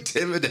so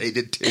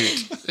intimidated,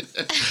 dude.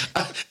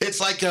 It's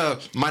like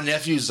my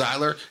nephew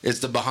Zyler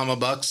is the Bahama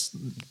Bucks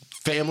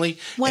family.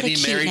 What a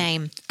cute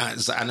name.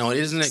 I know,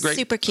 isn't it great?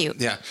 Super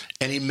cute. Yeah.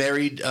 And he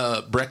married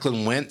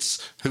Brecklin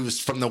Wentz, who's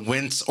from the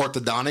Wentz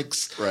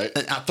Orthodontics. Right.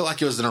 And I feel like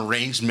it was an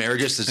arranged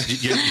marriage.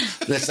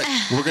 That's like,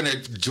 we're going to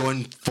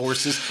join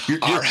forces.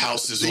 Our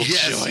houses will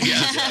join.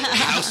 Yes.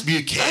 House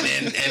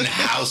Buchanan and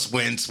House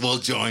Wentz will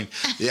join.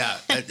 Yeah.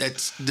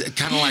 It's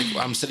kind of like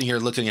I'm sitting here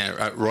looking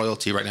at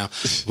royalty right now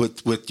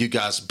with you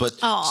guys. But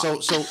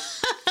so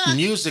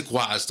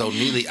music-wise, though,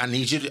 Neely, I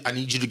need you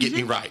to get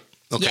me right.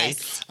 Okay,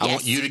 yes. I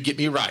want you to get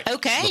me right.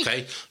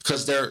 Okay,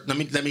 because let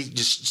me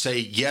just say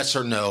yes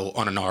or no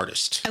on an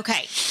artist.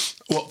 Okay.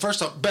 Well,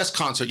 first off, best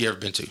concert you ever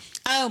been to?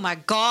 Oh my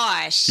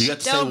gosh! You got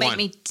to Don't say make one.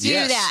 me do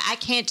that. I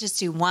can't just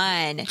do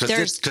one.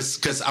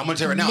 Because I'm going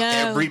to tell you right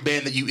now, every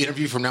band that you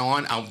interview from now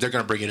on, they're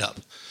going to bring it up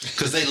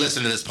because they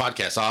listen to this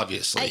podcast,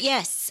 obviously.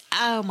 Yes.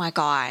 Oh my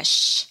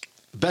gosh.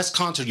 Best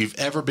concert you've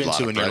ever been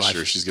to in your life?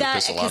 She's going to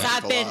piss a lot of people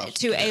off. Because I've been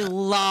to a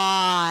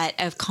lot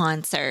of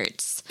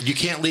concerts. You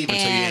can't leave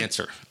until you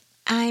answer.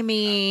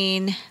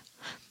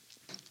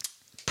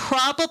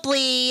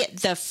 Probably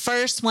the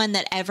first one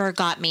that ever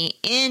got me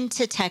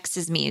into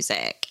Texas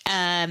music,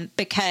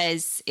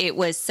 because it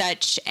was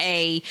such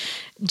a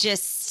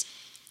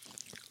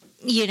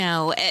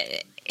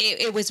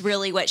it was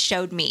really what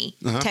showed me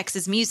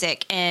Texas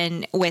music.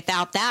 And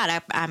without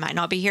that, I might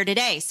not be here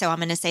today. So I'm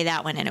going to say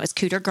that one. And it was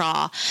Cooter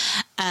Graw.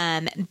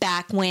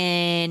 Back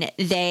when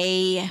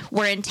they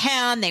were in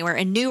town, they were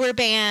a newer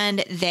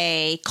band.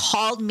 They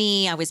called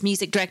me. I was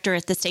music director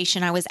at the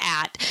station I was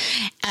at.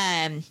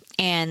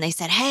 And they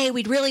said, hey,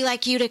 we'd really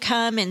like you to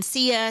come and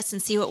see us and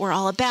see what we're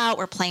all about.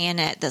 We're playing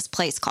at this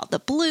place called the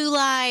Blue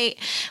Light.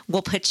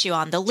 We'll put you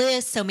on the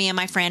list. So me and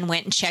my friend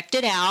went and checked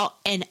it out.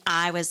 And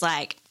I was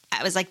like,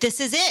 this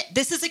is it.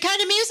 This is the kind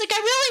of music I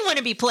really want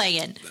to be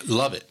playing.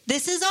 Love it.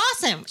 This is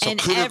awesome. So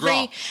Cooter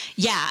Graw.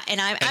 Yeah.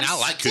 And I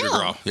like Cooter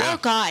Graw. Yeah. Oh,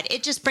 God.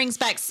 It just brings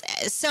back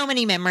so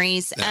many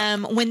memories. Yeah.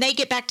 When they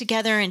get back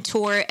together and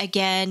tour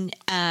again,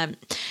 I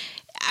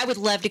would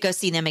love to go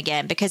see them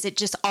again because it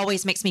just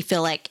always makes me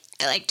feel like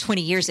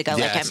 20 years ago.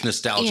 Yeah, like it's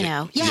nostalgic. You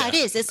know, yeah, it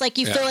is. It's like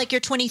you feel like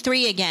you're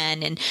 23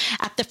 again and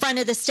at the front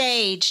of the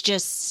stage,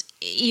 just,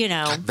 you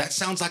know. God, that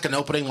sounds like an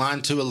opening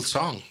line to a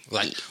song.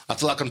 Like, I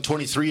feel like I'm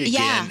 23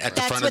 again at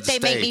the front of the stage. That's what they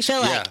make me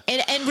feel like.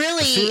 And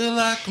really. I feel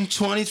like I'm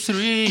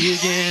 23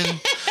 again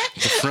at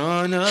the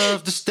front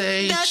of the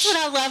stage. That's what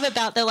I love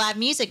about the live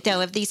music, though,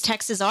 of these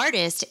Texas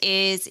artists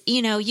is,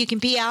 you know, you can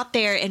be out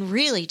there and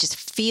really just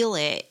feel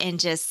it and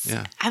just,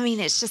 I mean,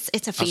 it's a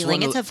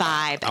feeling, it's a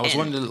vibe. I was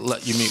wanting to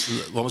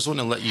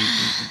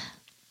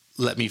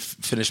let me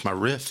finish my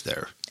riff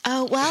there.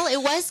 Oh, well,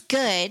 it was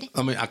good.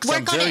 I mean,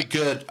 I'm very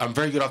good. I'm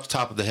very good off the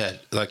top of the head,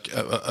 like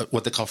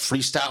what they call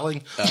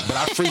freestyling. But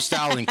I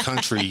freestyle in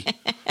country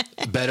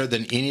better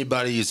than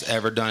anybody's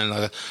ever done.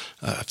 Like,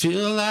 I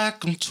feel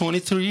like I'm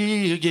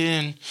 23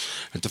 again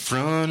at the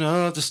front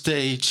of the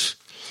stage.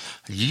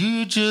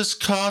 You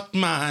just caught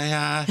my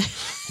eye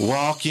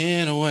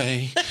walking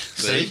away.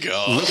 There you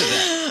go. Look at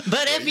that.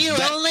 But if you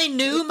only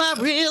knew my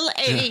real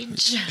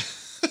age.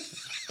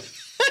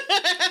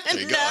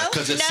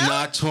 Because it's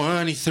not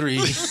 23.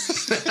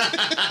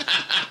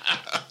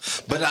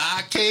 But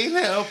I can't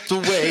help the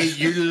way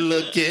you're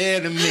looking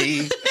at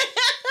me.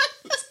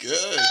 That's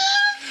good.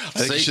 I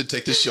think you should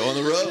take this show on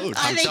the road.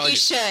 I think you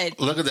should.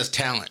 Look at this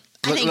talent.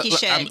 I think you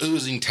should. I'm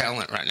oozing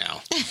talent right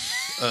now.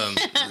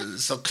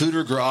 So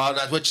Cooter Graw,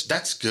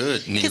 that's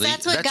good, Neely. Because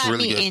that's what got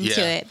really me good.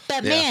 into it.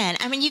 But man,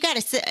 I mean, you got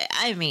to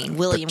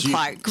William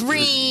Clark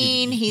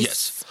Green,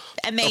 he's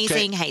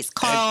amazing. Okay. Hayes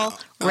Carl,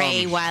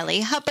 Ray Wiley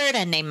Hubbard.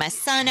 I named my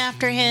son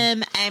after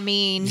him. I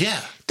mean,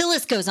 the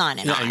list goes on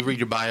and on. You read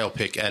your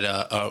biopic at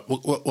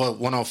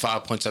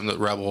 105.7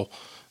 the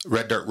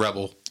Red Dirt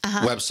Rebel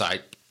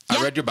website.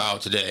 I read your bio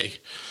today.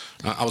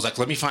 I was like,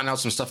 let me find out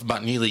some stuff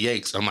about Neely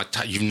Yates. I'm like,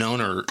 you've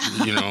known her,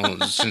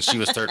 since she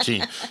was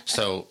 13.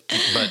 So,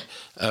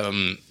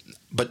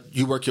 but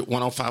you work at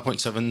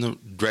 105.7 the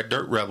Red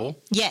Dirt Rebel.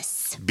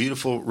 Yes.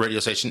 Beautiful radio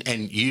station.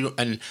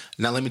 And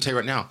now let me tell you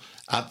right now,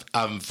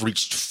 I've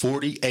reached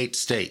 48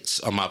 states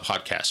on my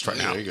podcast right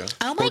now. There you go.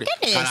 Oh my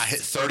goodness. And I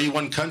hit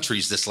 31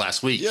 countries this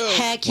last week.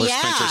 Heck with yeah.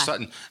 Spencer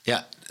Sutton.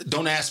 Yeah.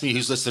 Don't ask me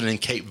who's listening in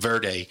Cape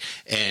Verde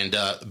and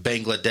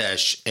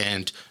Bangladesh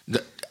and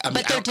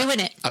but they're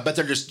doing it. I bet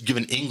they're just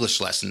giving English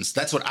lessons.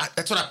 That's what I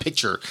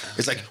picture.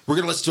 It's like, we're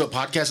going to listen to a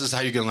podcast. This is how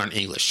you're going to learn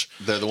English.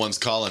 They're the ones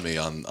calling me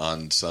on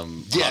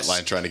some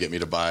hotline trying to get me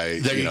to buy.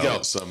 There you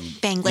go. Some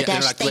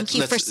Bangladesh. Like, thank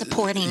you for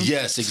supporting.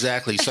 Yes,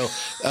 exactly. So,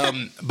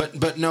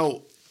 but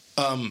no.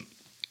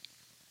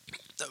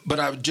 But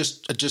I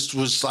just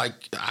was like,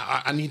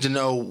 I need to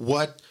know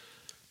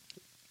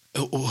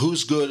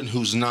who's good and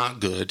who's not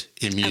good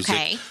in music.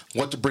 Okay.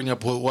 What to bring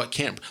up, what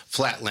can't.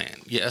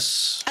 Flatland,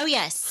 yes. Oh,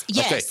 yes.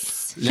 Okay.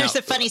 Now, there's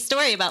a funny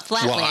story about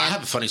Flatland. Well, I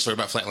have a funny story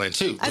about Flatland,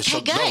 too. Okay, so,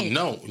 good.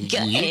 No,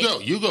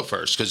 good. You go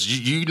first, because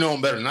you know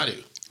them better than I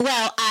do.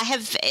 Well,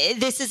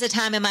 this is a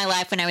time in my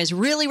life when I was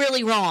really,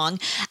 really wrong.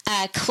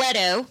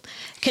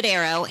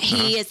 Cadero,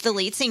 he is the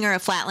lead singer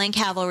of Flatland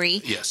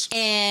Cavalry. Yes.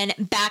 And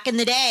back in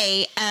the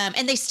day,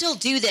 and they still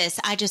do this,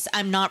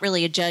 I'm not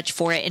really a judge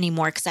for it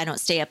anymore because I don't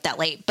stay up that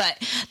late.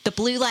 But the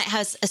Blue Light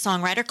has a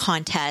songwriter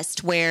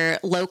contest where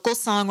local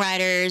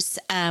songwriters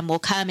will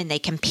come and they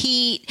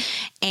compete.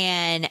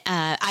 And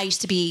I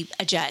used to be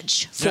a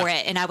judge for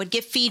it. And I would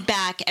give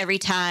feedback every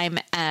time,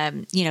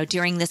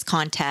 during this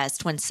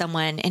contest when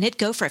someone, and it'd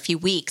go for a few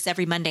weeks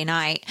every Monday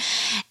night.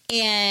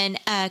 And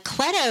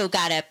Cleto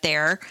got up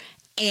there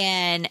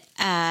and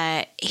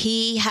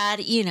he had,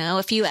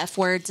 a few F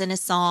words in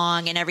his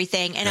song and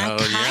everything. And I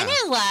kind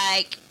of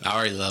I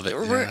already love it.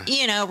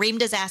 Yeah. Reamed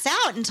his ass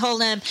out and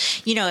told him,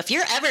 if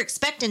you're ever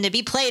expecting to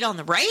be played on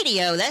the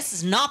radio, this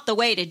is not the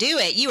way to do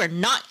it. You are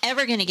not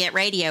ever going to get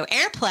radio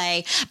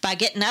airplay by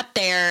getting up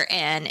there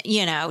and,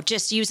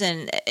 just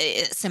using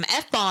some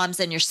F-bombs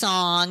in your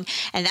song.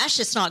 And that's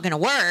just not going to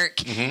work.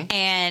 Mm-hmm.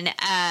 And,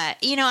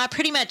 I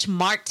pretty much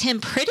marked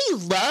him pretty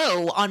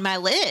low on my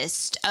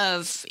list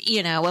of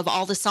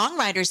all the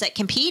songwriters that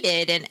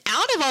competed. And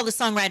out of all the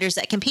songwriters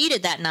that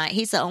competed that night,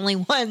 he's the only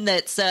one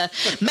that's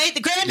made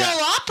the Grand Ole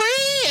Opry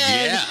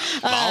and,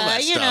 all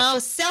that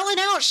stuff. selling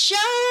out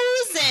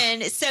shows.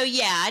 And so,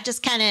 I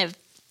just kind of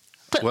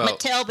put my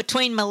tail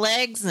between my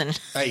legs. And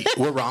hey,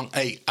 we're wrong.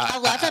 Hey, I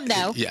love him,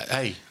 though. Yeah,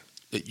 hey.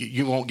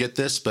 you won't get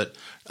this, but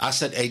I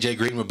said AJ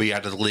Green would be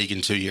out of the league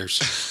in 2 years.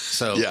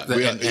 So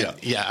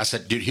I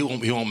said, dude, he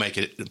won't make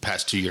it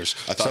past 2 years.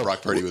 I thought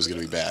Brock Purdy was going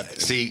to be bad.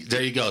 See,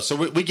 there you go. So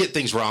we get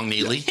things wrong,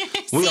 Neely.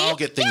 We all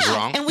get things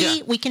wrong, and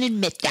we can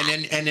admit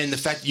that. And then the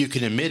fact that you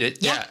can admit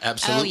it,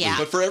 absolutely. Oh, yeah.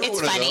 But for every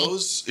one of funny.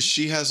 those,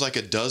 she has like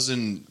a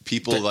dozen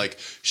people. Like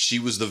she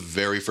was the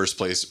very first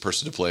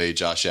person to play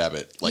Josh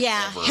Abbott. Like,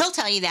 ever. He'll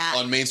tell you that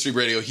On mainstream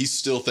radio. He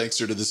still thanks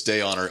her to this day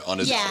on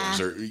his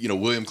albums. Or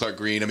William Clark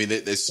Green. I mean,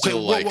 they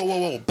still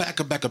whoa, back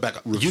up.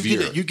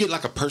 You get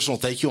like a personal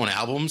thank you on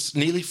albums,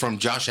 Neely, from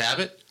Josh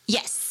Abbott.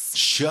 Yes.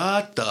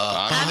 Shut the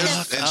fuck up. She's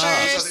not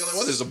the only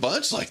one. There's a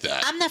bunch like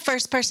that. I'm the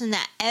first person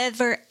that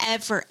ever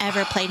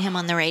played him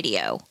on the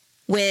radio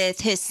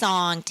with his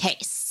song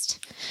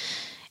Taste.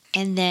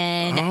 And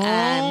then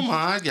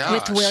my gosh.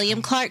 with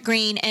William Clark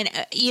Green. And,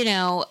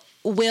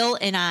 Will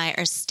and I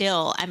are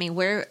still,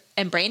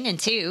 and Brandon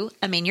too.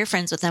 You're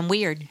friends with him.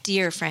 We are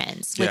dear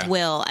friends with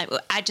Will.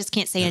 I just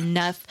can't say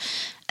enough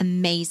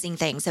amazing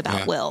things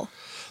about Will.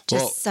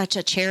 Just such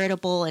a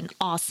charitable and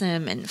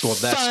awesome and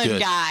fun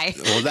guy.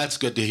 Well, that's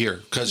good to hear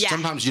because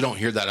sometimes you don't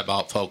hear that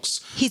about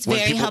folks. He's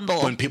very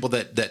humble. When people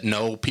that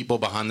know people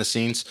behind the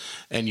scenes,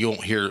 and you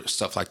won't hear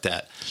stuff like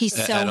that. He's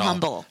so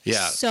humble.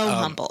 Yeah, so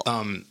humble.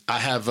 I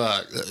have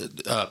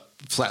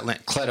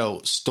Flatland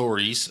Cleto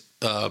stories.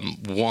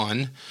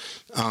 One,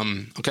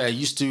 I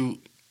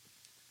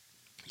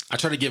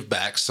try to give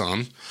back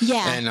some.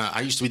 Yeah, and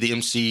I used to be the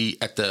MC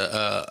at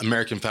the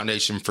American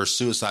Foundation for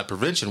Suicide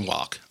Prevention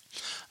Walk.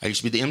 I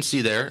used to be the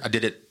MC there. I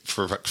did it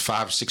for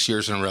 5 or 6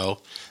 years in a row.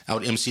 I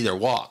would MC their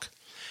walk.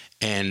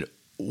 And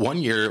one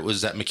year it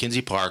was at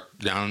McKenzie Park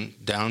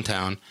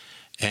downtown.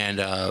 And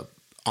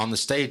on the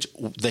stage,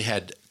 they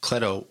had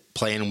Cleto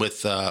playing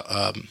with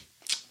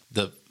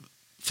the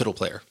fiddle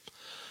player,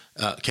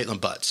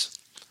 Caitlin Butts.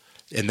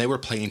 And they were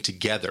playing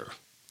together.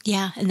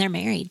 Yeah, and they're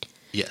married.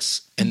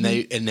 Yes. And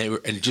they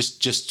were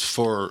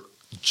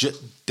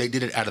they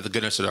did it out of the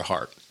goodness of their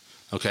heart.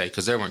 Okay,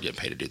 because they weren't getting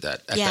paid to do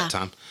that at that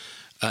time.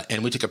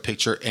 And we took a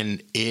picture,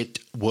 and it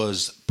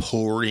was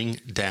pouring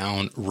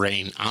down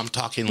rain. I'm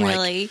talking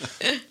like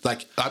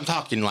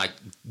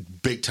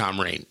big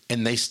time rain,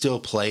 and they still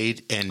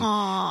played, and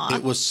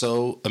it was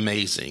so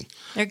amazing.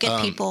 They're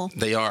good people.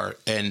 They are.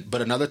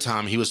 But another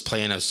time, he was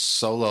playing a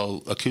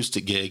solo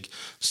acoustic gig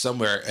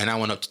somewhere, and I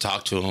went up to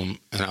talk to him,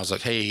 and I was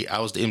like, "Hey,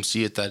 I was the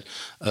MC at that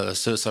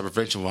suicide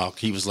prevention walk."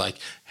 He was like,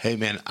 "Hey,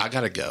 man, I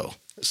gotta go."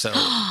 So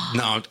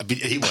no,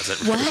 he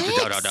wasn't. What?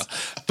 No.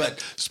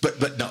 But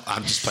no,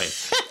 I'm just playing.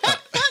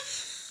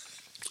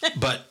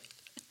 But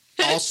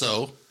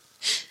also,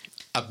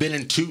 I've been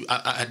in two.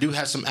 I do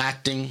have some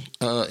acting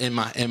in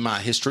my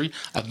history.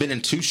 I've been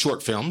in 2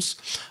 short films.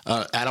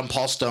 Adam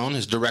Paul Stone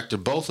has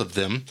directed both of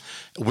them,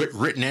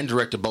 written and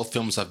directed both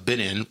films I've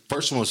been in.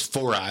 First one was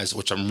Four Eyes,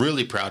 which I'm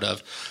really proud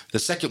of. The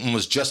second one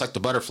was Just Like the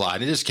Butterfly,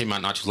 and it just came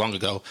out not too long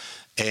ago.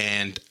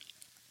 And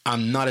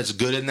I'm not as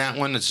good in that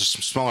one. It's a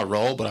smaller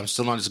role, but I'm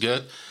still not as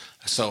good.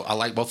 So I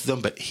like both of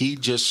them. But he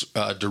just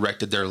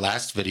directed their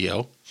last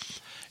video,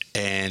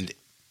 and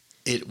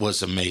it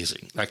was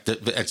amazing.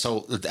 And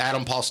so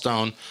Adam Paul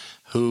Stone,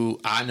 who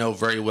I know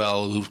very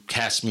well, who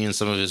cast me in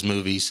some of his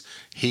movies,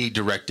 he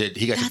got to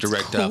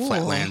direct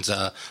Flatland's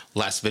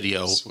last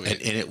video, and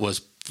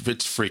it's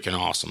freaking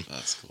awesome.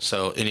 That's cool.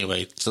 So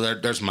anyway,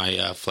 there's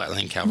my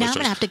Flatland Cowboys. Now I'm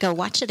gonna have to go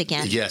watch it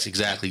again. Yes,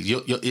 exactly.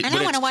 And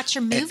I want to watch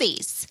your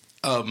movies.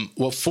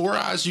 Well, Four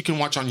Eyes you can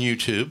watch on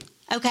YouTube.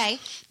 Okay.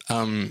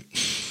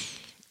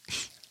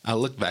 I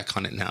look back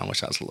on it now. I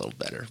wish I was a little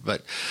better.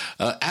 But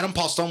Adam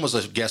Paul Stone was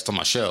a guest on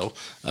my show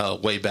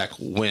way back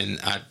when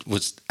I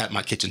was at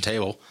my kitchen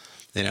table,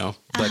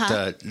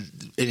 But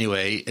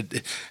anyway,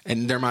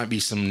 and there might be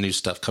some new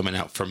stuff coming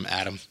out from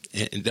Adam.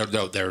 And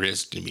there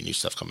is going to be new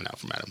stuff coming out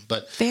from Adam.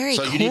 But very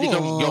so cool. You need to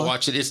go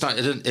watch it.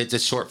 It's a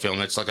short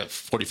film. It's like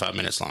 45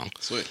 minutes long.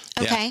 Sweet.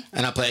 Okay. Yeah.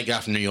 And I play a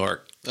guy from New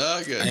York.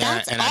 Oh, good.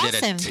 That's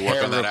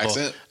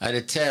awesome. I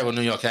did a terrible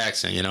New York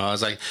accent. I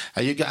was like,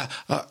 "You got."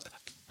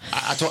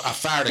 I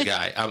fired a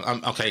guy.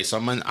 I'm okay. So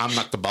I'm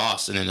like the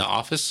boss and in the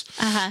office,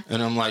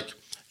 and I'm like,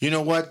 you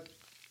know what?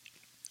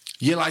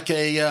 You're like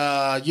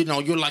a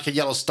you're like a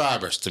yellow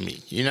starburst to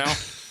me.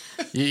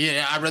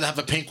 Yeah, I'd rather have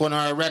a pink one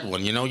or a red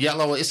one.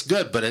 Yellow it's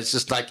good, but it's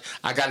just like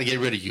I got to get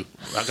rid of you.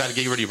 I got to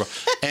get rid of you, bro.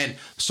 And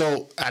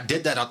so I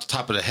did that off the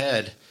top of the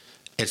head.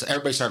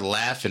 Everybody started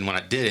laughing when I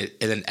did it,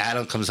 and then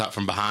Adam comes out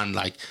from behind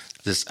like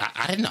this.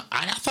 I didn't know.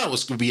 I thought it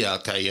was going to be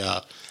like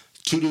a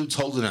 2 dudes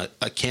holding a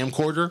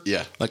camcorder.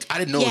 Yeah. Like I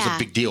didn't know it was a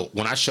big deal.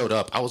 When I showed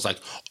up, I was like,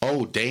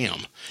 oh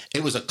damn.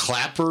 It was a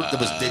clapper that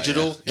was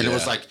digital, and it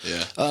was like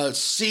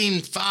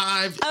scene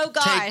 5. Oh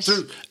gosh.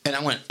 Take 3. And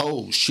I went,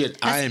 oh shit,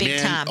 I am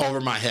in time.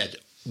 over my head.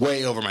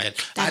 Way over my head.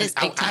 I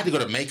had to go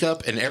to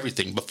makeup and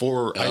everything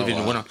before I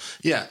even went on.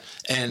 Yeah.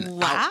 And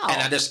wow.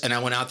 I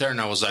went out there and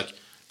I was like,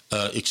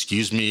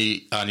 excuse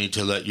me, I need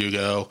to let you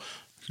go.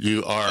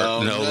 You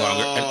are no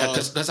longer.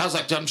 Because I was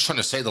like, I'm just trying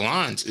to say the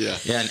lines. Yeah.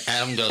 And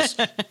Adam goes,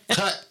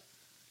 cut.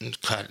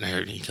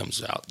 And he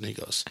comes out and he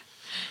goes,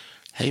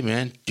 hey,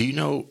 man, do you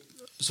know,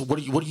 so what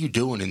are you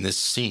doing in this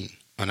scene?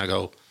 And I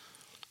go,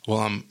 well,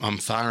 I'm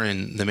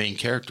firing the main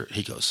character.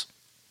 He goes,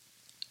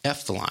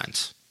 F the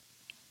lines.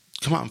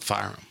 Come out and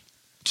fire him.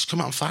 Just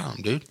come out and fire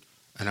him, dude.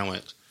 And I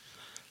went,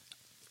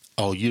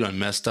 oh, you done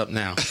messed up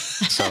now.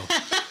 So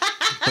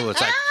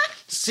it's like,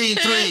 scene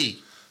 3,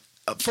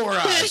 4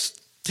 eyes,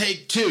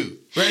 take 2,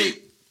 ready,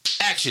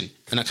 action.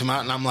 And I come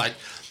out and I'm like,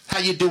 how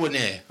you doing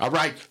there? All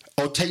right.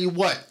 Oh, tell you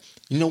what.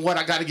 You know what?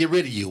 I got to get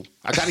rid of you.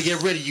 I got to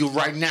get rid of you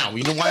right now.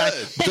 You know why?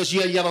 Because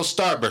you're a yellow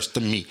starburst to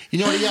me. You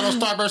know what a yellow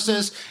starburst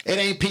is? It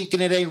ain't pink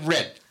and it ain't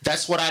red.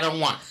 That's what I don't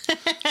want.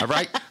 All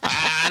right?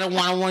 I don't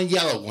want one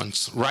yellow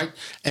ones, right?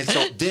 And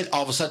so then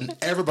all of a sudden,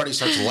 everybody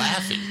starts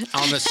laughing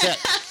on the set.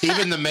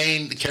 Even the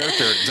main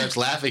character starts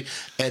laughing.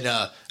 And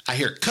I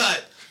hear,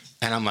 cut.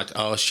 And I'm like,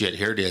 oh, shit,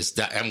 here it is.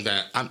 He's going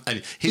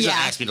to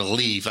ask me to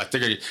leave. I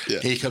figured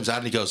he comes out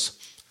and he goes,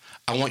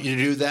 I want you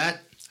to do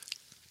that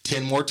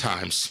 10 more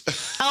times.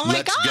 Oh my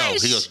Let's gosh.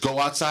 go. He goes, go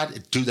outside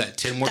and do that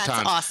 10 more That's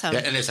times. awesome.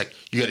 Yeah, and it's like,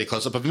 you got to get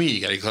close up of me.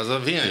 You got to get close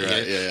up of him.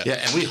 Yeah.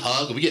 And we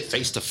hug. We get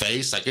face to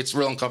face. Like, it's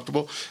real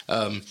uncomfortable.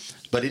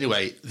 But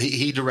anyway,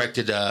 he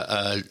directed,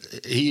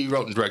 he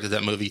wrote and directed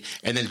that movie.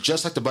 And then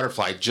Just Like the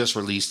Butterfly just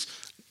released,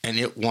 and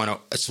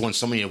it's won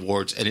so many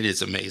awards, and it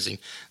is amazing.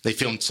 They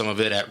filmed some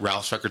of it at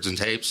Ralph's Records and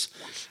Tapes.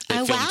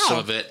 They filmed some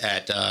of it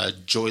at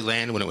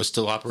Joyland when it was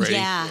still operating.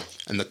 Yeah.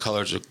 And the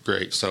colors are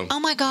great. So,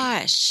 Oh my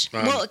gosh.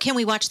 Well, can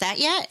we watch that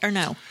yet or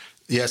no?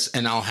 yes,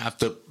 and I'll have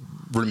to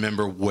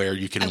remember where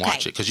you can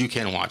watch it, because you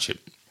can watch it.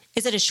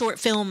 Is it a short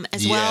film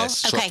as well?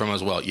 Yes, short film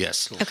as well.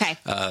 Yes. Okay.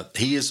 I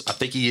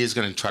think he is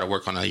going to try to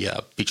work on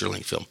a feature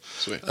length film.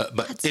 Sweet. But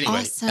That's anyway,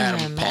 awesome.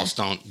 Adam Paul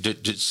Stone,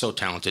 so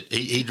talented.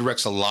 He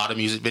directs a lot of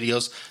music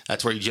videos.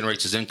 That's where he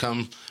generates his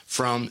income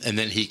from, and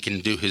then he can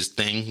do his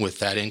thing with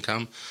that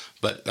income.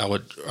 But I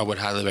would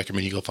highly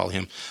recommend you go follow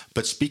him.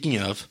 But speaking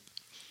of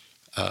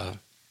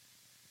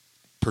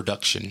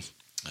production,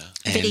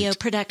 and Video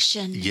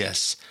production.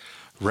 yes,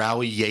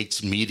 Rowie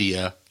Yates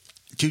Media.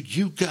 Dude,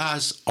 you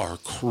guys are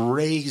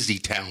crazy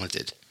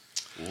talented.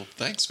 Well,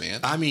 thanks, man.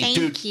 I mean, Thank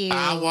dude, you.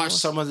 I watched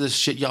some of this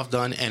shit y'all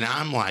done, and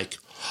I'm like,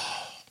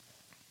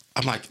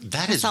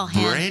 that is all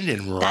him. Brandon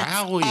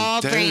Rowie.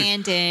 All dude.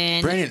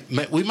 Brandon.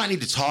 Brandon, we might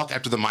need to talk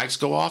after the mics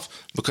go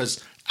off,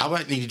 because I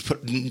might need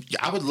to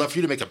I would love for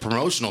you to make a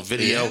promotional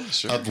video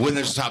of When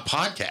There's a Top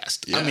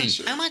podcast. Yeah, I mean,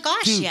 sure. Oh my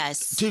gosh, dude,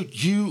 yes.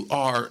 dude, you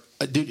are,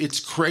 dude. It's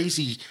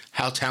crazy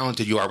how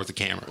talented you are with the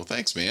camera. Well,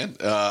 thanks, man.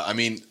 I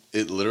mean,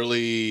 it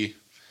literally,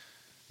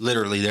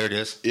 there it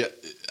is. yeah,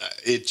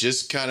 it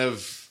just kind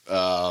of,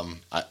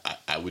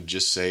 I would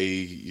just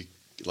say,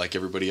 like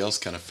everybody else,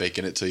 kind of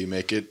faking it till you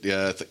make it,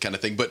 kind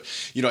of thing. But,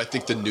 I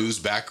think the news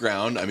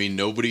background, I mean,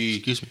 nobody,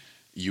 Excuse me.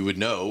 you would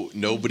know,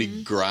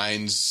 nobody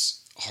grinds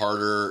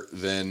harder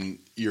than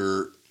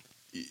your,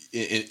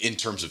 in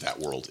terms of that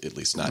world, at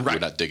least. We're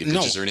not digging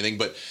ditches or anything,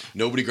 but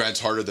nobody grinds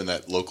harder than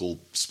that local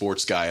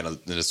sports guy in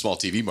a small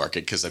TV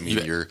market. Because I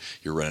mean, you're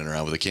running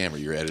around with a camera,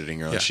 you're editing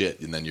your own shit,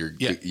 and then you're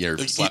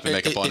slapping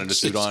makeup on and a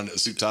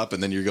suit top,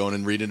 and then you're going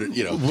and reading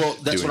it. Well,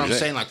 that's what I'm thing.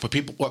 saying. Like,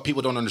 what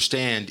people don't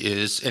understand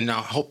is, and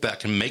I hope that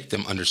can make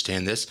them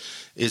understand this,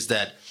 is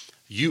that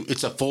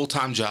it's a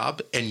full-time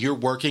job, and you're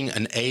working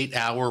an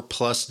 8-hour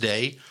plus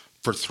day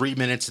for 3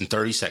 minutes and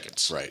 30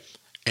 seconds. Right.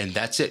 And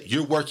that's it.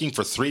 You're working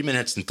for 3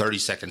 minutes and 30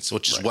 seconds,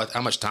 which is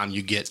how much time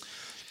you get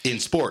in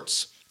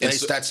sports.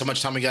 That's how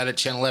much time we got at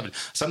Channel 11.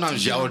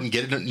 Sometimes y'all wouldn't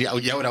get it.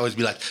 Y'all would always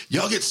be like,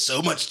 y'all get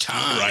so much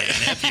time. Right.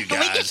 F you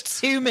guys. We get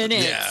 2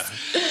 minutes. Yeah.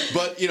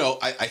 But,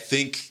 I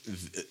think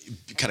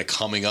kind of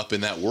coming up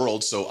in that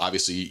world, so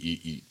obviously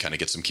you kind of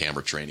get some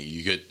camera training.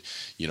 You get,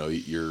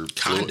 you're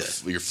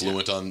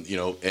fluent on,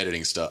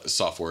 editing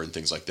software and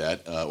things like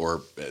that,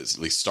 or at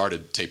least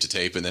started tape to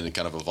tape, and then it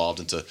kind of evolved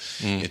into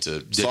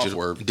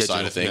software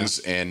side of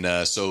things. Yeah.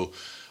 And so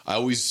I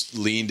always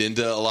leaned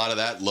into a lot of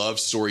that, loved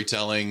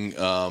storytelling,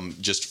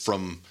 just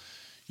from,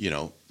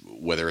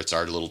 whether it's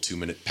our little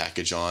 2-minute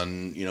package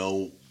on,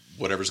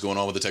 whatever's going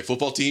on with the Tech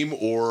football team,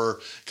 or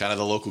kind of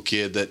the local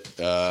kid that,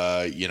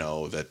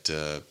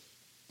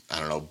 I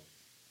don't know,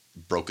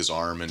 broke his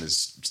arm and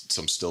is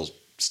some still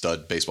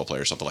stud baseball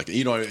player or something like that.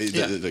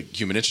 The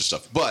human interest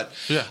stuff. But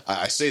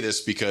I say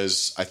this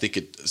because I think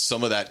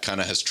some of that kind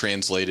of has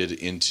translated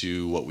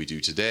into what we do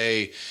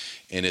today.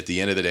 And at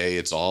the end of the day,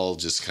 it's all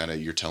just kind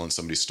of, you're telling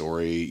somebody's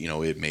story.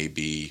 It may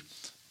be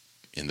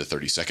in the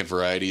 30-second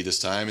variety this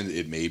time, and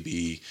it may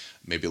be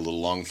maybe a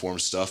little long form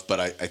stuff. But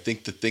I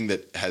think the thing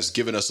that has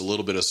given us a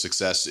little bit of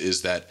success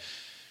is that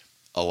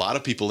a lot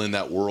of people in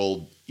that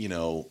world,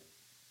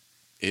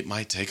 it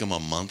might take them a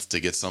month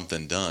to get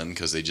something done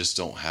because they just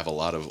don't have a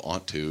lot of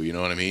onto, you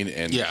know what I mean?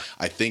 And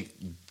I think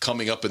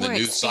coming up in the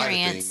news side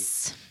of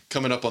things,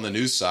 coming up on the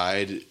news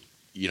side,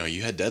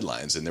 you had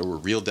deadlines, and there were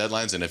real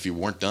deadlines, and if you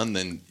weren't done,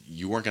 then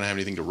you weren't going to have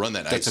anything to run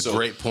that night. That's a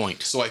great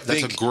point. So I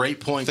think that's a great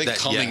point. I think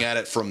coming at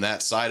it from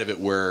that side of it,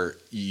 where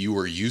you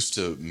were used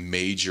to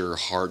major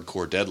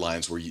hardcore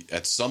deadlines, where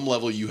at some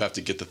level you have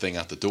to get the thing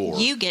out the door.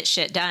 You get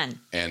shit done,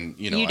 and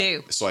you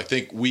do. So I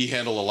think we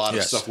handle a lot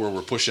of stuff where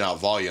we're pushing out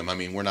volume. I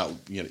mean, we're not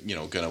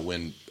going to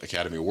win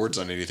Academy Awards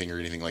on anything or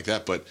anything like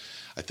that, but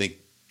I think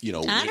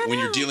when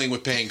you're dealing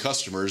with paying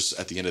customers,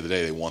 at the end of the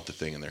day, they want the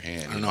thing in their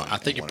hand. I don't know. I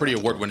think you're pretty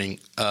award-winning,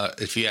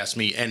 if you ask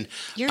me. And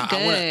you're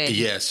good.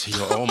 Yes.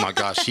 Oh my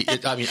gosh.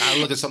 I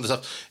look at some of the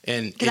stuff,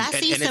 and because I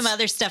see some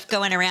other stuff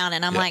going around,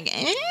 and I'm like,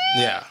 eh.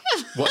 Yeah.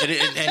 Well,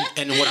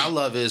 and what I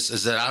love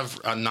is that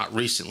I'm not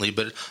recently,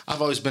 but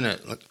I've always been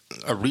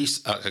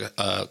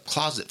a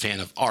closet fan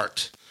of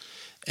art,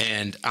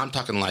 and I'm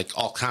talking like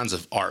all kinds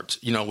of art.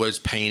 Whether it's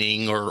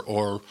painting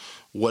or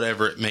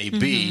whatever it may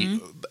be,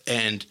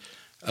 and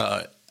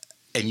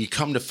you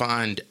come to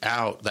find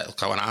out that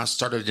when I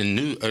started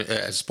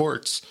in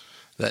sports,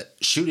 that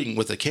shooting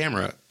with a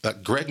camera,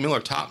 Greg Miller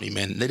taught me,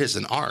 man, that is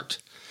an art.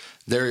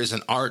 There is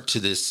an art to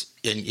this,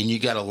 and you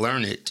got to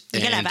learn it.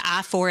 You got to have an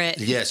eye for it.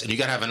 Yes, and you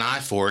got to have an eye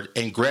for it.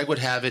 And Greg would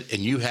have it,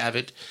 and you have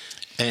it,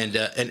 and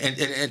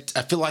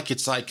I feel like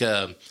it's like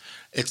the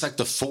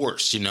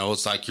Force,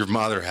 It's like your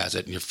mother has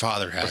it, and your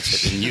father has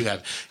it, and you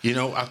have,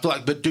 I feel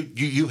like, but dude,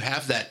 you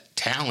have that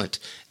talent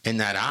and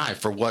that eye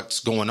for what's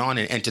going on,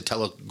 and to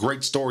tell a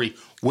great story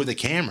with a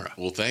camera.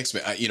 Well, thanks,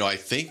 man. I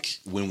think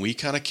when we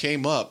kind of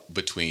came up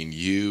between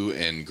you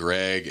and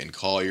Greg and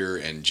Collier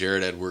and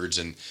Jared Edwards,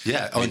 and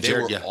they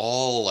were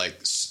all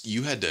like,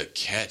 you had to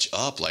catch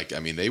up. Like,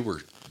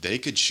 they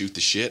could shoot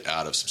the shit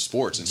out of some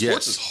sports, and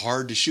sports is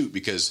hard to shoot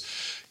because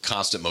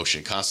constant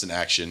motion, constant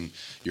action.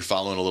 You're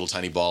following a little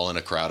tiny ball in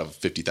a crowd of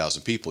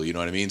 50,000 people. You know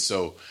what I mean?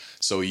 So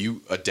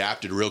you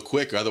adapted real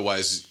quick.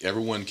 Otherwise,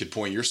 everyone could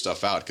point your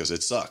stuff out because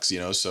it sucks.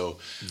 So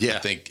I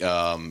think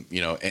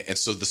and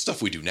so the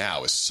stuff we do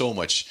now is so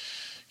much.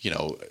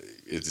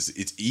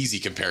 It's easy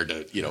compared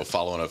to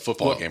following a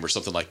football game or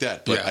something like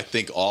that. But I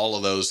think all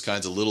of those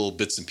kinds of little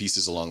bits and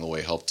pieces along the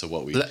way help to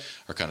what we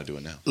are kind of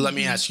doing now. Let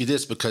me ask you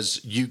this,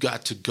 because you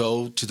got to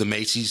go to the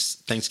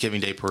Macy's Thanksgiving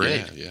Day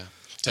Parade. Yeah.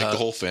 Take the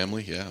whole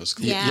family. Yeah, it was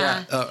cool.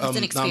 Yeah, it's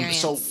an experience.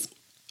 So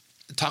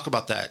talk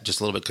about that just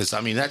a little bit, because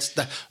that's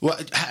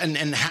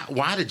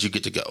why did you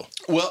get to go?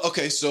 Well,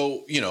 okay,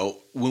 so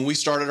when we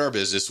started our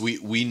business,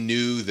 we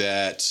knew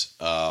that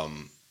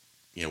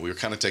we were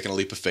kind of taking a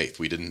leap of faith.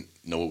 We didn't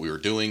know what we were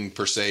doing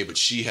per se, but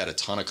she had a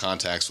ton of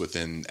contacts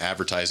within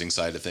advertising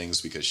side of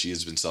things because she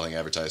has been selling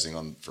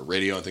advertising for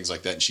radio and things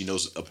like that, and she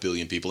knows a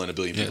billion people, and a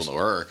billion people know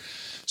her.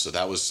 So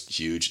that was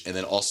huge. And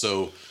then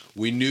also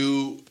we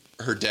knew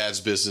her dad's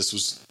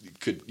business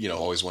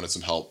always wanted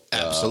some help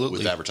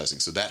with advertising.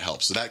 So that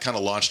helped. So that kind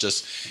of launched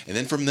us. And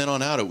then from then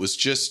on out, it was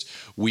just,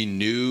 we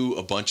knew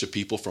a bunch of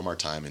people from our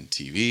time in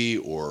TV,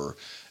 or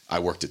I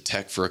worked at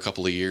Tech for a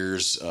couple of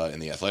years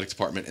in the athletic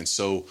department. And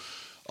so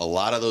a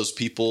lot of those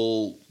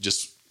people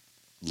just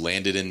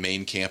landed in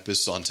main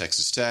campus on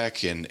Texas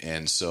Tech.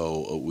 And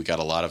so we got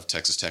a lot of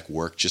Texas Tech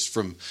work just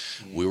from,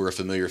 we were a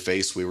familiar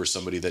face. We were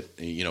somebody that,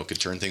 could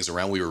turn things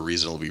around. We were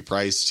reasonably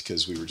priced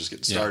because we were just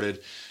getting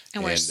started.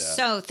 And we're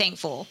so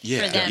thankful for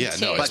them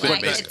too. No, it's been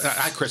amazing. I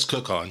had Chris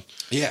Cook on.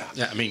 Yeah.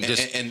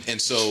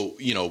 And so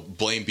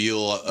Blaine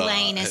Beal.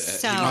 Blaine is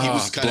so. He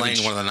was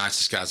one of the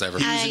nicest guys ever.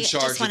 He was in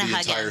charge of the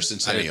entire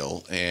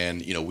Centennial,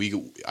 and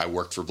I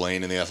worked for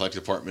Blaine in the athletic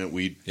department.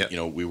 We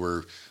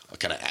were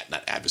kind of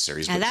not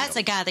adversaries. Now but, that's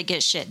a guy that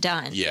gets shit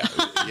done. Yeah,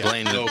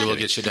 Blaine will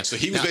get shit done. So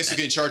he was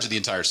basically in charge of the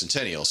entire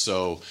Centennial.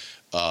 So.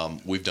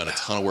 We've done a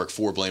ton of work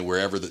for Blaine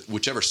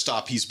whichever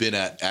stop he's been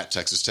at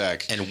Texas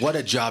Tech. And what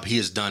a job he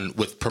has done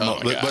with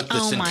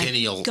the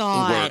Centennial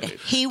work.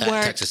 He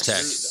worked Texas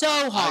Tech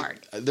so hard.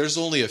 There's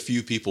only a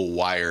few people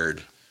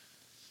wired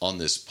on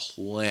this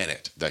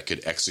planet that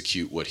could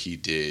execute what he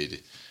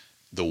did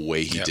the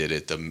way he did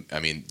it. It's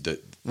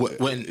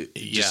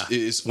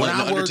an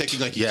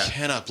undertaking like you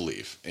cannot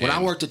believe. When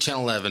I worked at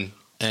Channel 11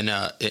 and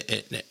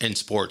in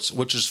sports,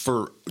 which is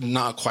for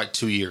not quite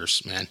 2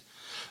 years, man.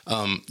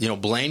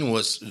 Blaine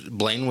was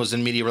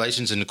in media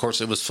relations, and of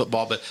course it was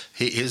football, but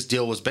his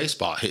deal was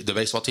baseball. The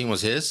baseball team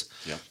was his.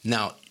 Yeah.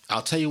 Now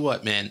I'll tell you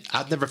what, man,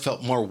 I've never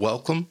felt more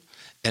welcome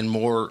and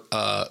more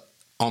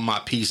on my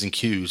P's and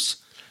Q's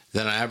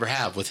than I ever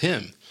have with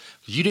him.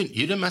 You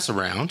didn't mess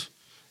around.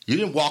 You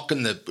didn't walk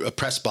in the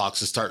press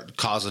box and start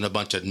causing a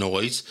bunch of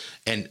noise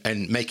and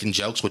making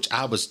jokes, which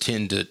I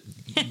tend to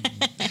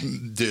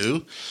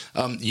do.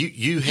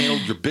 You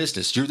handled your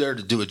business. You're there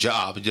to do a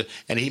job,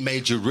 and he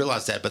made you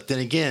realize that. But then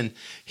again,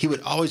 he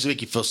would always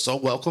make you feel so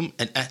welcome,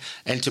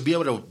 and to be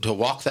able to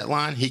walk that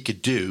line, he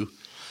could do,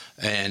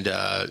 and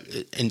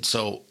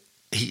so.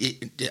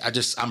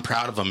 I'm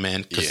proud of him,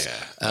 man. He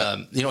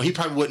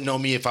probably wouldn't know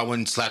me if I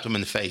wouldn't slap him in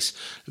the face,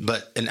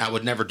 and I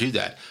would never do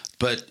that.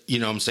 But you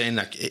know what I'm saying?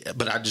 I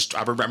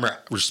remember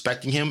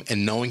respecting him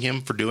and knowing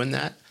him for doing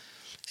that,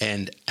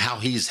 and how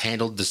he's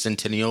handled the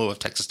Centennial of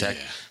Texas Tech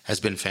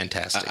has been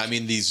fantastic.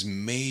 These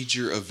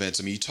major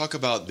events. You talk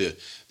about the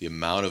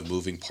amount of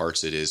moving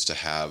parts it is to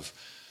have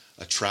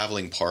a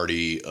traveling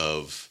party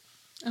of.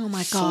 Oh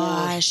my gosh!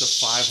 400 to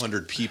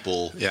 500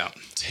 people. Yeah.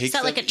 Is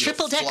that like a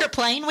triple-decker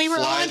plane we were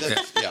on?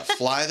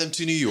 Fly them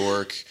to New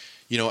York.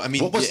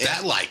 What was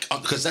that like?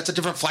 Because that's a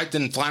different flight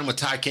than flying with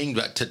Ty King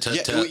to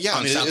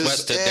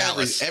Southwest to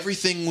Dallas.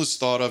 Everything was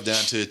thought of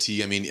down to a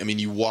T.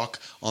 You walk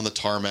on the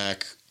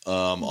tarmac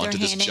onto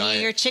this handing giant.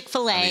 you your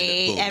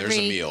Chick-fil-A boom, there's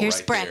a meal here's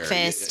right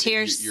breakfast.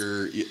 there. Here's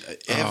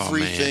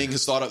Everything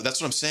is thought of.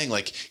 That's what I'm saying.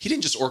 Like, he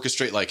didn't just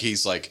orchestrate. Like,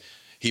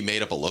 he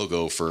made up a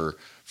logo for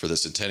the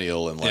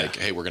Centennial and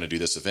hey, we're going to do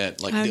this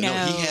event. Like, no,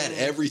 he had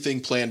everything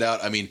planned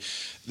out. I mean,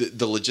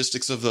 the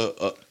logistics of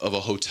a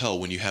hotel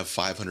when you have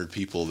 500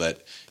 people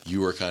that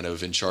you are kind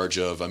of in charge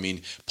of. I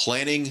mean,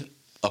 planning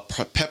a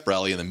pep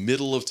rally in the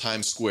middle of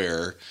Times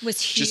Square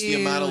was huge. Just the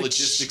amount of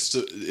logistics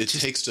it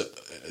takes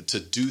to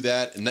do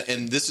that,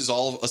 and this is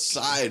all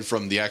aside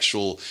from the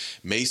actual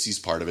Macy's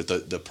part of it,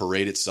 the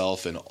parade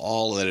itself, and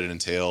all that it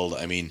entailed.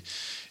 I mean,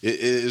 it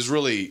is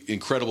really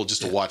incredible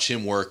just to watch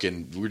him work,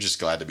 and we're just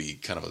glad to be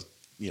kind of a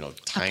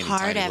tiny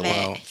part of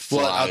little it.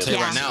 Well, I'll tell you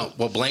Yeah. right now.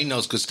 Well, Blaine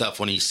knows good stuff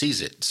when he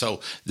sees it. So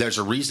there's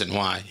a reason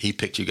why he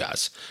picked you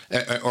guys,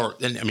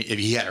 if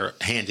he had a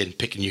hand in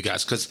picking you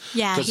guys, because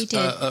he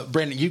did.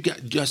 Brandon, you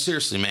got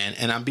seriously, man,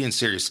 and I'm being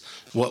serious.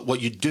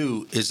 What you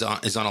do is on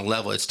a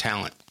level. It's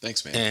talent.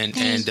 Thanks, man. And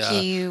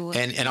Thank you.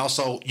 And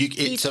also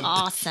He's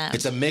awesome.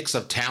 It's a mix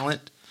of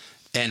talent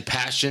and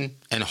passion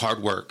and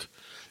hard work.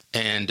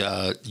 And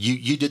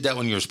you did that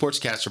when you were a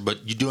sportscaster, but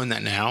you're doing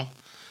that now.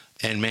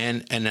 And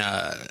man,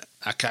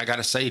 I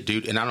gotta say,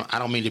 dude, and I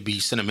don't mean to be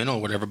sentimental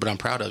or whatever, but I'm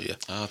proud of you.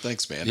 Oh,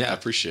 thanks, man. Yeah. I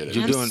appreciate it.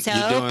 You're I'm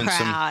doing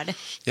proud.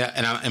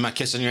 And am I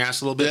kissing your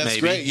ass a little bit?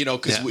 That's maybe. great.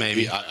 Because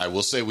maybe. I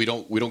will say we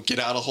don't get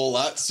out a whole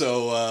lot,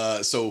 so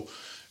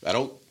I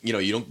don't.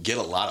 You don't get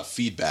a lot of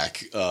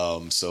feedback.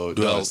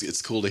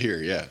 It's cool to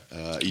hear. Yeah,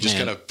 you just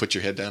gotta put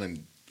your head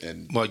down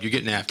and well, you're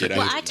getting after it.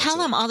 Well, I tell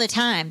him all the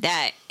time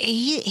that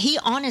he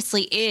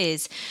honestly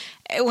is,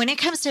 when it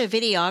comes to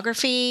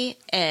videography,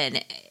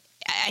 and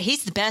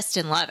he's the best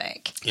in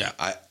Lubbock. Yeah,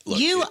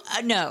 You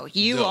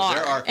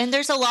are. And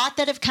there's a lot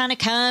that have kind of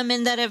come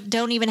and that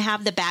don't even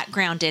have the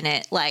background in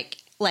it like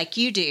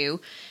you do.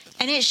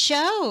 And it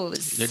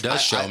shows. It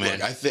does show, man.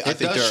 Look, I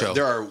think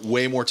there are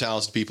way more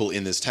talented people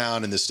in this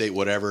town, in this state,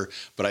 whatever.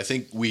 But I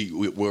think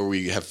where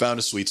we have found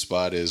a sweet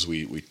spot is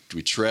we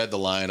tread the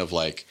line of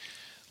like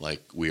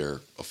we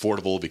are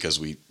affordable because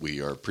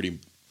we are pretty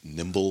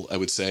nimble. I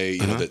would say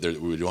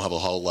we don't have a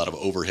whole lot of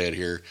overhead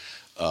here.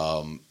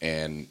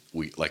 And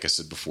we, like I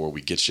said before,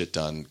 we get shit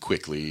done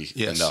quickly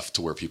enough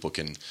to where people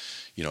can,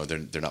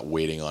 they're not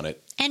waiting on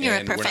it. And you're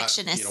a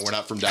perfectionist. We're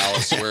not from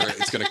Dallas where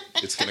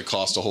it's gonna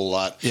cost a whole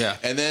lot. Yeah.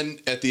 And then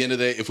at the end of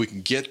the day, if we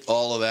can get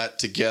all of that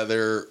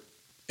together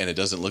and it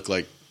doesn't look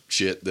like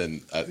shit,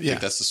 then I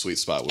think that's the sweet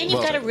spot. And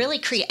you've got a really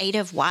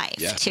creative wife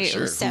too. For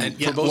sure. So.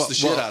 Promotes the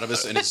shit out of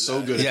us, and is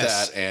so good at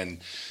that. And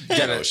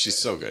she's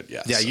so good.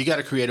 Yeah. Yeah, you got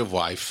a creative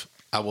wife.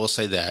 I will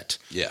say that.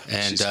 Yeah,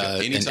 and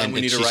anytime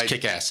we need to write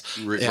kick ass,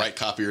 write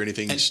copy or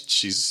anything,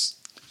 she's.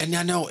 And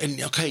I know,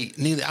 and okay,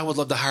 Neely, I would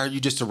love to hire you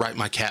just to write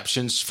my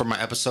captions for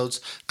my episodes,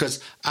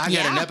 because I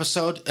got an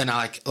episode and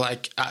I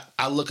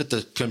look at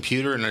the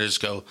computer and I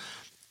just go,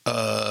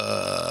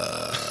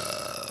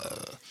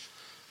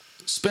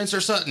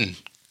 Spencer Sutton,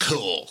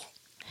 cool.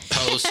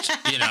 Post,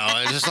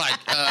 it's just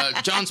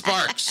like John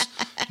Sparks,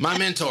 my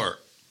mentor,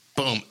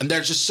 boom, and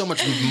there's just so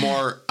much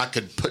more I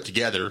could put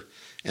together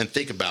and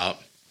think about.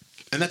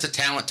 And that's a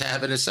talent to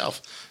have in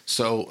itself.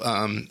 So,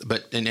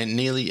 but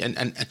Neely, and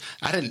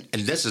I didn't,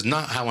 and this is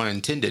not how I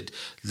intended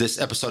this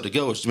episode to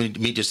go. It's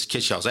me just to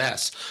kiss y'all's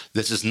ass.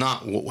 This is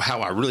not how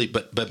I really,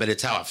 but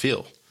it's how I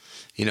feel.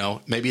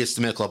 Maybe it's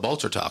the Michelob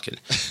Ultra talking,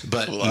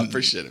 but well, I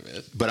appreciate it,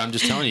 man. But I'm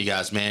just telling you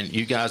guys, man,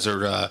 you guys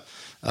are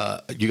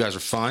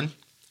fun,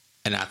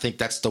 and I think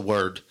that's the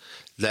word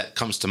that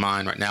comes to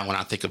mind right now when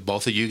I think of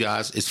both of you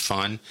guys is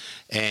fun,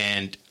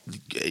 and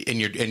in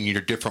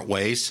your different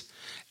ways.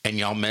 And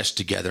y'all mesh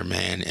together,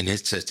 man, and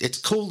it's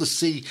cool to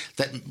see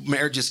that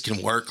marriages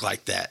can work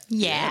like that.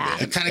 Yeah,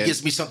 it kind of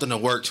gives me something to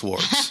work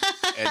towards.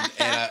 and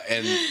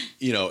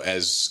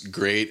as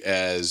great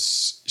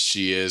as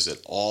she is at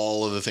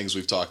all of the things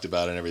we've talked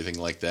about and everything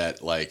like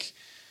that, like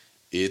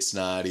it's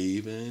not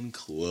even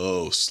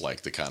close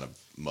like the kind of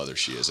mother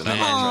she is. And I'm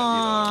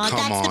not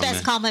that's on, the best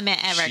man. compliment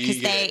ever,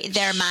 because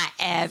they're my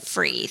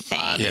everything.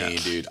 I mean,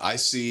 dude, I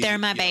see they're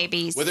my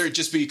babies. Whether it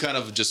just be kind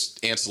of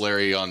just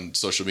ancillary on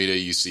social media,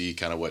 you see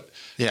kind of what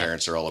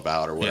parents are all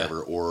about or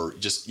whatever, or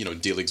just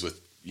dealings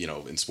with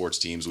in sports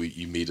teams,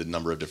 you meet a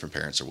number of different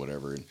parents or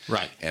whatever,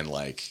 and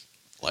like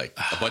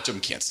a bunch of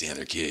them can't stand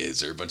their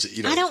kids, or a bunch of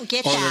I don't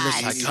get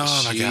that. Like, oh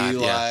my god,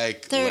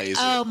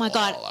 oh my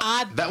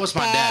god, that was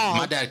my dad.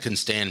 My dad couldn't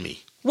stand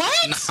me. What?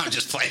 No, I'm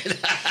just playing.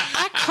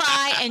 I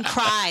cry and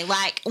cry.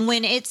 Like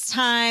when it's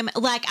time,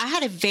 like I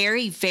had a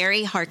very,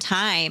 very hard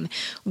time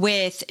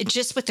with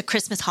the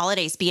Christmas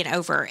holidays being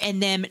over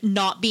and them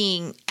not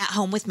being at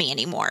home with me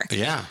anymore.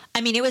 Yeah. I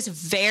mean, it was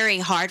very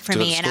hard for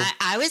me, and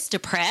I was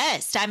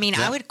depressed. I mean,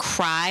 I would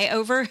cry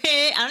over it.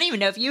 I don't even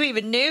know if you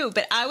even knew,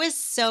 but I was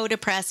so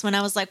depressed when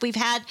I was like, we've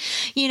had,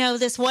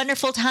 this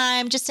wonderful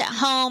time just at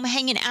home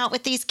hanging out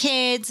with these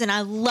kids, and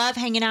I love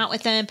hanging out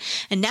with them,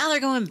 and now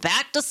they're going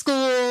back to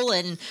school,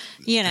 and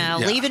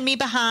and, leaving me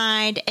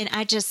behind. And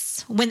I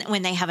just,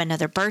 when they have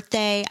another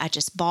birthday, I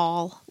just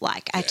bawl.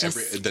 Like,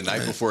 the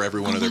night before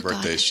every one of their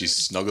birthdays, she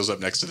snuggles up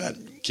next to that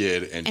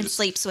kid and just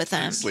sleeps with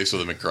them. Sleeps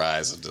with him and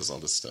cries and does all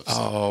this stuff.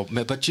 Oh,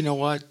 but you know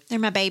what? They're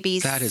my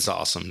babies. That is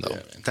awesome, though.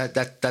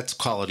 That's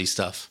quality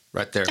stuff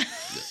right there.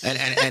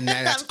 And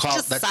that's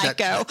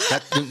psycho.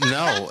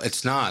 No,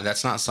 it's not.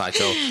 That's not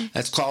psycho.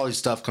 That's quality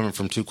stuff coming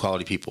from two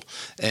quality people.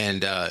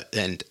 And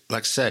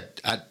like I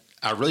said,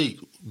 I really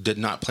did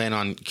not plan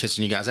on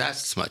kissing you guys'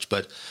 asses much,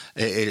 but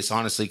it is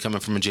honestly coming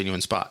from a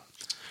genuine spot.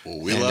 Well,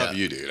 we love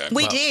you, dude.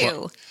 We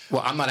do.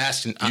 Well, I'm not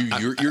asking.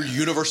 You're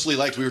universally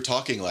liked. We were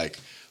talking like,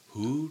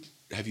 who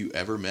have you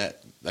ever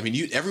met? I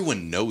mean,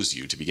 everyone knows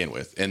you to begin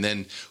with, and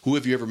then who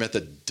have you ever met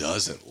that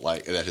doesn't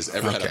like, that has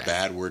ever had a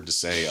bad word to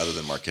say other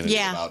than Mark Kennedy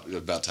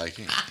about Ty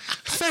King?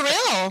 For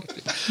real,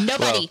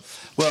 nobody.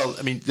 Well,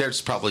 I mean,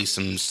 there's probably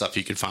some stuff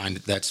you could find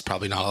that's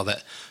probably not all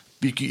that.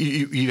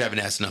 You haven't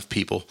asked enough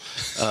people,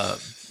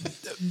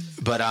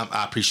 but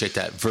I appreciate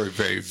that very,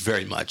 very,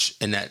 very much,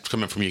 and that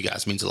coming from you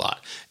guys means a lot.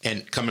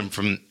 And coming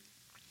from,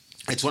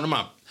 it's one of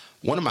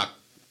my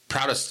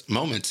proudest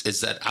moments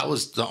is that I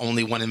was the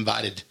only one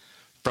invited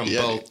from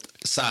both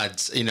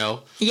sides,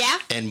 Yeah.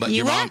 But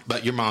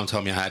your mom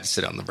told me I had to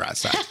sit on the bride's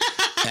side.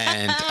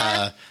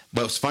 And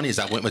what's funny is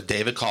I went with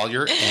David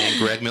Collier and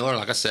Greg Miller,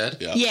 like I said.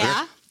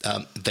 Yeah.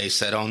 They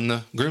sat on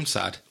the groom's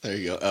side. There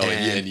you go. Oh,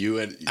 and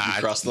you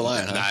crossed the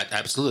line, huh?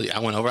 Absolutely. I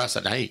went over. I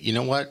said, "Hey, you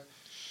know what?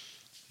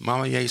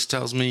 Mama Yates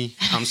tells me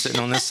I'm sitting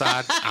on this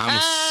side.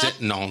 I'm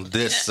sitting on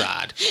this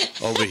side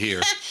over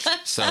here."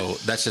 So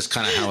that's just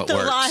kind of how it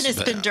works. The line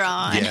has been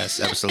drawn.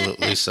 Yes,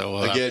 absolutely. So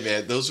again,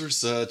 man, those were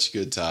such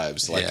good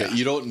times. Like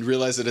you don't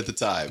realize it at the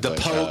time. The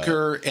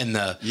poker and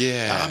the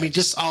I mean,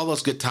 just all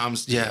those good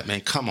times. Yeah,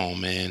 man. Come on,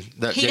 man.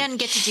 He doesn't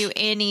get to do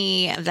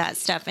any of that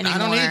stuff anymore. I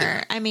don't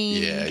either. I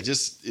mean, and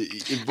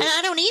I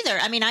don't either.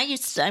 I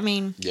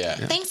mean,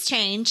 things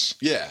change.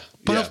 Yeah,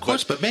 but of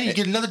course. But man, you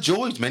get another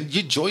joy, man.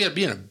 You joy of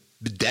being a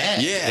dad.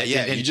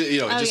 And it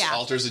just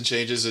alters and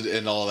changes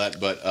and all that.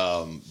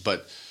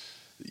 But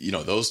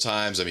those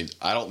times, I mean,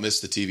 I don't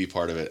miss the TV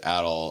part of it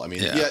at all. I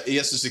mean,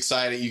 yes, it's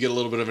exciting. You get a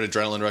little bit of an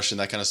adrenaline rush and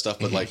that kind of stuff.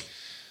 But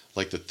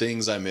like the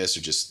things I miss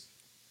are just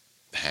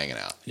hanging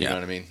out. You know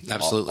what I mean?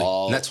 Absolutely.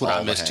 That's what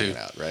I miss too.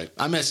 Out, right?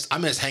 I miss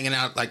hanging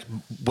out, like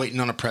waiting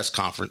on a press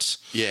conference.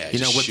 Yeah,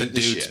 with the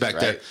dudes back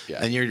there,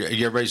 and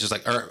everybody's just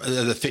like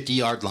the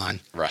 50-yard line,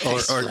 right?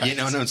 Or you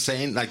know what I'm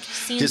saying? Like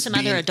seeing some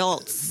other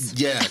adults.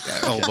 Yeah.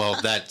 Oh well,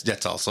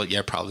 that's also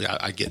probably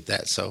I get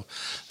that. So,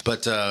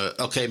 but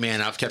okay,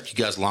 man, I've kept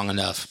you guys long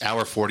enough.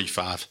 Hour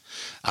 45.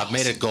 I've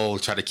made a goal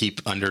to try to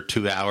keep under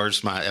 2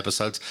 hours my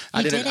episodes.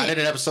 I did an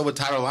episode with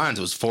Tyler Lyons.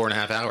 It was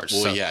 4.5 hours.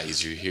 Well,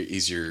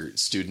 he's your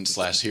student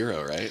 /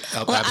 hero, right?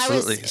 Well,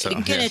 absolutely. I was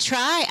going to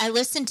try. I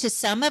listened to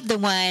some of the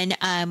one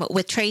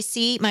with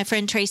Tracy, my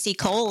friend Tracy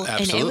Cole,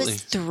 and it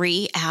was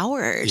 3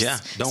 hours. Yeah,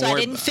 don't worry.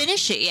 I didn't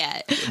finish it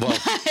yet. Well,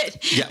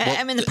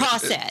 I'm in the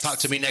process. Talk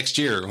to me next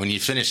year when you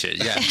finish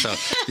it. Yeah, so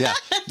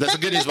that's the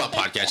good news about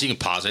podcasts. You can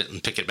pause it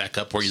and pick it back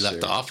up where you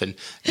left off and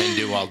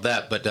do all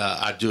that. But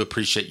I do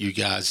appreciate you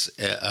guys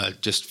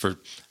just for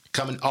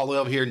coming all the way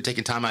over here and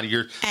taking time out of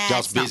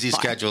y'all's busy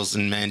schedules,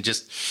 and man,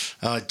 just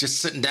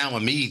sitting down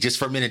with me just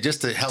for a minute,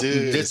 just to help,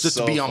 just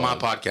to be on my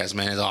podcast,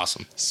 man, is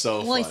awesome. So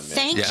fun, well, man.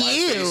 thank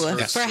you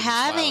for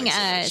having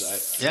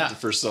us.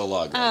 For so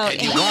long. Oh,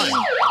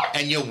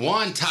 and you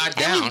won, tied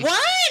down. And we won.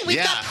 We've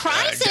got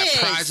prizes. Got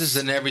prizes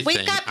and everything.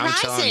 We've got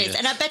prizes,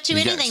 and I bet you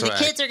anything, the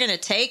kids are going to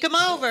take them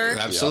over.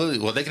 Absolutely.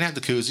 Well, they can have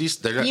the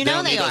koozies. They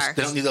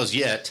don't need those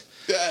yet.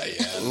 Yeah.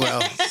 Well,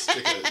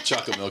 stick a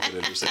chocolate milk in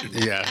it or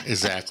something. Yeah,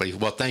 exactly.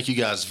 Well, thank you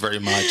guys very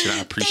much, and I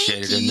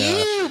appreciate it. Thank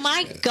you.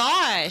 My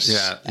gosh.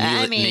 Yeah,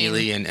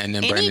 Neely and then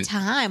Brandon.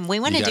 Anytime. We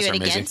want to do it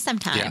again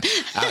sometime. Yeah.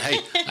 Hey,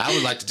 I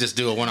would like to just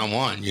do a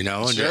one-on-one,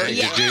 Sure.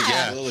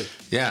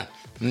 Yeah.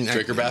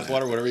 Drink your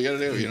bathwater, whatever you got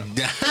to do,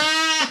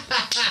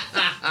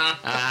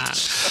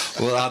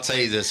 Well, I'll tell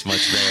you this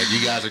much, man.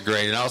 You guys are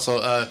great. And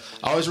also,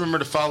 always remember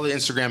to follow the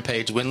Instagram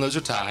page, Win, Lose,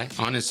 or Tie,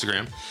 on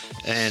Instagram.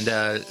 And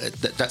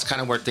that's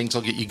kind of where things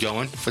will get you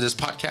going for this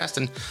podcast.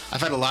 And I've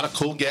had a lot of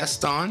cool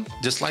guests on,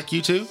 just like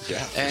you two.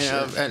 Yeah,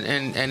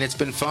 and it's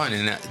been fun.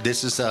 And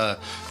this is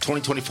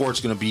 2024 is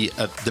going to be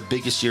the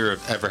biggest year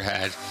I've ever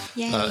had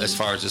as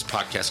far as this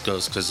podcast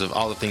goes, because of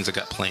all the things I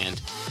got planned.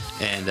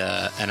 And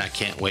I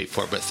can't wait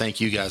for it. But thank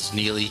you guys,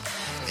 Neely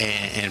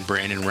and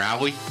Brandon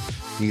Rowley.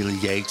 Neely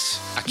Yates.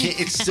 I can't.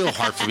 It's still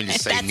hard for me to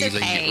say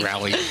Neely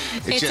Rowley.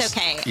 It's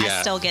okay.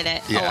 I still get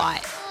it a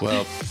lot.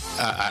 Well,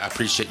 I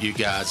appreciate you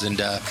guys, and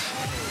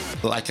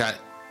like I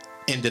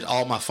ended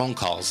all my phone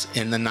calls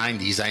in the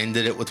 90s, I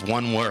ended it with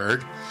one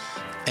word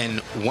and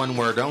one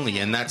word only,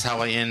 and that's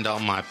how I end all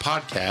my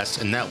podcasts.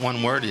 And that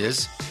one word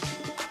is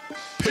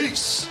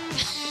peace.